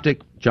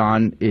synoptic.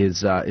 John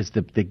is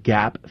the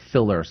gap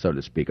filler, so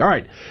to speak. All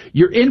right,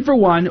 you're in for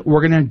one.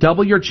 We're going to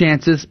double your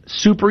chances.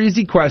 Super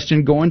easy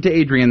question. Going to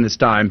Adrian this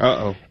time.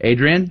 Uh-oh.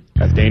 Adrian?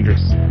 That's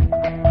dangerous.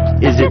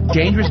 Is it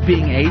dangerous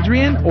being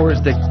Adrian, or is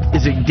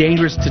it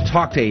dangerous to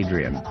talk to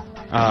Adrian?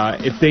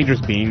 It's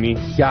dangerous being me.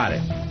 Got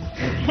it.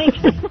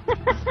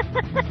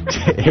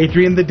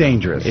 Adrian the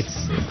Dangerous.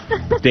 It's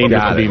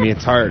dangerous to be me.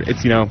 It's hard.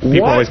 It's,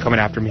 people are always coming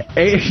after me.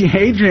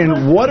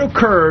 Adrian, what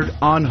occurred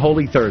on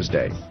Holy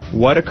Thursday?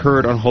 What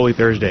occurred on Holy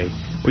Thursday?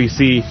 Well, you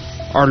see,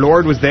 our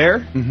Lord was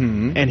there,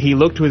 and he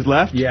looked to his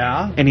left,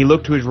 and he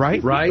looked to his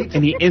right,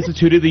 and he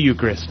instituted the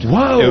Eucharist.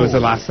 Whoa! It was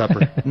the Last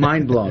Supper.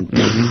 Mind blown.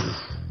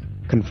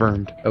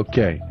 Confirmed.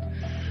 Okay.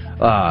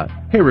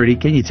 Hey, Rudy,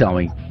 can you tell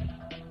me,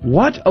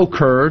 what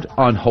occurred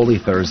on Holy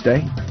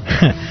Thursday?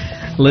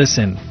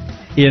 Listen,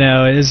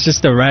 it's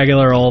just a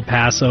regular old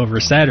Passover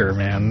Seder,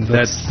 man.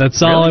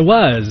 That's all it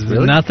was.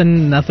 Really?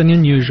 Nothing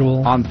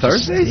unusual. On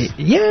Thursdays?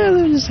 Yeah,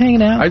 they were just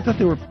hanging out. I thought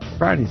they were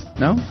Fridays.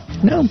 No?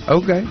 No.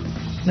 Okay.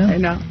 No. Hey,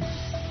 now.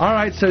 All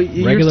right, so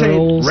you're Regular saying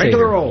old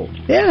regular Seder. old.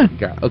 Yeah.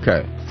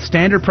 Okay.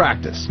 Standard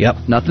practice.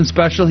 Yep. Nothing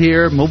special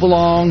here. Move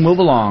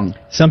along.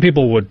 Some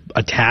people would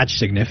attach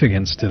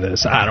significance to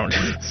this. I don't.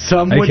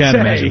 Some I would can't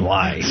say. imagine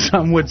why.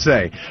 Some would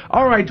say.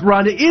 All right,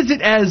 Rhonda, is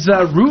it as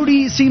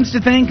Rudy seems to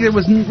think, there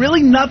was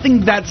really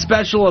nothing that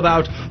special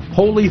about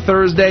Holy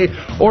Thursday,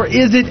 or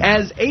is it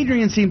as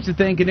Adrian seems to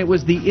think, and it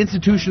was the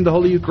institution of the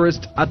Holy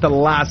Eucharist at the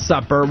Last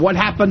Supper? What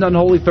happened on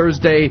Holy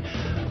Thursday?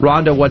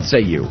 Rhonda, what say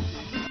you?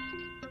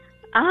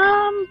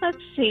 Let's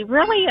see.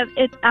 Really,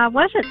 I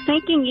wasn't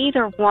thinking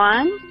either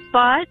one,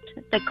 but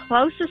the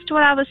closest to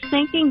what I was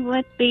thinking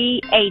would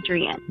be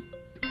Adrian.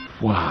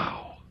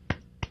 Wow.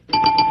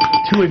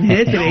 To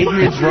admit that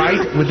Adrian's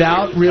right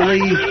without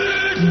really...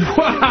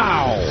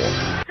 Wow.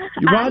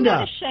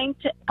 Rhonda,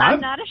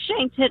 I'm not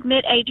ashamed to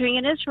admit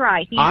Adrian is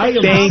right.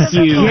 Thank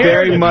you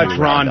very much,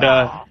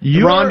 Rhonda.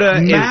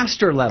 Rhonda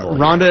master level.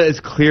 Rhonda is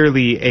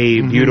clearly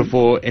a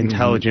beautiful,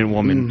 intelligent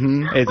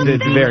woman. It's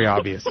very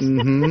obvious.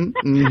 Thank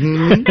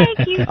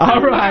you.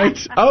 All right.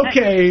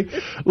 Okay.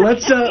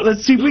 Let's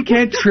see if we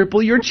can't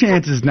triple your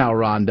chances now,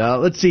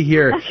 Rhonda. Let's see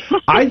here.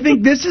 I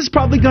think this is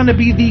probably going to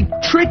be the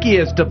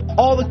trickiest of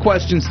all the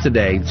questions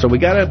today, so we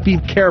got to be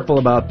careful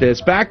about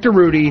this. Back to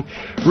Rudy.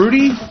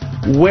 Rudy,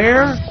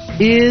 where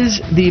is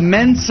the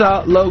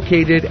Mensa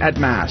located at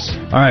Mass?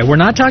 All right, we're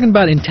not talking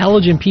about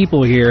intelligent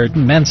people here at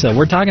Mensa.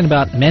 We're talking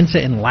about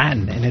Mensa in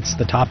Latin, and it's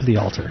the top of the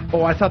altar.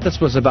 Oh, I thought this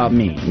was about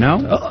me. No?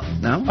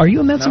 No? Are you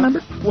a Mensa member?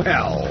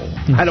 Well,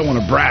 I don't want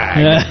to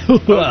brag.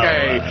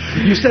 Okay.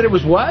 You said it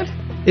was what?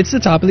 It's the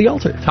top of the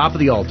altar. Top of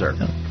the altar.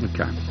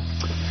 Okay.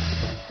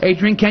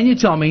 Adrian, can you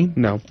tell me?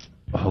 No.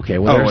 Okay,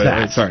 well, there's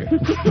that. Sorry.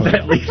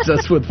 That leaves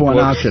us with one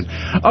option.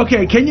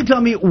 Okay, can you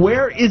tell me,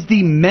 where is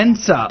the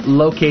Mensa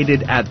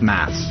located at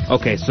Mass?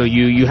 Okay, so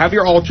you have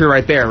your altar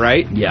right there,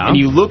 right? Yeah. And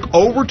you look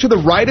over to the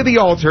right of the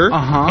altar,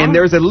 and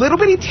there's a little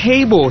bitty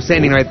table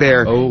standing right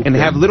there, and they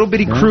have little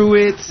bitty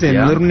cruets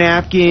and little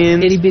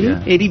napkins. Itty bitty?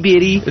 Itty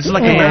bitty. This is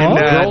like and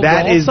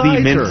that is the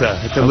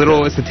Mensa.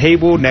 It's a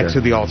table next to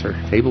the altar.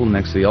 Table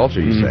next to the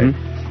altar, you say?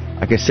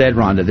 Like I said,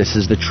 Rhonda, this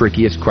is the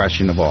trickiest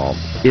question of all.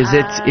 Is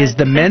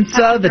the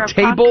Mensa the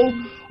table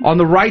on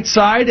the right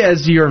side,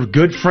 as your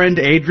good friend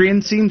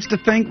Adrian seems to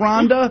think,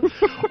 Rhonda?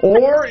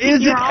 Or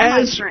is it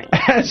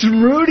as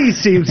Rudy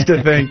seems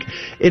to think,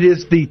 it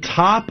is the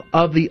top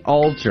of the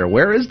altar?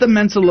 Where is the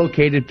Mensa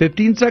located?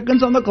 15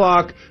 seconds on the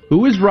clock.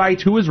 Who is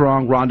right? Who is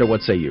wrong? Rhonda,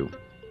 what say you?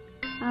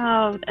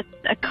 Oh,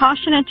 a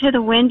caution into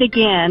the wind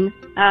again.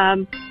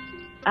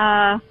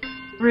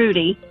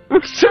 Rudy.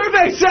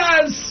 Survey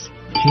says...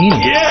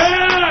 Genius.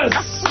 Yes!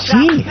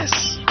 Genius.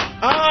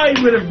 I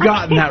would have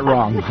gotten that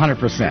wrong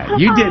 100%.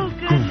 You did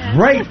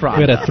great, Rhonda.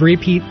 We had a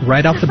three-peat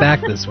right off the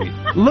back this week.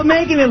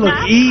 Making it look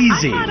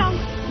easy.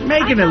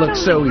 Making it look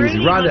so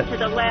easy. Rhonda. Look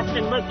to the left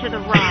and look to the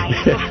right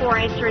before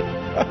answering.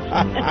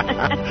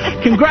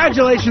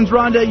 Congratulations,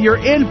 Rhonda.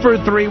 You're in for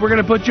 3. We're going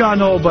to put you on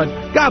hold, but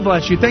God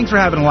bless you. Thanks for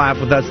having a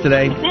laugh with us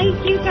today.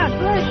 Thank you. God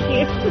bless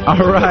you.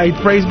 All right.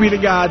 Praise be to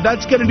God.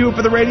 That's going to do it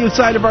for the radio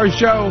side of our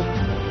show.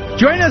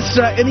 Join us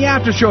in the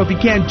after show if you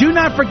can. Do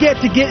not forget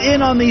to get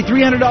in on the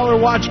 $300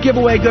 watch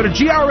giveaway. Go to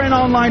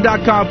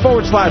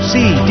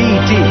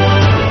grnonline.com/CDT.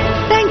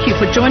 Thank Thank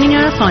you for joining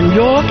us on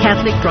Your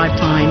Catholic Drive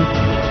Time,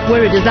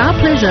 where it is our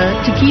pleasure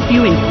to keep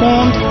you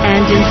informed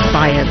and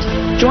inspired.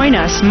 Join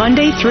us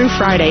Monday through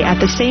Friday at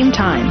the same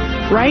time,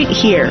 right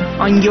here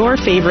on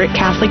your favorite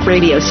Catholic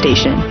radio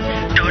station.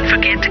 Don't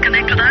forget to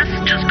connect with us.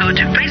 Just go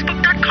to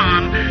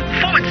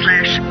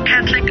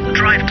facebook.com/Catholic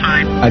Drive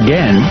Time.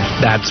 Again,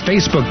 that's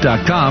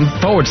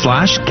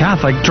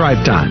facebook.com/Catholic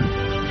Drive Time.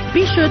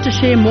 Be sure to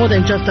share more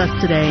than just us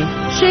today.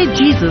 Share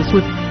Jesus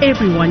with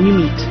everyone you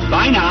meet.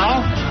 Bye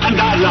now, and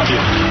God love you.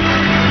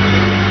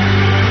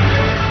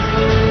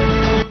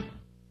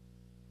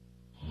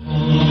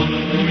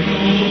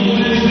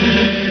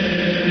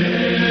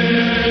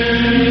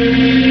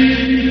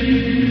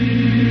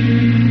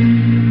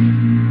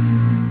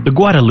 The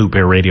Guadalupe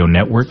Radio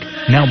Network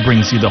now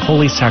brings you the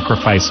Holy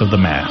Sacrifice of the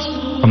Mass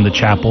from the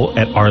chapel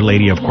at Our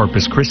Lady of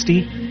Corpus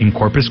Christi in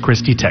Corpus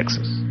Christi,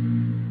 Texas.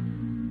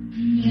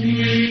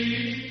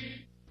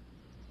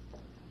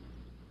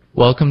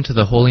 Welcome to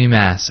the Holy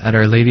Mass at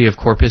Our Lady of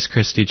Corpus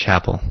Christi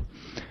Chapel.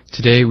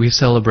 Today we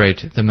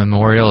celebrate the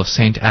memorial of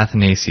Saint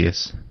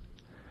Athanasius.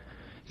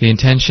 The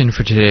intention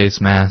for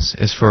today's Mass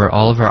is for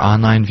all of our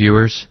online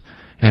viewers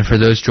and for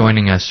those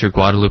joining us through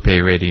Guadalupe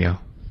Radio.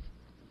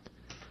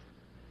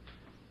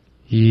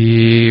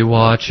 Ye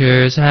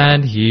watchers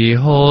and ye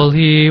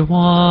holy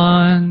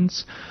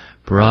ones,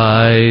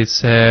 bright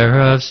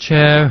seraphs,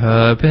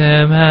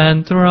 cherubim,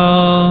 and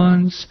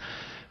thrones,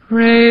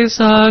 raise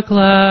a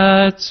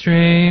glad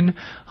strain,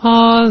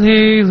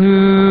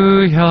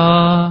 Alleluia.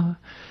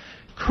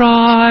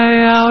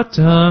 Cry out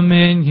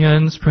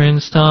dominions,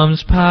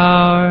 princedoms,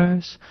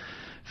 powers,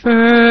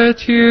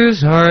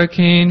 virtues,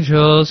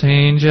 archangels,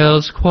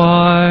 angels,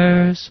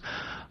 choirs,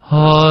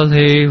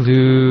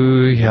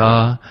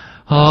 Alleluia.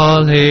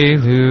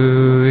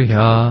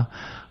 Alleluia,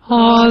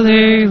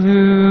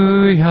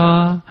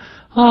 Alleluia,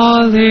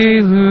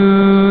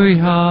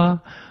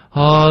 Alleluia,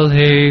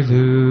 Alleluia.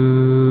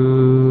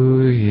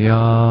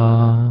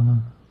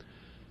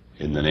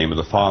 In the name of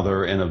the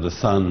Father, and of the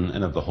Son,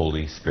 and of the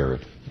Holy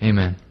Spirit.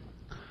 Amen.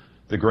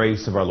 The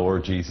grace of our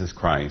Lord Jesus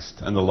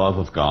Christ, and the love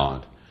of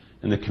God,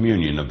 and the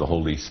communion of the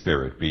Holy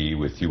Spirit be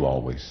with you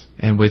always.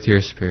 And with your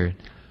spirit.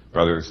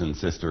 Brothers and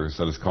sisters,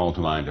 let us call to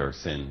mind our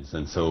sins,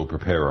 and so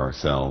prepare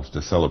ourselves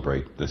to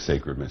celebrate the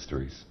sacred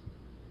mysteries.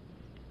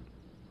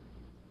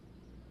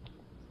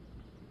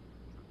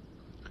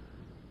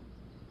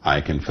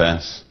 I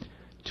confess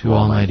to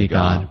Almighty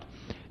God,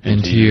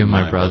 and to you,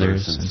 my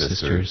brothers and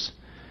sisters,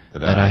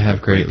 that I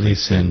have greatly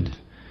sinned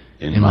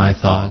in my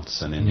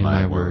thoughts and in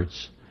my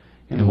words,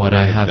 in what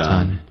I have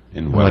done,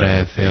 in what I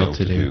have failed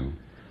to do,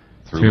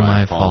 through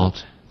my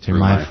fault, through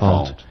my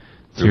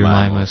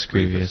most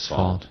grievous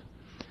fault.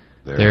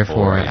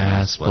 Therefore I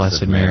ask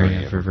Blessed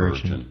Mary, ever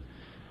Virgin,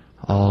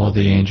 all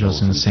the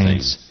angels and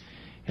saints,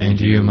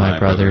 and you, my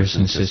brothers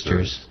and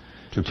sisters,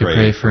 to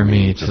pray for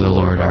me to the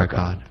Lord our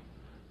God.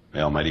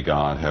 May Almighty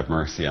God have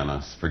mercy on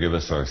us, forgive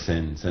us our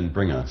sins, and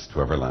bring us to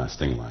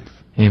everlasting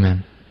life.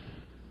 Amen.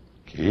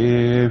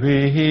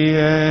 Kyrie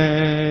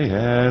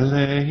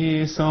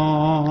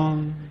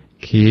eleison.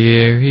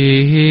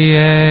 Kyrie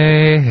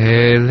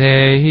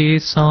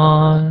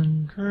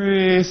eleison.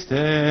 Christe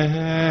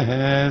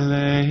eleison.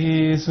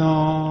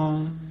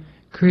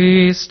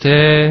 Christe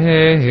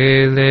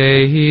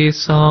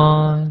eleison.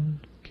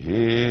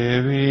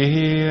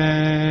 Kyrie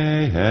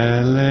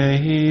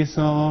eleison.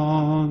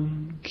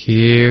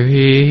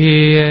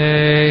 Kyrie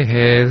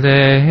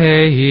eleison.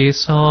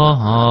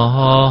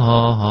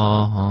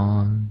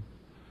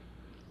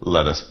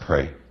 Let us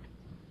pray.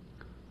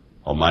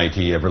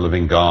 Almighty,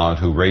 ever-living God,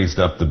 who raised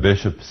up the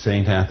Bishop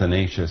St.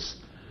 Athanasius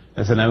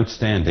as an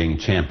outstanding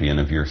champion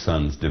of your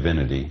Son's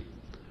divinity,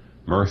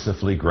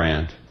 mercifully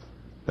grant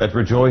that,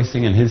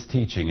 rejoicing in his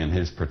teaching and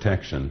his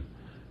protection,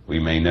 we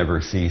may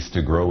never cease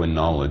to grow in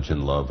knowledge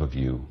and love of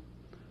you.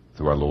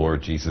 Through our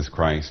Lord Jesus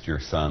Christ, your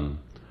Son,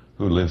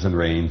 who lives and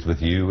reigns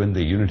with you in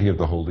the unity of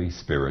the Holy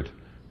Spirit,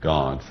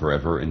 God,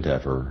 forever and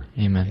ever.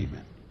 Amen.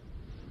 Amen.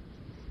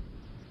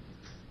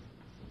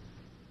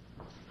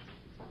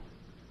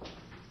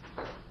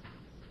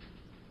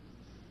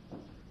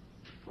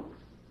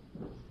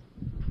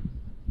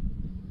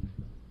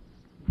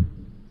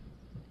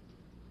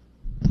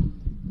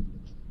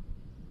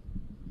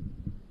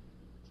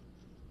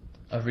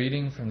 A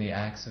reading from the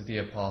Acts of the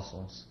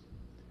Apostles.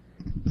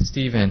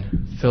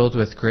 Stephen, filled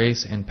with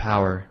grace and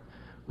power,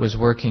 was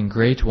working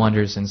great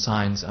wonders and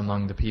signs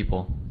among the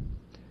people.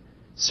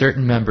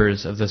 Certain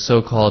members of the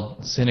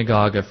so-called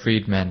Synagogue of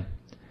Freedmen,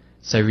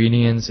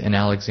 Cyrenians and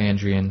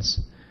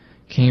Alexandrians,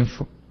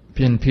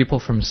 people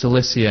from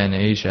Cilicia and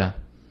Asia,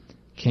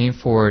 came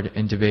forward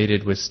and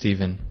debated with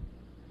Stephen.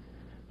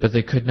 But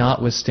they could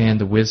not withstand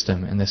the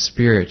wisdom and the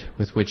spirit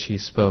with which he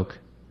spoke.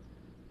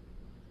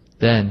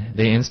 Then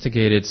they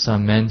instigated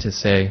some men to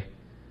say,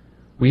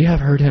 "We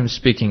have heard him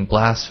speaking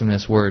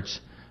blasphemous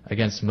words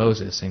against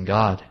Moses and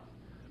God."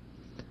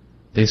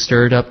 They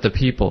stirred up the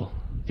people,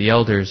 the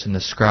elders and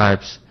the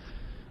scribes,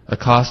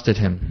 accosted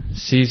him,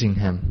 seizing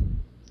him,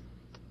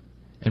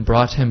 and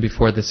brought him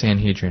before the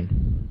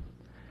Sanhedrin.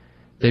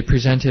 They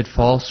presented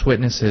false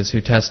witnesses who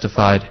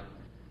testified,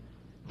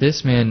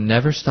 "This man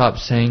never stopped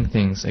saying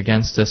things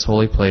against this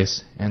holy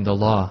place and the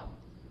law.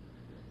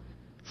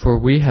 For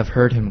we have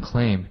heard him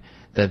claim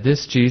that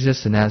this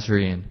Jesus the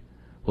Nazarene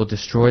will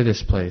destroy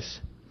this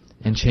place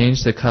and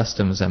change the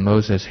customs that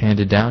Moses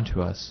handed down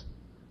to us."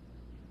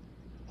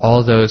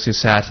 All those who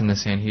sat in the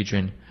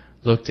Sanhedrin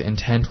looked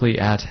intently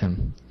at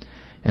him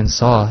and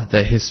saw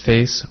that his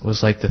face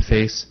was like the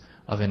face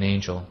of an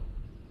angel.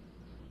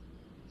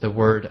 The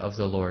word of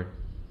the Lord.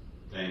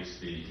 Thanks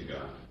be to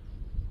God.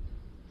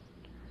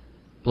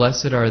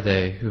 Blessed are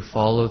they who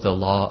follow the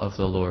law of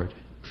the Lord.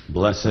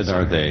 Blessed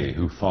are they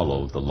who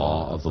follow the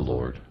law of the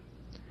Lord.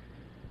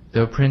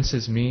 Though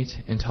princes meet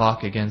and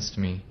talk against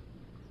me,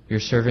 your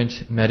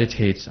servant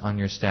meditates on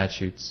your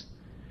statutes.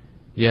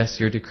 Yes,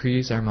 your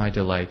decrees are my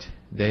delight.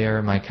 They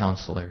are my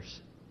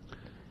counselors.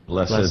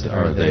 Blessed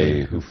are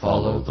they who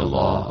follow the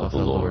law of the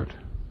Lord.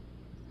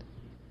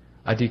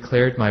 I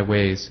declared my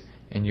ways,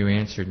 and you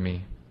answered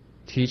me.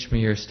 Teach me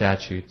your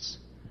statutes.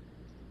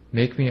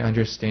 Make me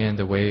understand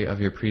the way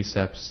of your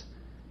precepts,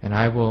 and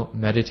I will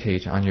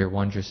meditate on your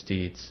wondrous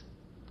deeds.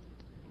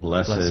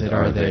 Blessed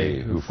are they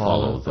who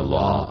follow the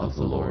law of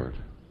the Lord.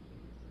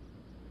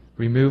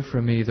 Remove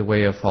from me the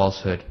way of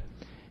falsehood,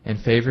 and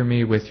favor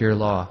me with your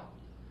law.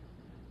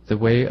 The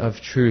way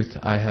of truth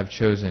I have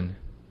chosen.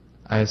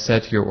 I have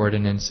set your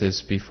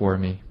ordinances before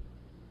me.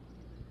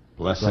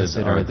 Blessed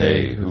are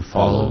they who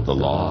follow the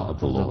law of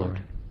the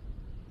Lord.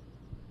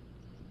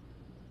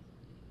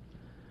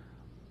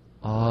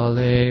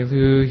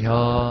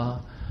 Alleluia,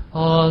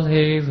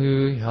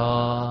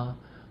 Alleluia,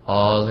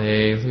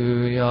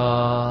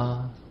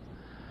 Alleluia,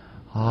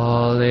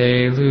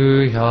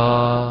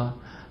 Alleluia,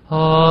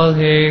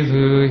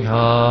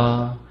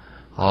 Alleluia,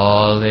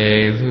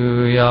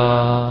 Alleluia.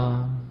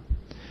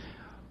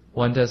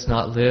 One does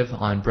not live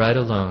on bread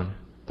alone,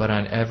 but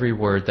on every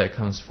word that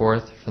comes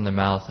forth from the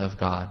mouth of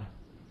God.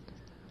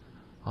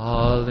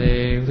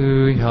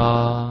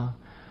 Alleluia,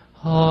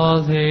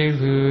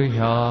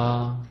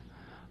 Alleluia,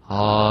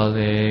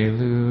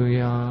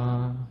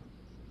 Alleluia.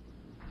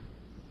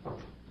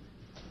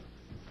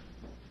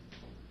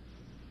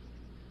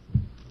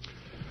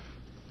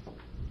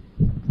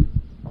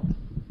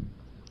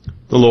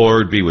 The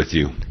Lord be with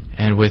you.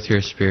 And with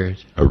your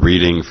spirit. A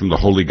reading from the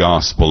Holy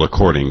Gospel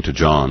according to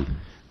John.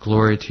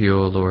 Glory to you,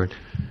 O Lord.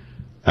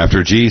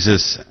 After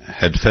Jesus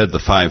had fed the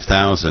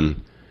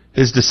 5,000,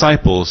 his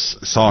disciples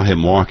saw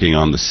him walking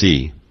on the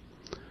sea.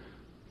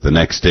 The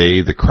next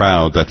day the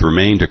crowd that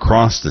remained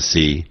across the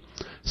sea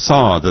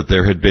saw that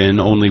there had been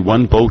only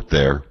one boat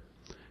there,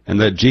 and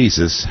that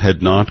Jesus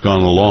had not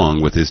gone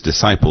along with his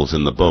disciples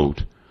in the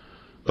boat,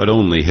 but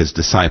only his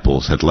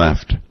disciples had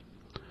left.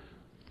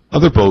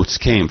 Other boats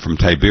came from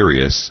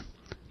Tiberias,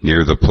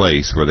 near the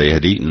place where they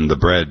had eaten the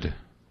bread,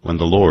 when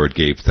the Lord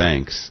gave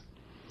thanks.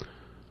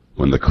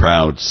 When the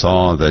crowd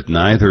saw that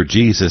neither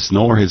Jesus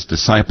nor his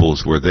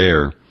disciples were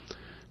there,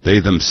 they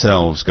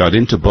themselves got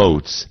into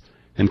boats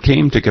and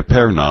came to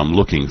Capernaum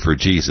looking for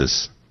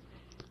Jesus.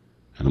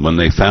 And when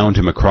they found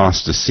him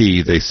across the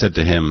sea, they said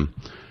to him,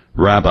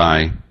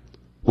 "Rabbi,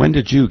 when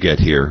did you get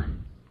here?"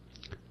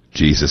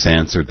 Jesus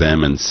answered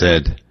them and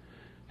said,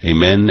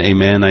 "Amen,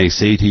 amen, I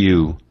say to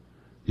you,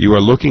 you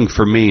are looking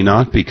for me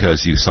not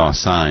because you saw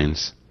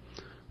signs,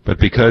 but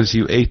because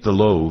you ate the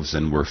loaves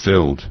and were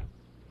filled.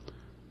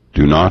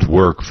 Do not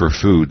work for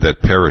food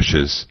that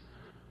perishes,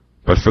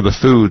 but for the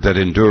food that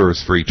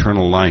endures for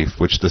eternal life,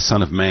 which the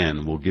Son of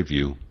Man will give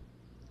you.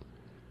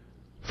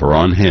 For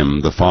on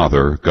him the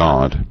Father,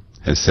 God,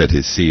 has set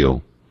his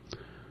seal."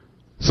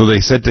 So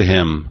they said to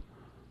him,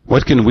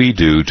 "What can we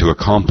do to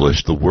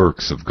accomplish the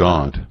works of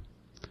God?"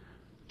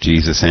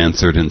 Jesus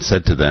answered and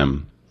said to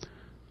them,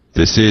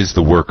 "This is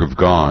the work of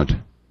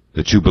God,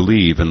 that you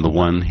believe in the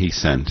one he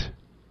sent."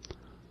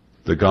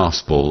 The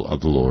Gospel of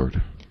the Lord.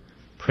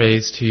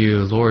 Praise to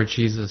you, Lord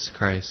Jesus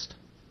Christ.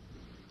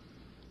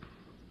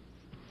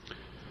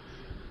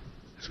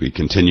 As we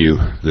continue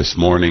this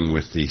morning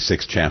with the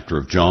 6th chapter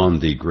of John,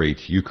 the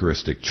great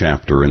Eucharistic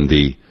chapter in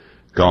the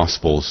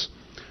Gospels,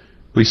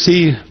 we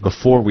see,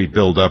 before we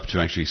build up to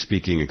actually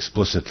speaking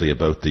explicitly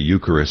about the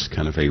Eucharist,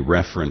 kind of a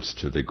reference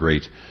to the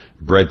great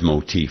bread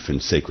motif in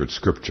sacred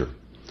Scripture.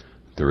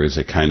 There is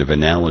a kind of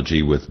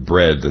analogy with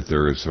bread, that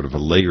there is sort of a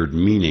layered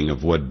meaning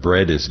of what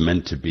bread is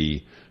meant to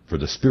be for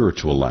the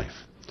spiritual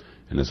life.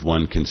 And as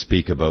one can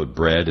speak about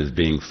bread as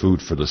being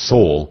food for the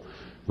soul,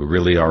 we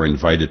really are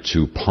invited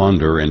to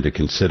ponder and to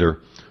consider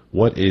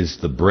what is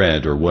the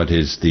bread, or what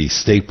is the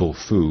staple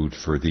food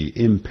for the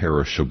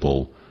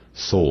imperishable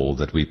soul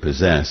that we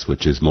possess,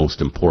 which is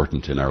most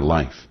important in our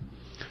life.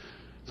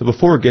 So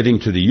before getting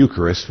to the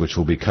Eucharist, which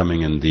will be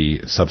coming in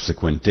the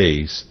subsequent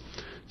days,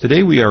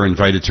 today we are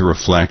invited to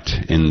reflect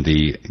in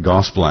the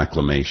Gospel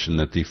acclamation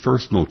that the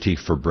first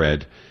motif for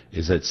bread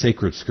is that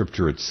sacred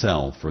Scripture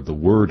itself, or the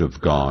Word of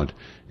God,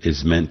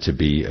 is meant to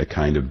be a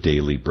kind of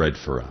daily bread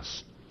for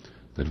us.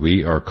 That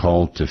we are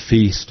called to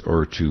feast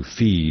or to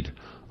feed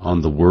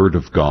on the Word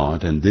of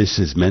God, and this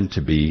is meant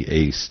to be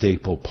a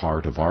staple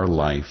part of our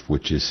life,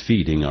 which is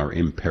feeding our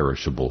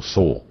imperishable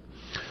soul.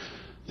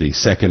 The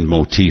second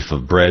motif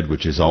of bread,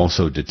 which is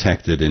also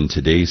detected in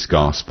today's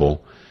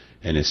gospel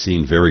and is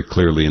seen very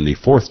clearly in the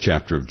 4th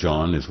chapter of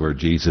John, is where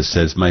Jesus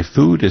says, "My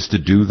food is to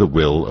do the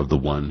will of the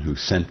one who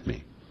sent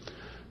me."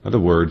 In other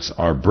words,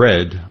 our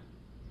bread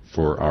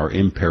for our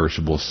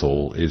imperishable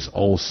soul is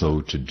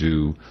also to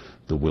do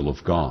the will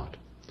of God.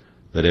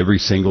 That every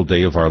single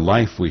day of our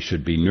life we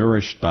should be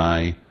nourished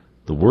by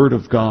the Word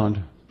of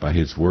God, by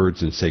His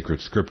words in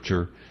sacred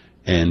Scripture,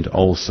 and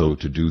also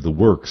to do the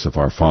works of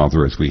our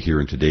Father, as we hear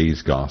in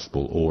today's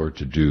gospel, or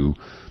to do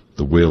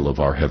the will of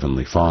our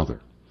Heavenly Father.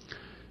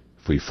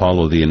 If we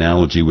follow the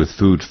analogy with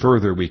food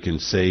further, we can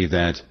say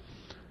that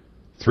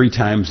 3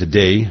 times a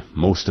day,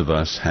 most of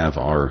us have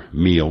our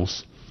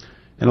meals.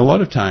 And a lot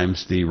of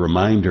times the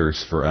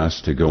reminders for us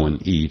to go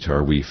and eat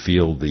are we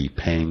feel the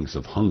pangs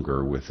of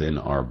hunger within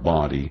our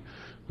body,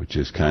 which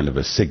is kind of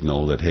a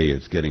signal that, hey,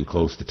 it's getting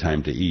close to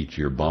time to eat.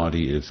 Your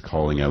body is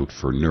calling out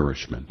for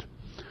nourishment.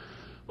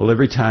 Well,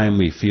 every time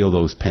we feel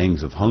those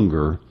pangs of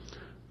hunger,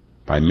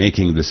 by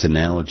making this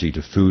analogy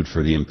to food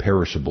for the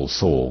imperishable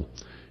soul,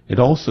 it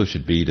also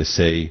should be to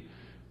say,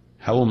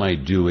 how am I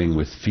doing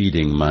with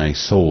feeding my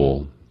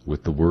soul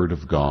with the Word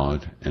of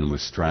God and with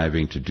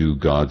striving to do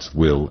God's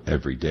will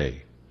every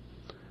day?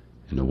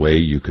 In a way,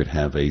 you could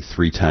have a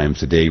 3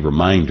 times a day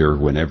reminder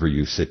whenever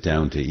you sit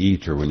down to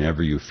eat or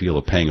whenever you feel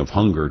a pang of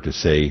hunger to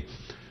say,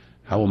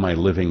 how am I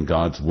living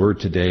God's Word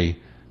today?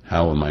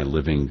 How am I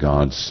living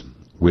God's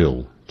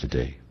will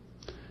today?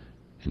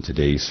 In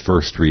today's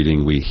first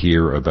reading, we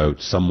hear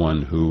about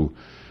someone who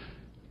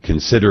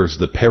considers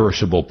the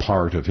perishable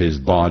part of his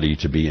body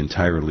to be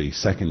entirely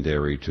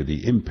secondary to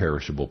the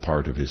imperishable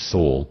part of his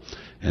soul,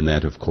 and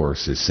that, of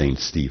course, is St.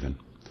 Stephen.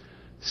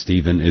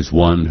 Stephen is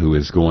one who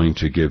is going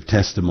to give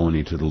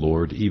testimony to the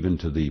Lord, even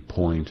to the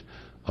point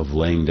of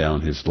laying down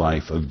his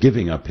life, of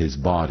giving up his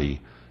body,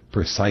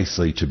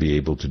 precisely to be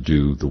able to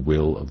do the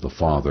will of the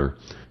Father,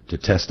 to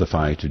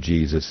testify to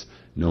Jesus,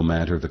 no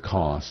matter the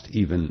cost,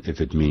 even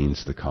if it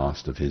means the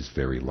cost of his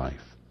very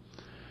life.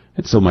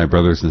 And so, my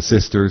brothers and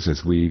sisters,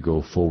 as we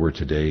go forward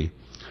today,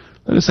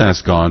 let us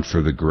ask God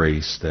for the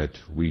grace that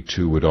we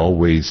too would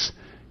always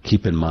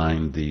keep in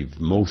mind the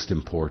most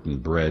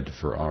important bread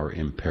for our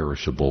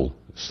imperishable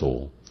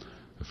soul.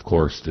 Of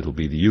course, it'll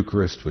be the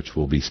Eucharist, which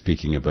we'll be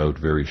speaking about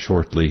very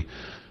shortly,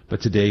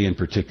 but today in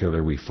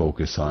particular we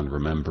focus on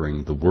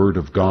remembering the Word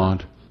of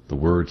God, the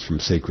words from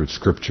sacred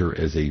Scripture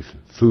as a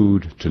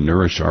food to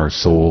nourish our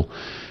soul,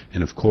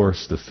 and of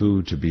course the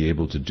food to be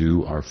able to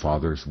do our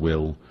Father's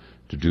will,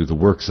 to do the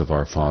works of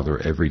our Father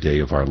every day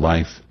of our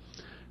life.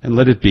 And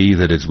let it be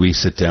that as we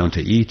sit down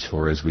to eat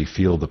or as we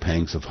feel the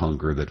pangs of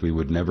hunger, that we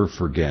would never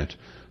forget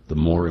the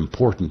more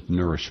important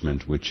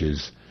nourishment which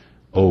is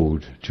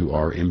owed to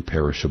our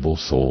imperishable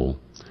soul.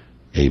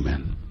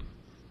 Amen.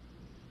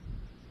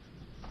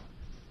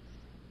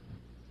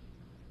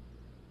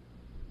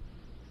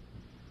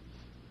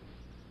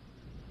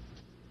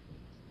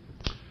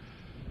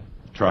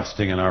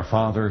 Trusting in our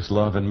Father's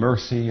love and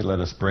mercy, let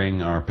us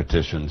bring our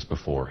petitions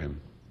before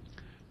Him.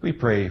 We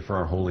pray for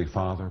our Holy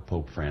Father,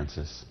 Pope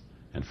Francis,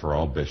 and for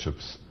all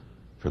bishops,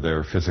 for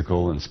their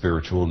physical and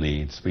spiritual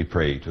needs. We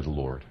pray to the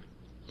Lord.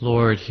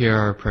 Lord, hear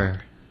our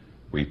prayer.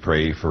 We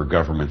pray for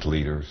government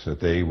leaders, that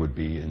they would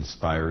be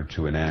inspired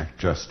to enact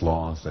just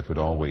laws that would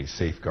always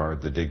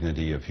safeguard the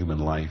dignity of human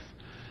life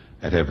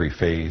at every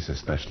phase,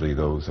 especially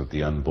those of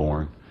the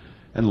unborn,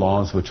 and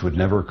laws which would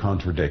never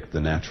contradict the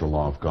natural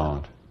law of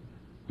God.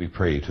 We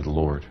pray to the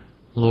Lord.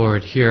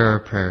 Lord, hear our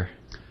prayer.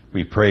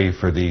 We pray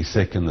for the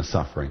sick and the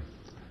suffering,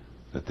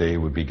 that they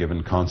would be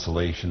given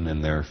consolation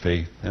in their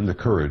faith and the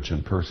courage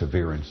and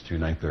perseverance to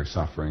unite their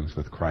sufferings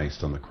with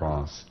Christ on the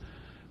cross.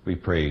 We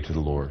pray to the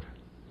Lord.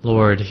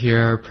 Lord,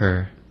 hear our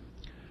prayer.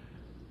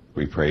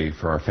 We pray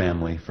for our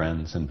family,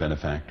 friends, and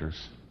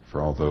benefactors, for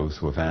all those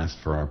who have asked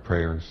for our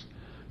prayers,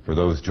 for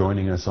those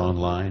joining us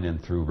online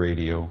and through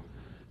radio,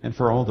 and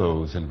for all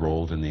those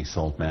enrolled in the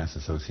Salt Mass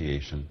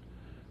Association.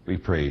 We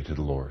pray to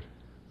the Lord.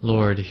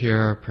 Lord, hear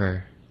our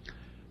prayer.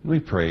 We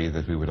pray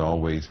that we would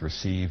always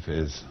receive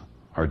as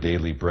our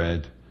daily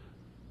bread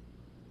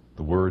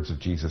the words of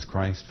Jesus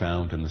Christ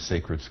found in the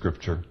sacred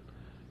Scripture,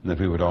 and that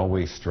we would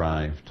always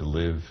strive to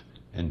live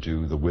and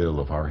do the will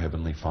of our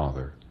Heavenly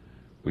Father.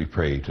 We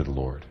pray to the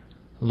Lord.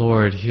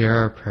 Lord, hear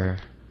our prayer.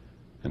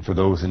 And for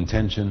those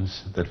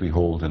intentions that we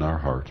hold in our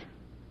heart,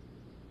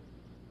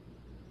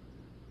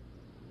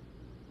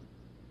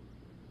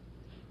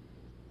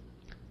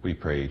 we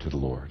pray to the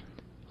Lord.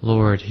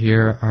 Lord,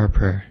 hear our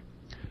prayer.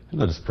 And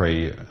let us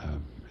pray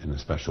in a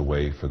special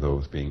way for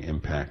those being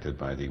impacted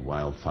by the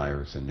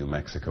wildfires in New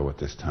Mexico at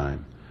this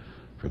time.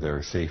 For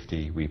their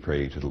safety, we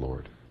pray to the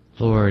Lord.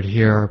 Lord,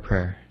 hear our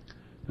prayer.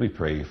 We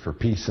pray for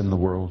peace in the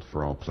world,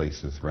 for all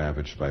places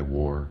ravaged by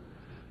war.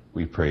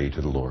 We pray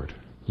to the Lord.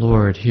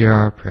 Lord, hear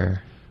our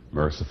prayer.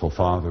 Merciful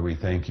Father, we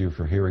thank you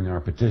for hearing our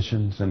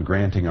petitions and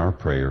granting our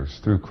prayers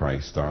through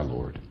Christ our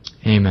Lord.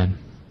 Amen.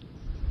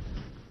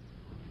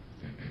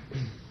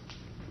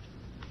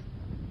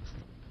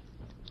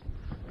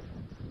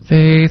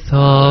 Faith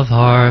of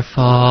our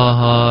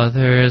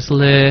fathers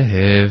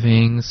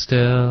living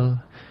still,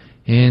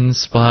 In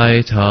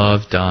spite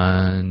of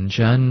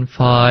dungeon,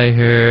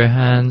 fire,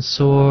 and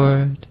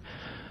sword,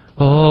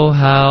 oh,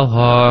 how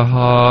our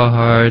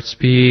hearts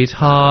beat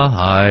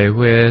high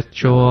with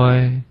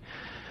joy,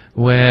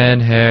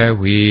 whene'er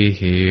we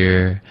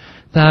hear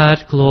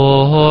that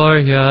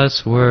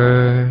glorious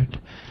word.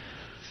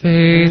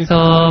 Faith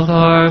of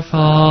our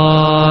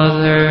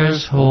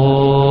fathers,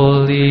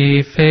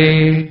 holy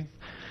faith,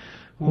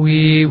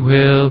 we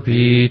will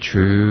be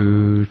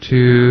true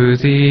to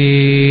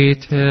thee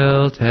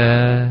till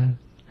death.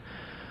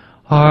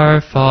 Our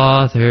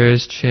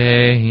fathers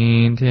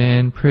chained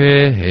in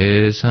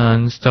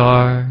prisons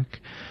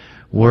dark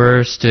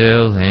were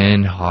still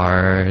in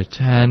heart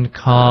and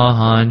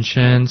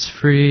conscience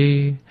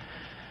free,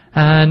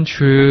 and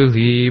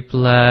truly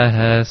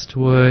blessed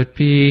would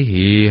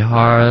be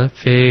our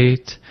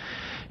fate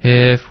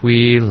if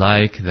we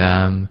like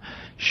them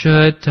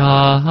should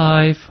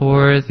die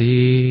for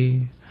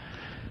thee.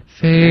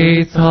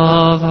 Faith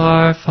of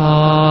our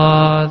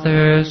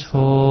fathers,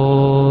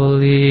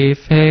 holy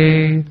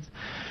faith,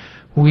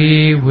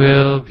 we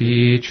will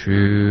be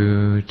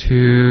true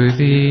to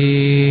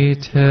thee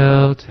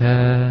till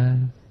death.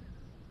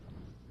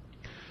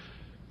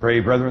 Pray,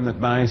 brethren, that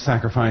my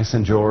sacrifice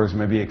and yours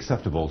may be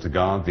acceptable to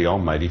God, the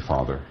Almighty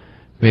Father.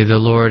 May the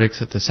Lord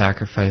accept the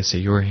sacrifice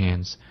at your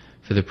hands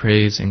for the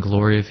praise and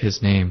glory of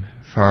his name,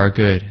 for our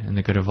good and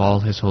the good of all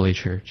his holy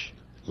church.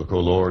 Look, O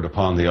Lord,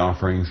 upon the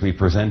offerings we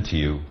present to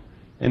you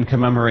in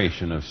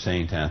commemoration of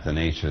Saint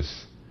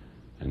Athanasius,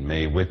 and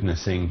may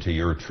witnessing to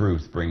your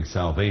truth bring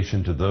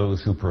salvation to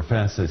those who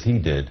profess as he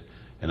did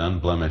an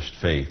unblemished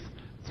faith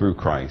through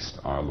Christ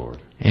our Lord.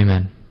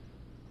 Amen.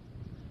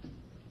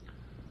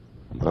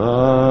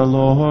 The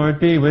Lord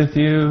be with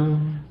you.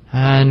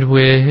 And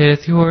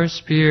with your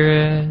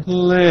spirit.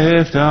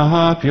 Lift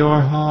up your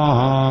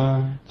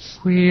hearts.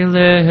 We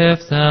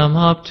lift them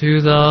up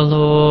to the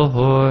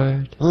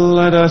Lord.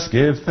 Let us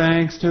give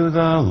thanks to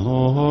the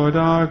Lord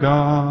our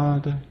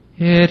God.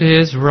 It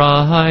is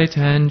right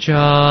and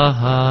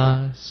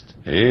just.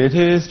 It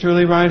is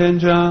truly right and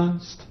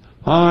just,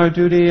 our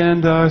duty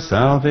and our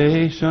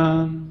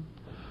salvation,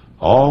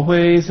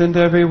 always and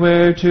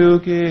everywhere to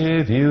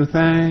give you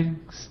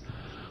thanks,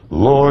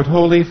 Lord,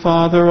 Holy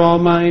Father,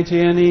 Almighty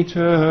and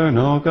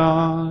Eternal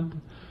God,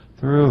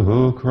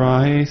 through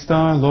Christ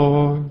our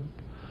Lord.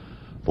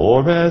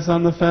 For as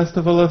on the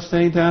festival of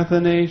Saint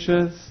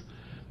Athanasius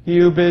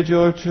you bid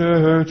your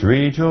church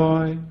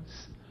rejoice,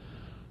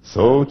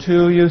 so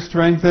too you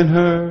strengthen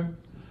her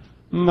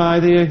by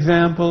the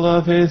example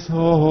of his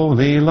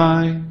holy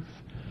life.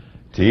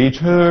 Teach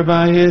her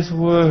by his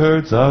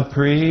words of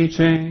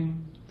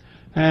preaching,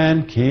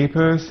 and keep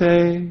her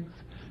safe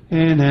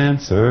in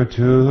answer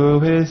to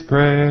his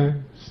prayers.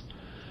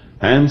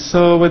 And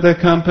so with the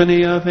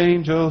company of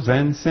angels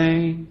and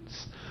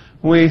saints,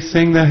 we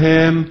sing the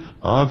hymn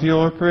of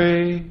your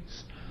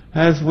praise,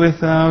 as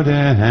without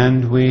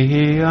end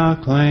we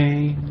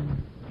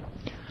acclaim.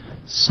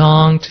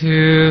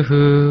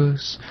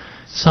 Sanctus,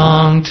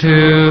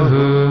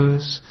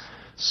 Sanctus,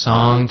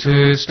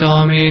 Sanctus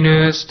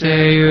Dominus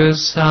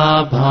Deus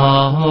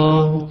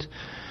Sabaoth,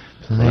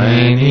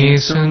 pleni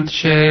sunt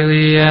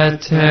caeli et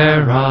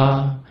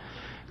terra,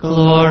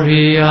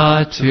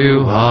 gloria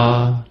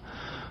tua,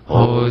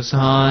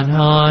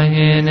 Hosanna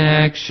in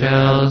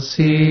excelsis,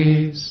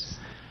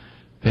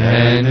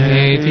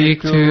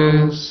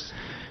 benedictus,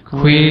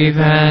 qui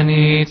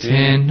venit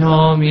in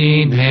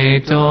nomine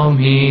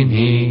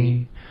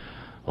Domini,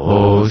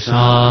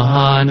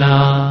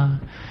 Hosanna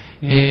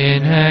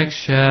in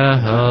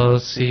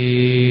excelsis.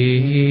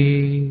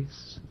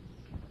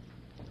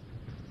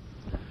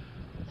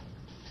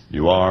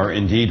 You are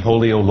indeed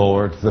holy, O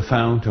Lord, the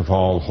fount of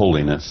all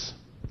holiness.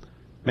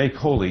 Make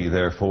holy,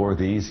 therefore,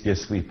 these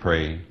gifts, we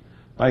pray,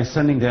 by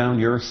sending down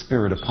your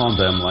Spirit upon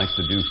them like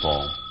the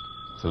dewfall,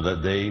 so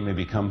that they may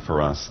become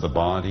for us the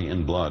body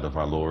and blood of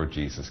our Lord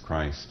Jesus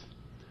Christ.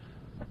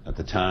 At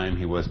the time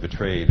he was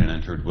betrayed and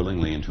entered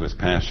willingly into his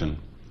passion,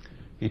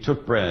 he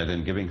took bread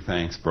and giving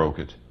thanks broke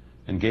it,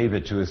 and gave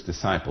it to his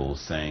disciples,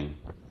 saying,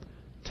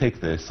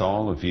 Take this,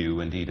 all of you,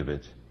 and eat of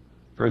it,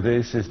 for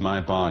this is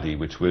my body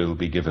which will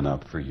be given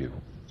up for you.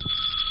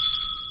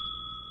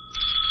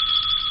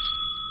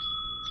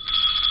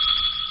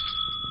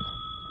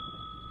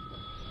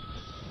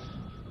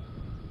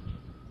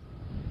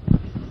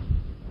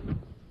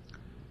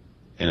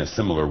 In a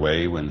similar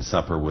way, when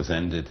supper was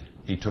ended,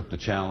 he took the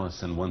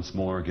chalice, and once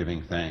more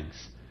giving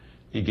thanks,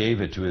 he gave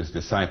it to his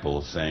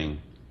disciples, saying,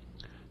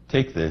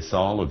 Take this,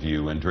 all of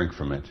you, and drink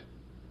from it,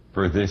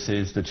 for this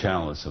is the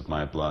chalice of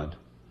my blood,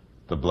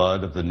 the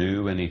blood of the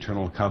new and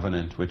eternal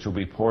covenant, which will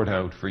be poured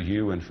out for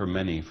you and for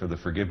many for the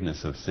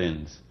forgiveness of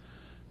sins.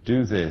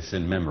 Do this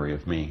in memory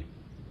of me.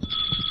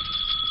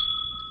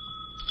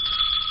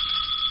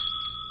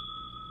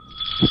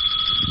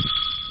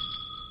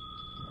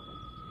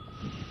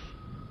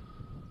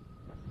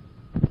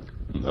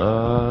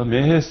 The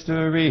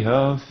mystery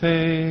of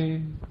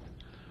faith.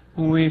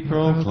 We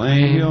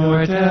proclaim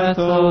your death,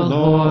 O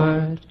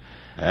Lord,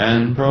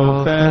 and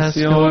profess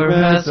your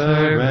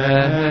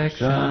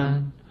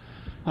resurrection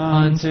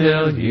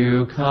until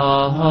you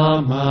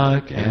come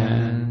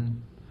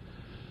again.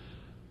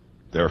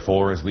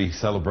 Therefore, as we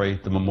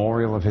celebrate the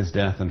memorial of his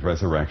death and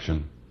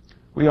resurrection,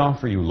 we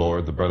offer you,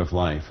 Lord, the bread of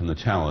life and the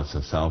chalice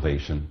of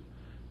salvation,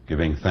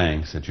 giving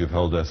thanks that you've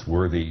held us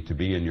worthy to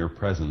be in your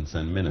presence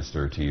and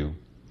minister to you.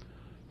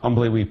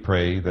 Humbly we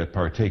pray that,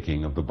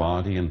 partaking of the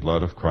body and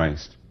blood of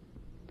Christ,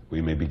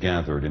 we may be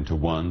gathered into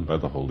one by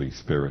the Holy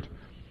Spirit.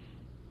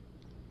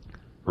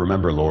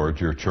 Remember,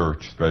 Lord, your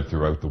church spread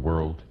throughout the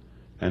world,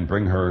 and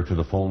bring her to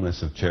the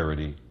fullness of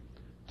charity,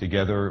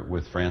 together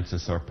with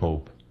Francis our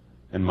Pope,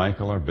 and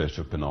Michael our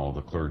Bishop, and all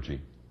the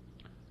clergy.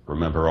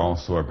 Remember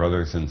also our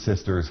brothers and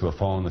sisters who have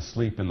fallen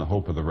asleep in the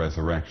hope of the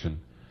resurrection,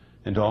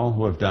 and all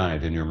who have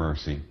died in your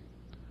mercy.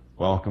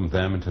 Welcome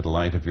them into the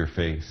light of your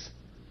face.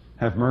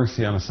 Have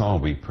mercy on us all,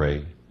 we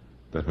pray,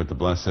 that with the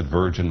Blessed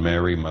Virgin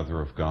Mary,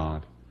 Mother of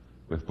God,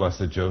 with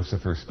blessed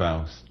Joseph, her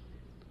spouse,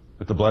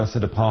 with the blessed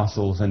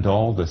apostles and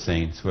all the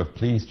saints who have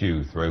pleased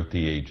you throughout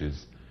the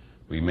ages,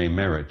 we may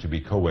merit to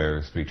be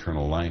co-heirs to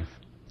eternal life,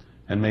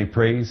 and may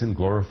praise and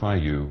glorify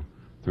you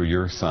through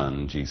your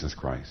Son, Jesus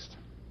Christ.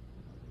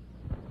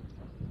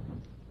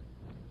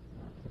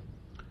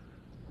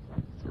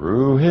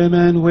 Through him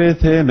and with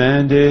him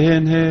and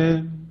in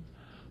him,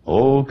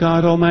 O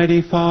God,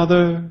 Almighty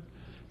Father,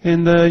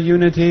 in the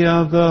unity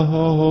of the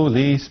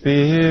Holy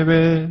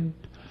Spirit,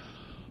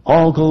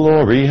 all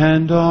glory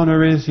and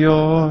honor is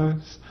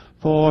yours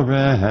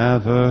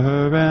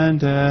forever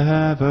and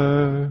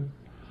ever.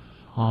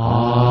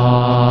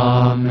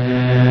 Amen.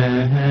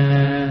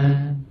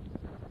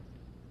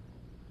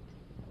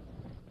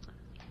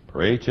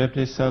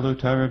 Preceptis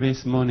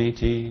salutaribus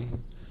moniti,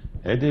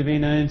 et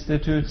divina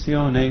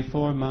institutione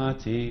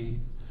formati,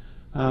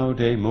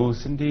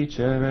 audemus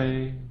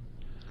indicere.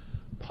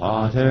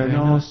 Pater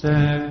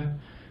noster,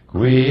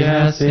 qui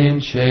es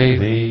in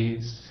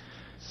celis,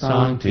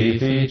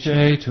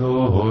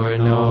 sanctificetur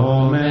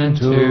nomen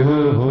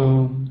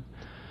tuum,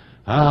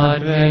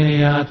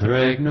 adveniat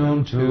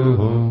regnum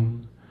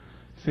tuum,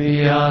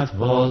 fiat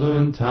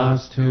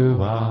voluntas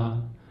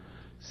tua,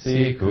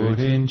 sicut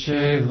in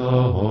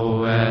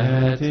cielo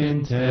et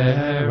in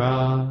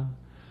terra.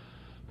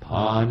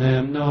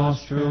 Panem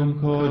nostrum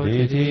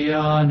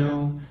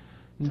quotidianum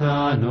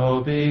da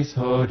nobis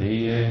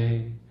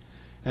hodie,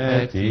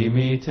 et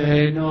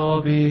imite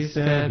nobis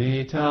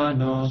debita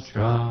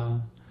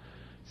nostra,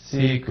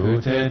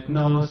 sicut et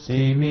nos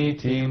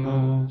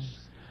imitimus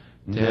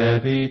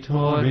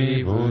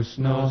debitoribus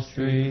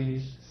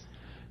nostris,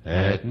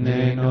 et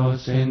ne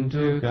nos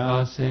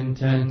inducas in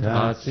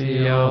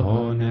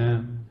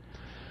tentationem,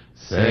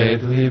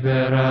 sed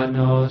libera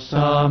nos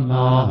a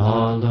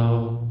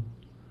malo.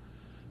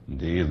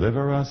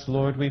 Deliver us,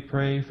 Lord, we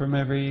pray, from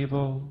every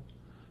evil.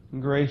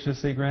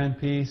 Graciously grant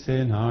peace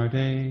in our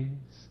days,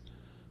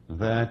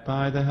 that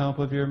by the help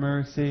of your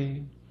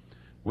mercy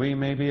we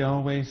may be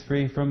always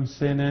free from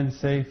sin and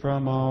safe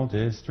from all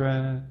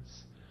distress,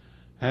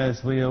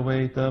 as we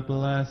await the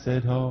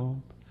blessed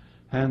hope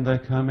and the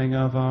coming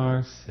of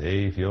our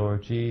Savior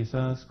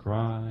Jesus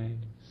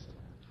Christ.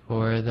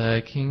 For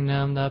the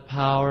kingdom, the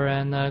power,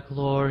 and the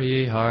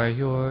glory are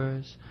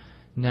yours,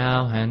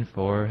 now and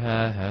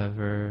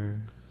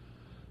forever.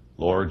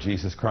 Lord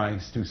Jesus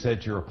Christ, who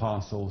said to your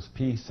apostles,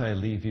 "Peace I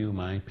leave you,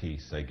 my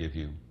peace I give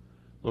you,"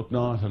 look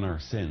not on our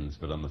sins,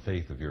 but on the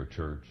faith of your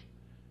church,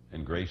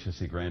 and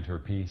graciously grant her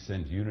peace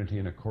and unity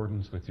in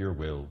accordance with your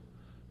will,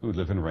 who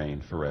live and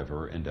reign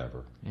forever and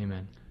ever.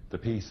 Amen. The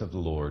peace of the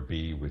Lord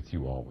be with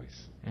you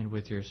always. And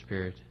with your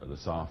spirit. Let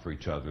us offer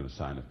each other the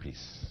sign of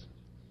peace.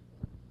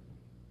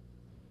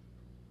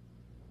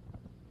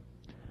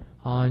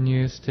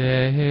 Agnus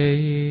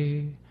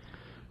Dei,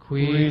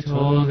 qui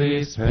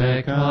tollis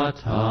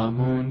peccata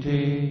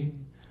mundi,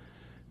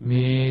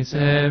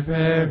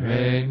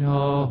 miserere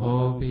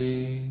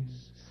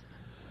nobis.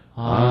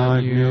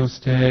 Agnus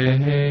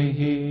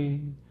Dei,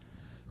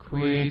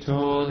 qui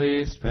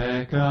tollis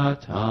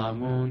peccata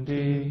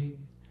mundi,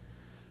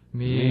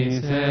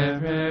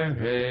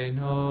 miserere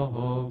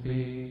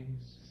nobis.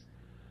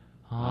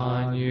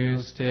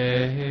 Agnus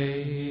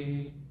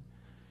Dei,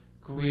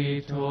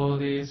 qui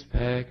tollis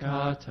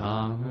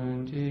peccata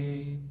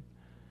mundi,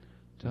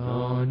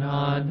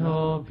 dona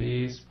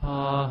nobis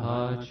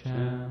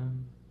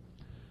pacem.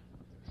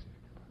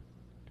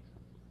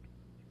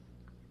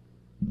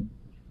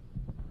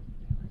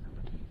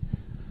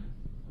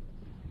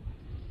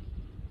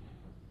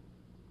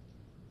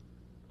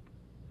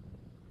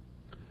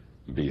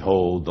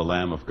 Behold the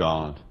Lamb of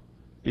God.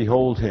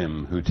 Behold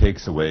him who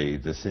takes away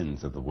the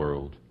sins of the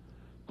world.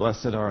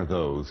 Blessed are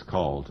those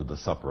called to the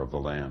supper of the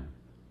Lamb.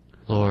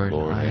 Lord,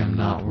 I am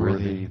not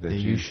worthy that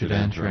you should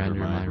enter under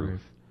my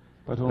roof,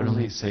 but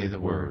only say the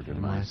word,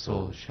 and my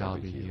soul shall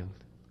be healed.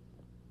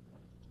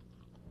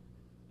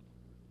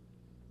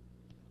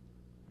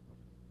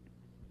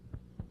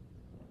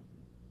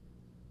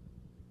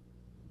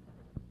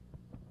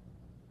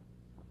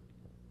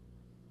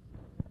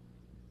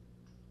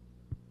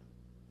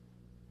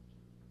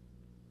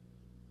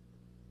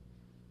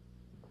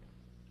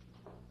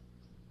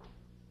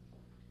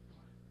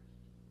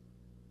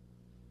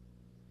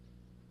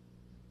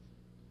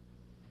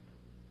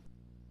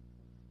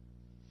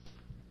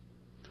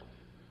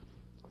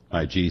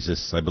 I,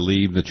 Jesus, I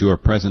believe that you are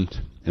present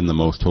in the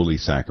most holy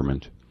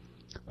sacrament.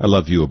 I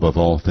love you above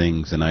all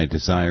things, and I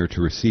desire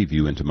to receive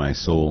you into my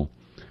soul,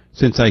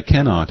 since I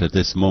cannot at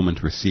this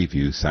moment receive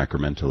you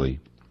sacramentally.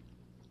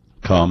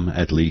 Come,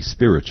 at least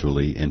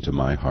spiritually, into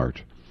my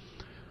heart.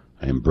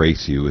 I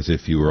embrace you as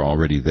if you were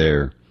already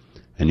there,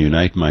 and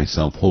unite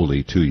myself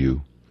wholly to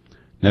you.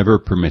 Never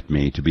permit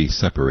me to be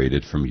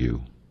separated from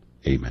you.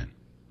 Amen.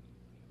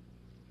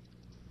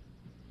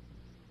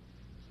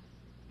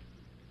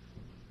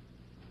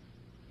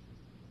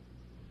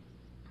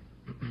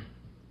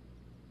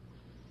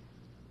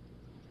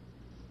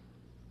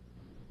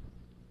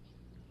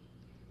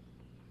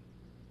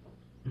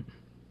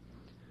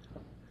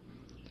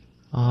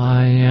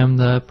 I am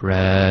the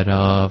bread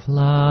of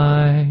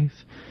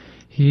life.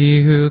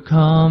 He who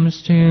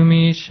comes to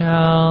me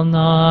shall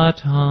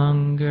not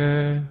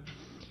hunger.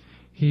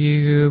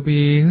 He who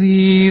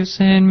believes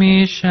in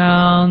me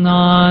shall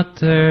not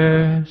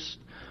thirst.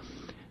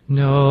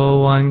 No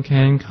one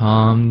can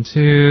come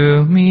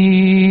to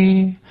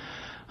me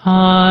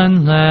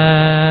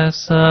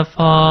unless the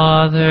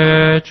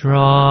Father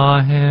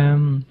draw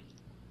him,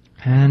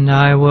 and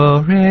I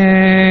will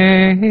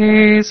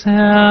raise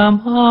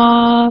him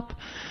up.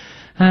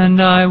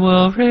 And I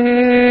will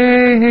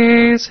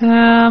raise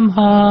him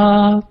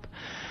up,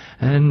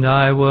 and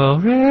I will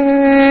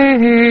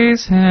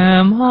raise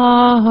him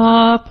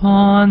up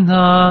on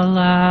the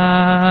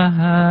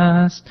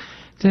last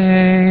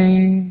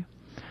day.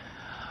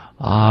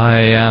 I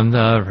am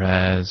the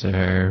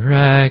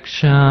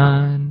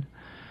resurrection.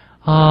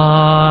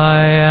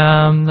 I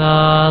am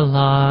the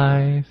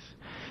life.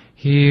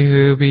 He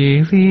who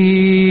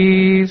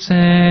believes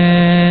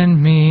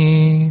in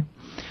me,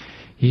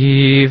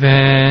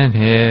 even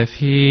if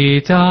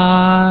he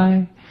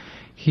die,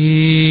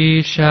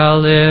 he shall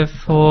live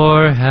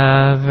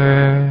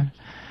forever,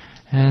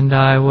 and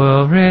I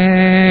will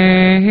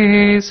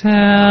raise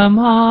him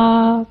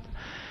up,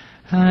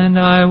 and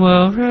I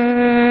will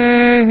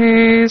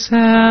raise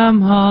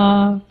him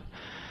up,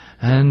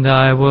 and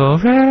I will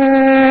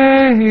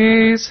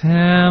raise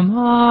him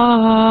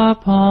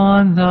up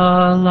on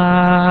the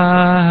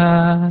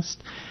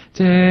last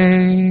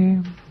day.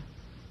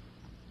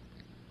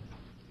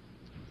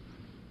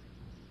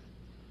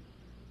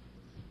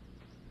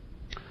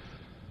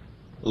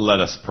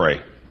 Let us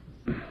pray.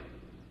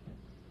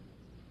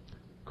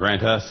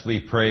 Grant us,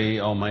 we pray,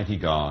 Almighty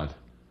God,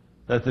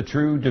 that the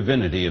true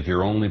divinity of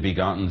your only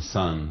begotten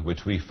Son,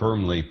 which we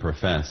firmly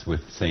profess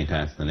with St.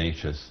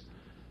 Athanasius,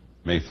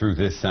 may through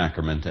this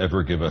sacrament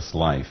ever give us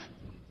life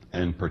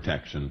and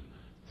protection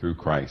through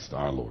Christ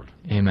our Lord.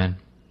 Amen.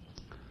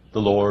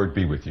 The Lord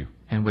be with you.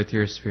 And with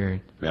your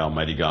spirit. May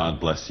Almighty God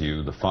bless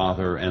you, the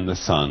Father, and the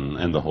Son,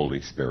 and the Holy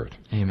Spirit.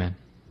 Amen.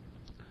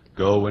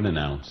 Go and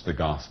announce the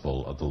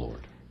gospel of the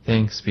Lord.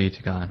 Thanks be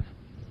to God.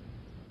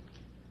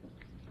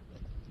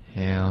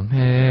 Hail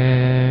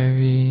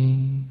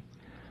Mary,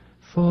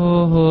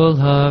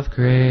 full of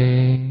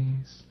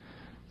grace,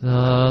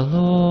 the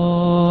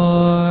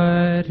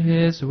Lord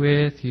is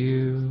with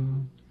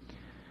you.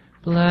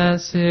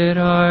 Blessed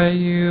are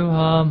you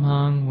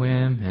among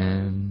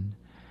women,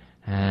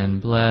 and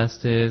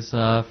blessed is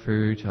the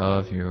fruit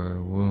of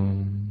your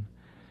womb,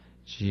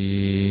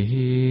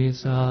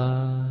 Jesus.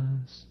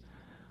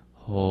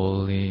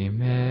 Holy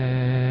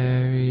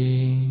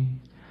Mary,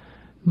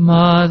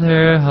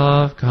 Mother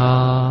of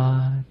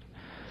God,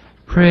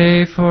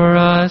 pray for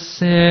us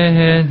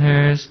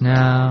sinners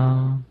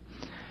now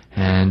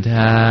and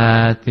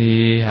at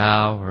the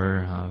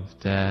hour of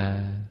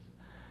death.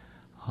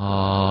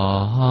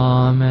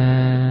 Amen.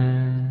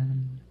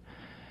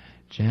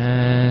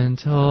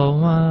 Gentle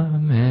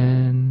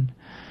woman,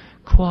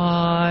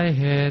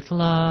 quiet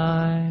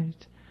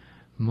light,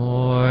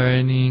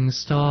 morning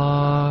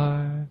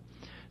star,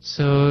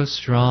 so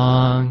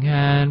strong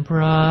and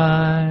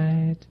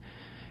bright,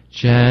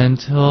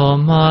 gentle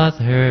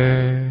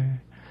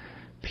mother,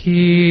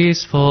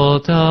 peaceful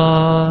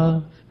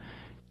dove.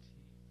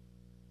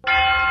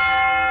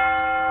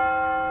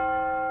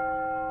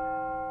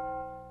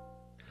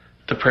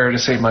 The prayer to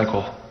St.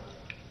 Michael.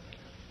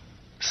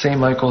 St.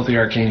 Michael the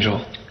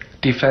Archangel,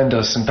 defend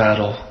us in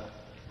battle.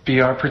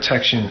 Be our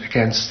protection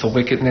against the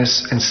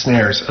wickedness and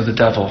snares of the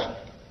devil.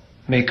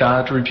 May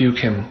God rebuke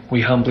him,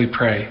 we humbly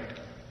pray.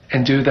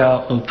 And do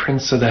thou, O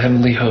Prince of the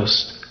heavenly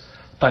host,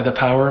 by the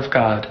power of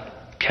God,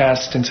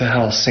 cast into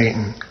hell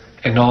Satan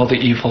and all the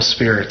evil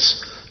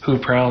spirits who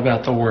prowl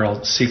about the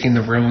world seeking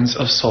the ruins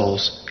of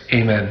souls.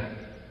 Amen.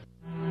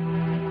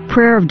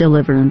 Prayer of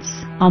Deliverance.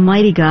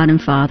 Almighty God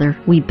and Father,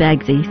 we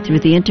beg Thee, through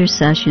the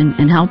intercession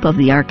and help of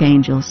the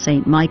archangels,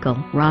 Saint Michael,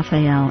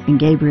 Raphael, and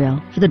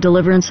Gabriel, for the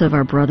deliverance of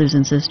our brothers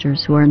and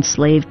sisters who are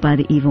enslaved by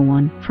the evil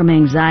one, from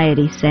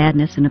anxiety,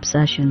 sadness, and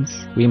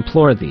obsessions. We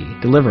implore Thee,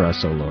 deliver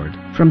us, O Lord.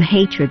 From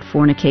hatred,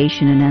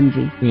 fornication, and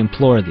envy. We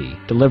implore Thee,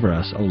 deliver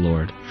us, O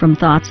Lord. From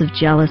thoughts of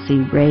jealousy,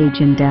 rage,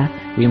 and death.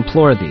 We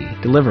implore Thee,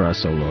 deliver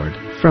us, O Lord.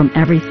 from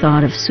every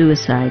thought of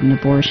suicide and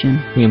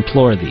abortion. We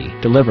implore Thee,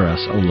 deliver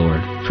us, O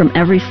Lord. From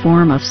every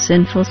form of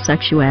sinful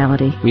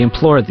sexuality. We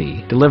implore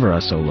Thee, deliver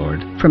us, O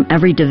Lord. From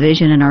every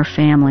division in our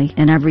family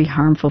and every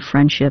harmful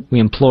friendship. We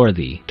implore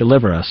Thee,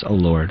 deliver us, O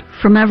Lord.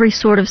 From every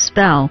sort of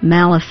spell,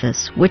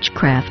 malefice,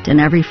 witchcraft, and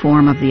every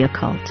form of the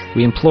occult.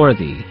 We implore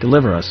Thee,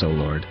 deliver us, O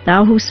Lord.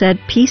 Thou who said,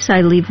 Peace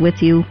I leave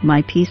with you,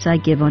 my peace I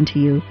give unto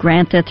you,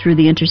 grant that through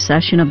the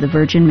intercession of the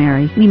Virgin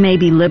Mary, we may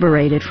be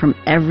liberated from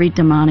every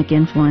demonic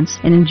influence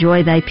and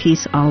enjoy Thy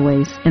peace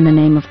always. In the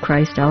name of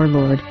Christ our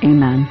Lord.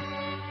 Amen.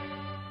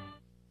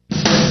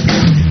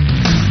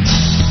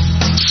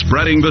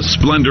 Spreading the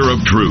splendor of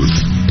truth.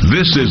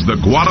 This is the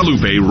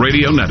Guadalupe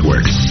Radio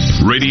Network.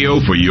 Radio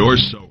for your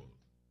soul.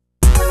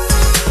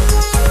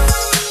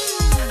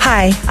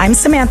 Hi, I'm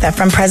Samantha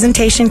from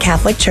Presentation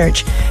Catholic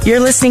Church. You're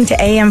listening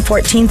to AM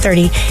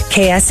 1430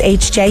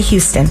 KSHJ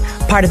Houston,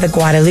 part of the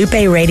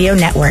Guadalupe Radio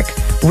Network.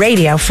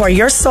 Radio for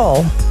your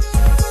soul.